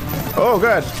 Oh,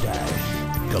 God.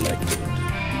 Collected.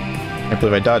 Can't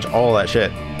believe I dodged all that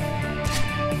shit.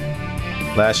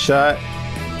 Last shot.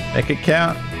 Make it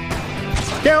count.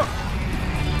 Count!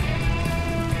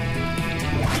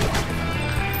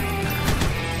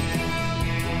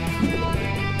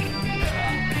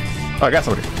 Oh, I got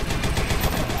somebody.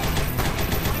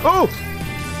 Oh!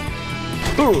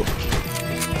 Ooh!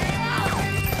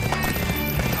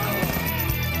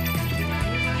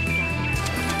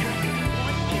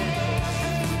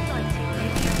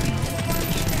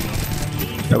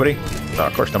 Nobody? Oh,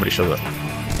 of course nobody shows up.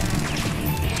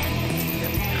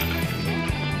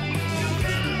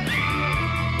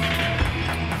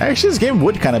 Actually, this game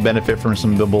would kind of benefit from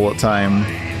some bullet time.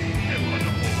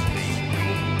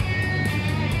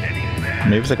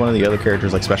 Maybe it's like one of the other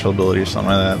characters, like special ability or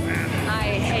something like that. I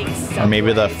hate Or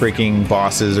maybe the freaking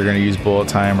bosses are going to use bullet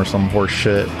time or some horse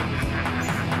shit.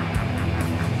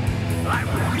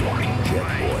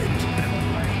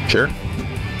 Sure.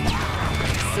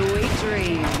 Sweet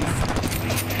dreams.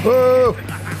 Whoa!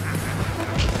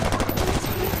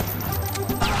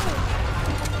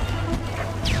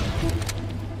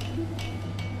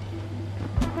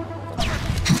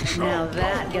 Now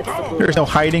that gets the There's no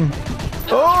hiding.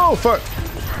 Oh, fuck.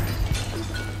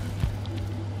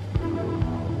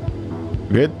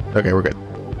 Good? Okay, we're good.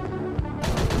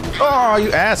 Oh,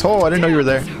 you asshole. I didn't know you were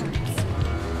there.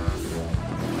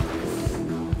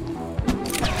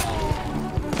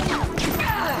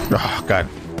 Oh, God.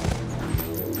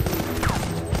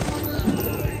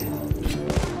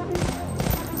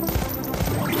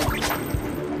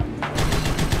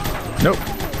 Nope.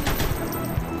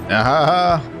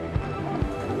 Aha.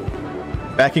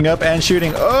 Backing up and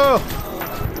shooting. Oh!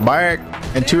 Back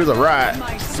and to the right.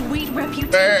 My sweet reputation.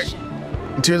 Back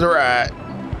and to the right.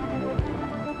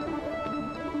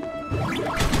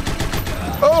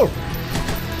 Oh!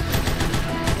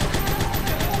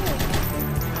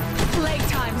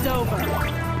 Playtime's over.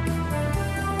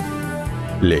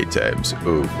 Playtime's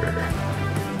over.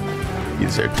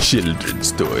 These are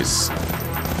children's toys.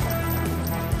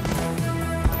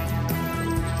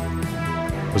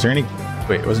 Was there any...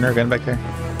 Wait, wasn't there a gun back there?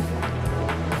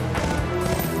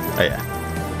 Oh, yeah.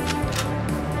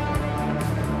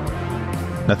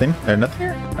 Nothing? There's nothing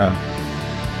here? Oh.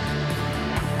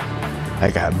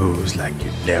 I got moves like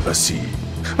you never see.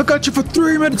 I got you for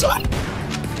 3 minutes.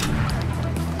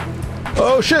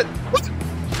 Oh, shit. What?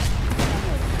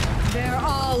 They're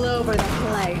all over the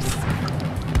place.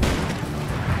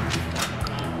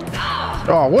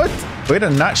 Oh, what? Way to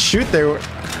not shoot there.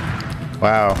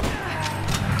 Wow.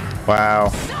 Wow.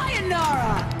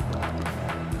 Sayonara.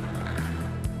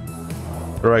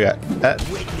 What do I got? That.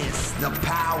 Witness the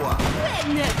power.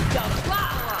 Witness the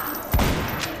power.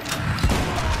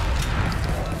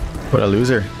 What a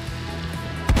loser.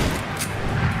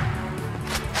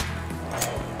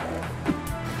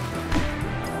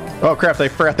 Oh crap, they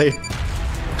forgot they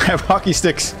have hockey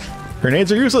sticks.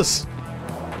 Grenades are useless.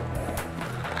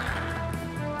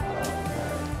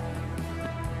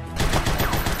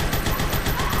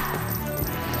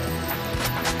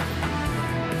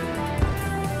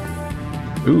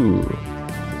 Ooh.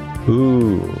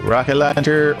 Ooh. Rocket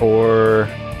launcher or...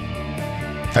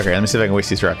 Okay, let me see if I can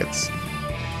waste these rockets.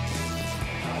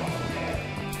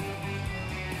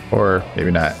 Or maybe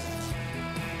not.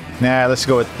 Nah, let's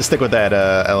stick with that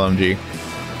LMG.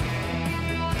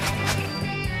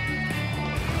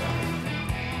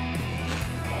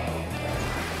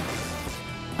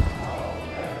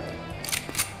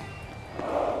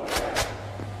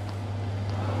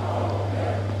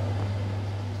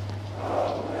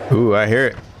 Ooh, I hear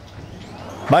it.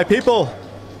 My people,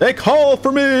 they call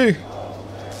for me.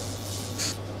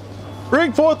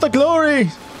 Bring forth the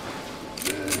glory.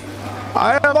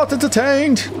 I am not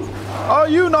entertained. Are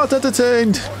you not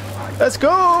entertained? Let's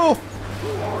go.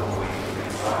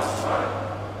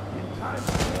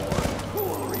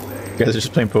 You guys are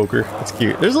just playing poker. It's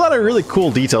cute. There's a lot of really cool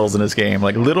details in this game,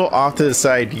 like little off to the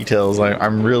side details. I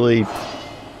really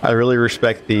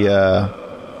respect the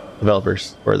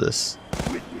developers for this.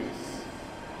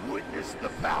 Witness the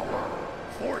power.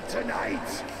 For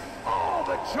tonight, all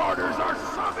the charters are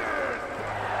summoned.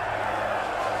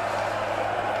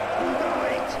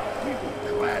 Tonight, we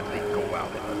will gladly go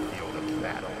out in the field of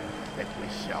battle, and we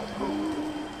shall move,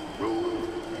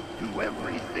 and do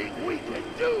everything we can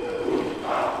do.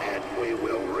 And we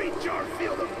will reach our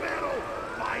field of battle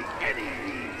by any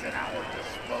means at our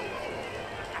disposal.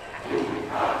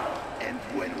 And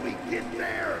when we get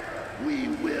there, we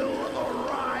will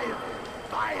arrive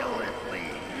violently.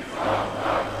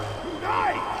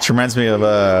 Tonight! This reminds me of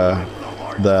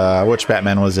the which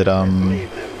Batman was it?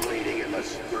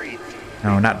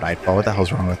 No, not Nightfall. What the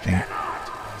hell's wrong with me?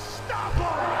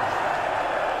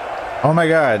 Oh my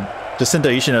God,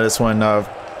 Jacinta, you should know this one.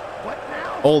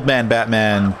 Old Man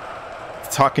Batman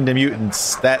talking to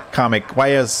mutants. That comic. Why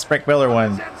is Frank Miller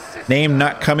one? Name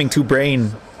not coming to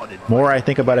brain. More I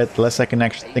think about it, the less I can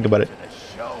actually think about it.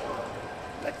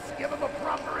 Let's give him a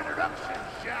proper introduction,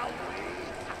 shall we?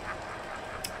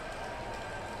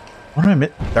 What am I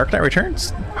missing? Dark Knight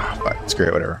Returns? Oh, fuck, screw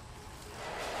it, whatever.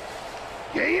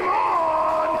 Game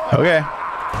on! Okay.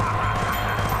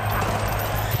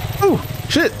 Oh,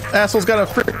 shit! Asshole's got a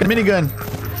freaking minigun.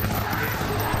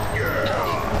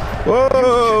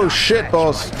 Whoa, shit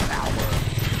balls.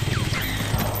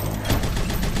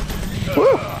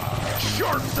 Woo!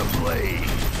 Sharp the blade!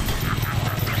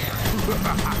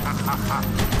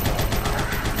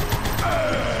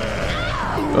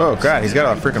 Oh God, he's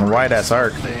got a freaking wide ass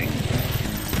arc.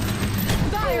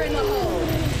 Fire in the hole!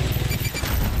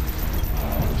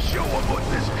 Show him what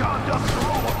misconducts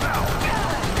are all about!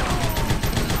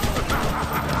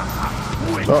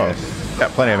 Oh,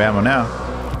 got plenty of ammo now.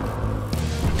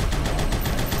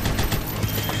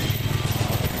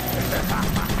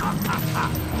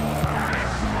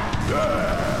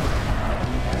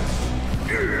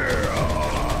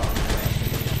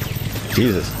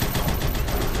 Jesus.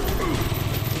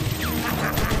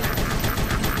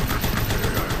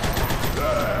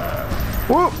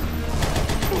 Whoop!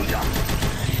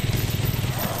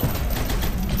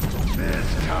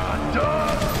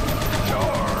 Misconduct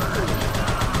charge!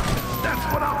 That's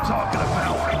what I'm talking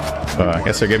about! I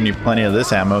guess they're giving you plenty of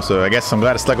this ammo, so I guess I'm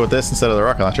glad I stuck with this instead of the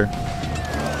rocket launcher.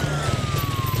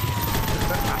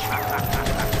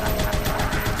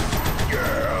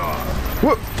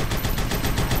 Whoop!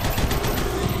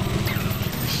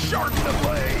 Sharp the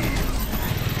blade!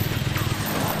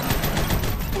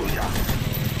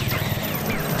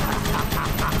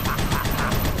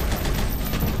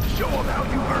 Show him how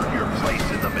you earn your place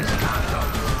in the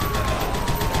misconduct.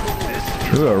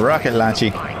 Ooh, a rocket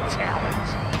launchy.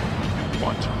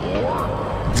 Want more?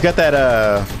 It's got that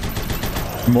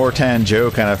Mortan Joe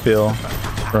kind of feel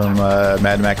from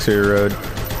Mad Max Fury Road.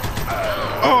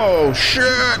 Oh shit!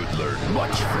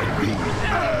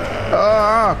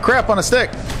 Oh crap on a stick!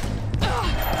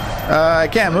 I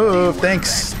can't move.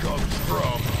 Thanks.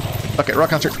 Okay,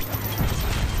 rock launcher.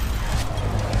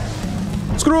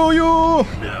 Screw you!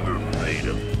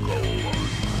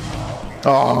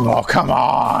 Oh come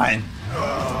on!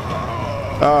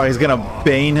 Oh, he's gonna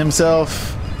bane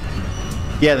himself.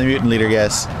 Yeah, the mutant leader,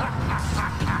 yes.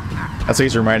 That's what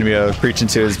he's reminding me of, preaching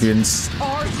to his mutants.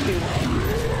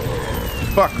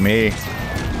 Fuck me.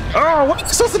 Oh, what am I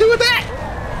supposed to do with that?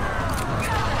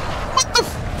 What the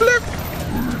flip?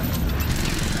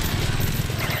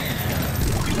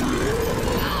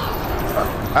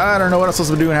 I don't know what I'm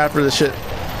supposed to be doing after this shit.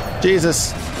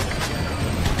 Jesus.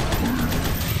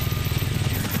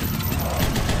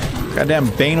 Goddamn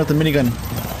Bane with the minigun.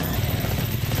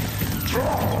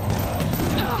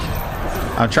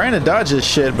 I'm trying to dodge this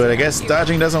shit, but I guess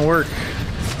dodging doesn't work.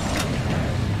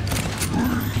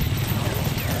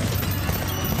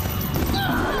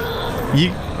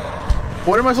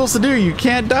 What am I supposed to do? You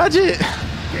can't dodge it.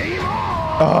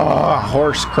 Oh,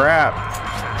 horse crap.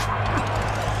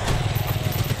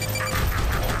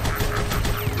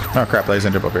 Oh crap, ladies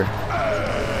and gentlemen, up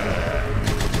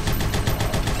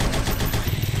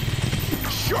here.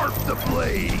 Sharp the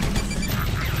blade.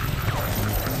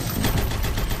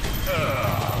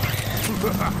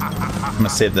 I'm gonna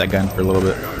save that gun for a little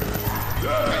bit.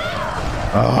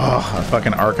 Oh, a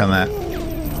fucking arc on that.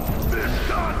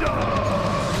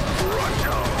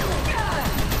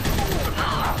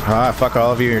 Ah, fuck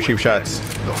all of you and your cheap shots.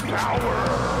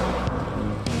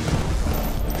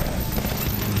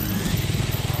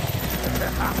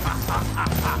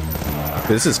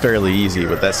 This is fairly easy,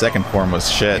 but that second form was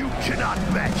shit. You cannot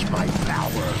match my power.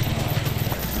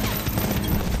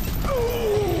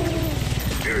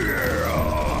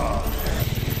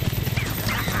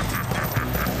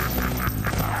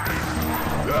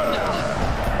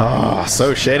 Oh,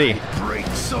 so shitty. Break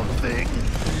something.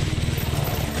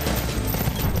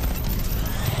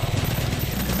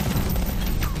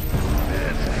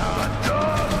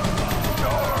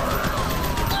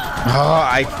 Oh,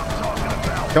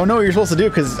 I don't know what you're supposed to do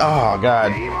because, oh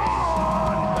god.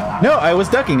 No, I was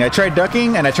ducking. I tried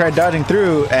ducking and I tried dodging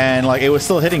through, and like it was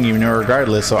still hitting you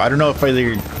regardless. So I don't know if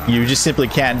either you just simply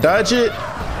can't dodge it,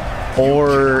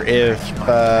 or if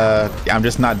I'm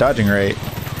just not dodging right,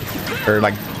 or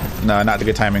like no, not the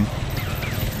good timing.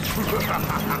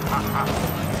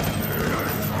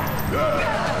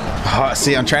 Oh,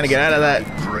 see, I'm trying to get out of that.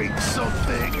 Break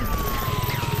something.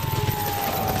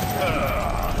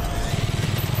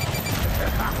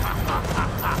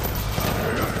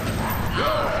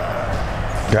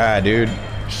 God, dude.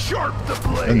 Sharp the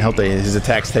blade. Doesn't help that his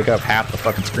attacks take up half the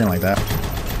fucking screen like that.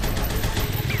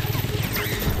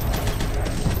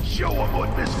 Show him what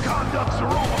misconducts are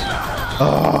all about.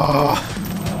 Oh.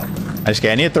 I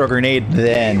need to throw a grenade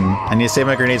then. I need to save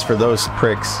my grenades for those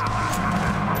pricks.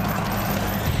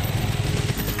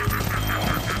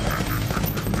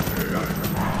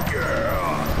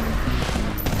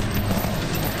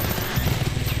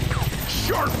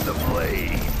 Sharp the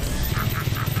blade.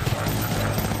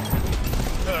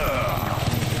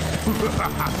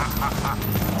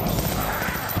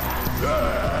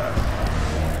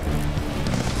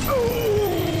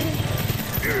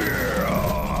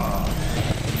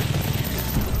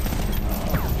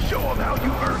 Show them how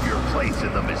you earn your place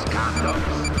in the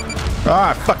misconducts.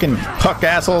 Ah, fucking puck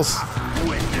assholes.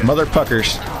 Mother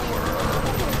puckers.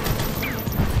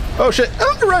 Oh shit.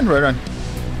 Oh, run, run, run.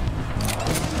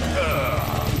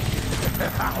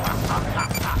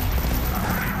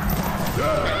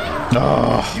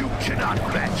 Oh. You cannot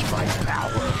match my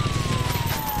power.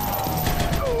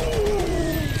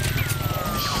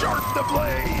 Sharp the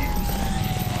blade.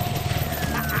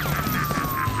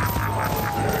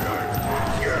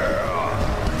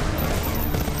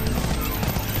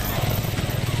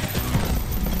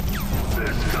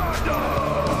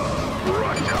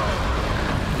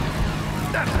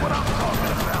 That's what I'm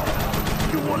talking about.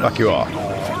 Fuck you all.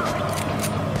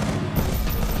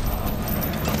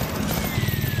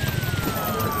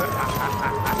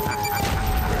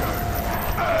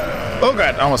 Oh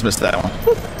god, I almost missed that one.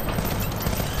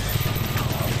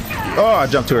 Oh, I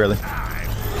jumped too early.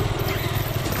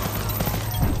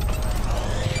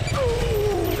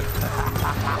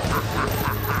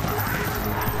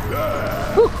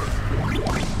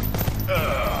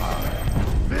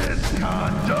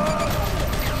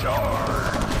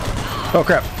 Oh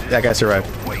crap, that guy survived.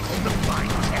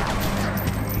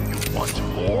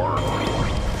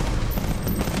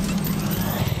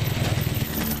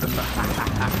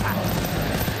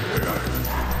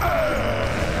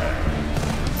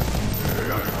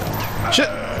 Shit!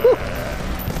 Woo.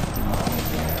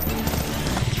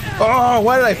 Oh,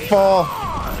 why did I fall?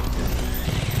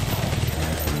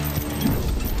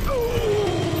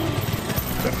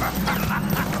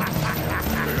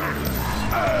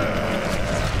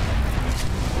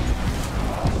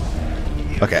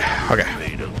 Okay, okay.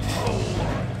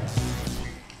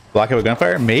 Block it with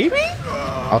gunfire? Maybe?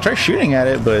 I'll try shooting at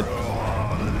it, but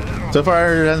so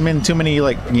far there hasn't been too many,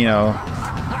 like, you know,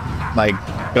 like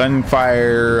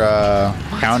gunfire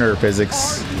counter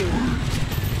physics.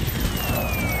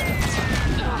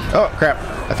 Oh crap,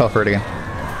 I fell for it again.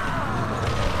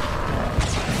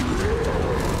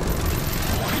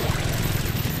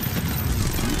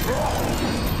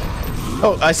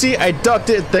 Oh, I see, I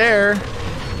ducked it there.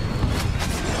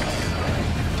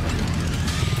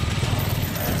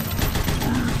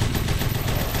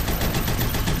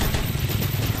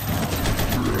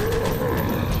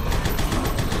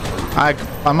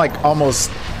 I'm like almost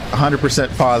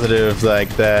 100% positive like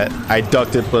that I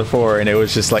ducked it before and it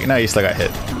was just like, no, you still got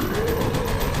hit.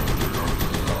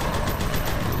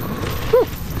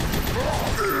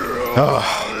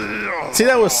 Oh. See,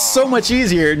 that was so much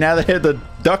easier now that the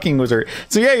ducking was hurt.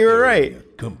 So yeah, you were right.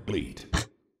 Complete.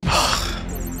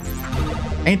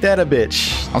 Ain't that a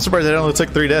bitch? I'm surprised I only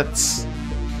took 3 deaths.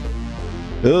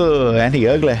 Ugh, ain't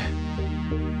ugly.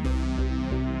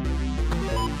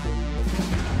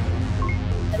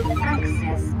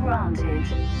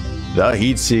 The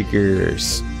Heat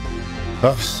Seekers.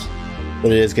 Oh, but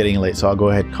it is getting late, so I'll go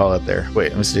ahead and call it there.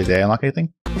 Wait, let me see. Did I unlock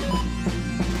anything?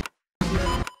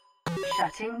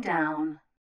 Shutting down.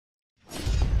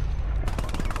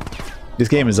 This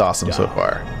game is awesome so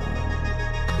far.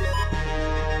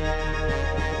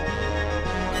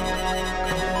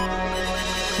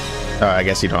 Oh, I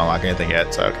guess you don't unlock anything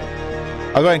yet, so okay.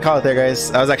 I'll go ahead and call it there,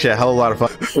 guys. That was actually a hell of a lot of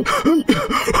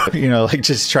fun. You know, like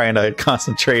just trying to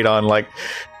concentrate on like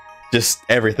just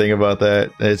everything about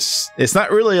that. It's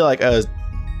not really like a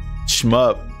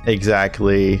shmup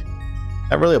exactly.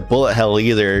 Not really a bullet hell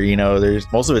either. You know, there's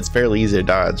most of it's fairly easy to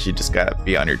dodge. You just gotta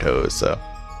be on your toes. So,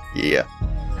 yeah.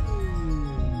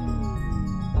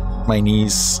 My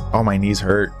knees. Oh, my knees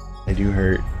hurt. They do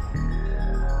hurt.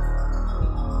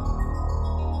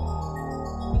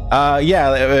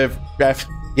 Yeah,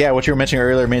 yeah, what you were mentioning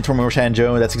earlier, Mandatory Mortan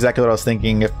Joe, that's exactly what I was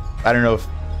thinking. I don't know if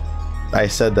I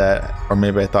said that, or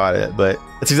maybe I thought it, but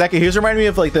that's exactly, he was reminding me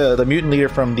of like the mutant leader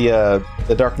from the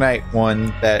Dark Knight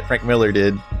one that Frank Miller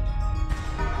did.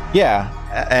 Yeah,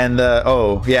 and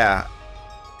oh yeah,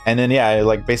 and then yeah,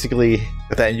 like basically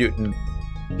that mutant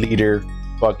leader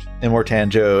fucked Immortan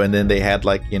Joe, and then they had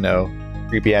like, you know,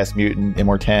 creepy ass mutant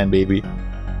Immortan baby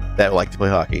that liked to play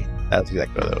hockey. That's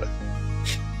exactly what that was.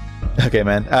 Okay,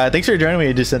 man. Thanks for joining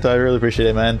me, Jacinto. I really appreciate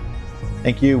it, man.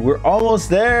 Thank you. We're almost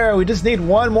there. We just need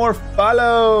one more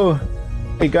follow.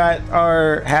 We got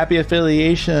our happy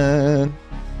affiliation.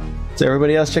 So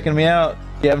everybody else checking me out,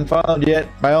 if you haven't followed yet,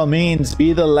 by all means,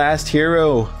 be the last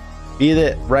hero. Be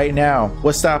it right now.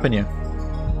 What's stopping you?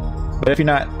 But if you're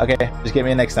not, okay, just get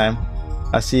me next time.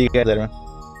 I'll see you guys later, man.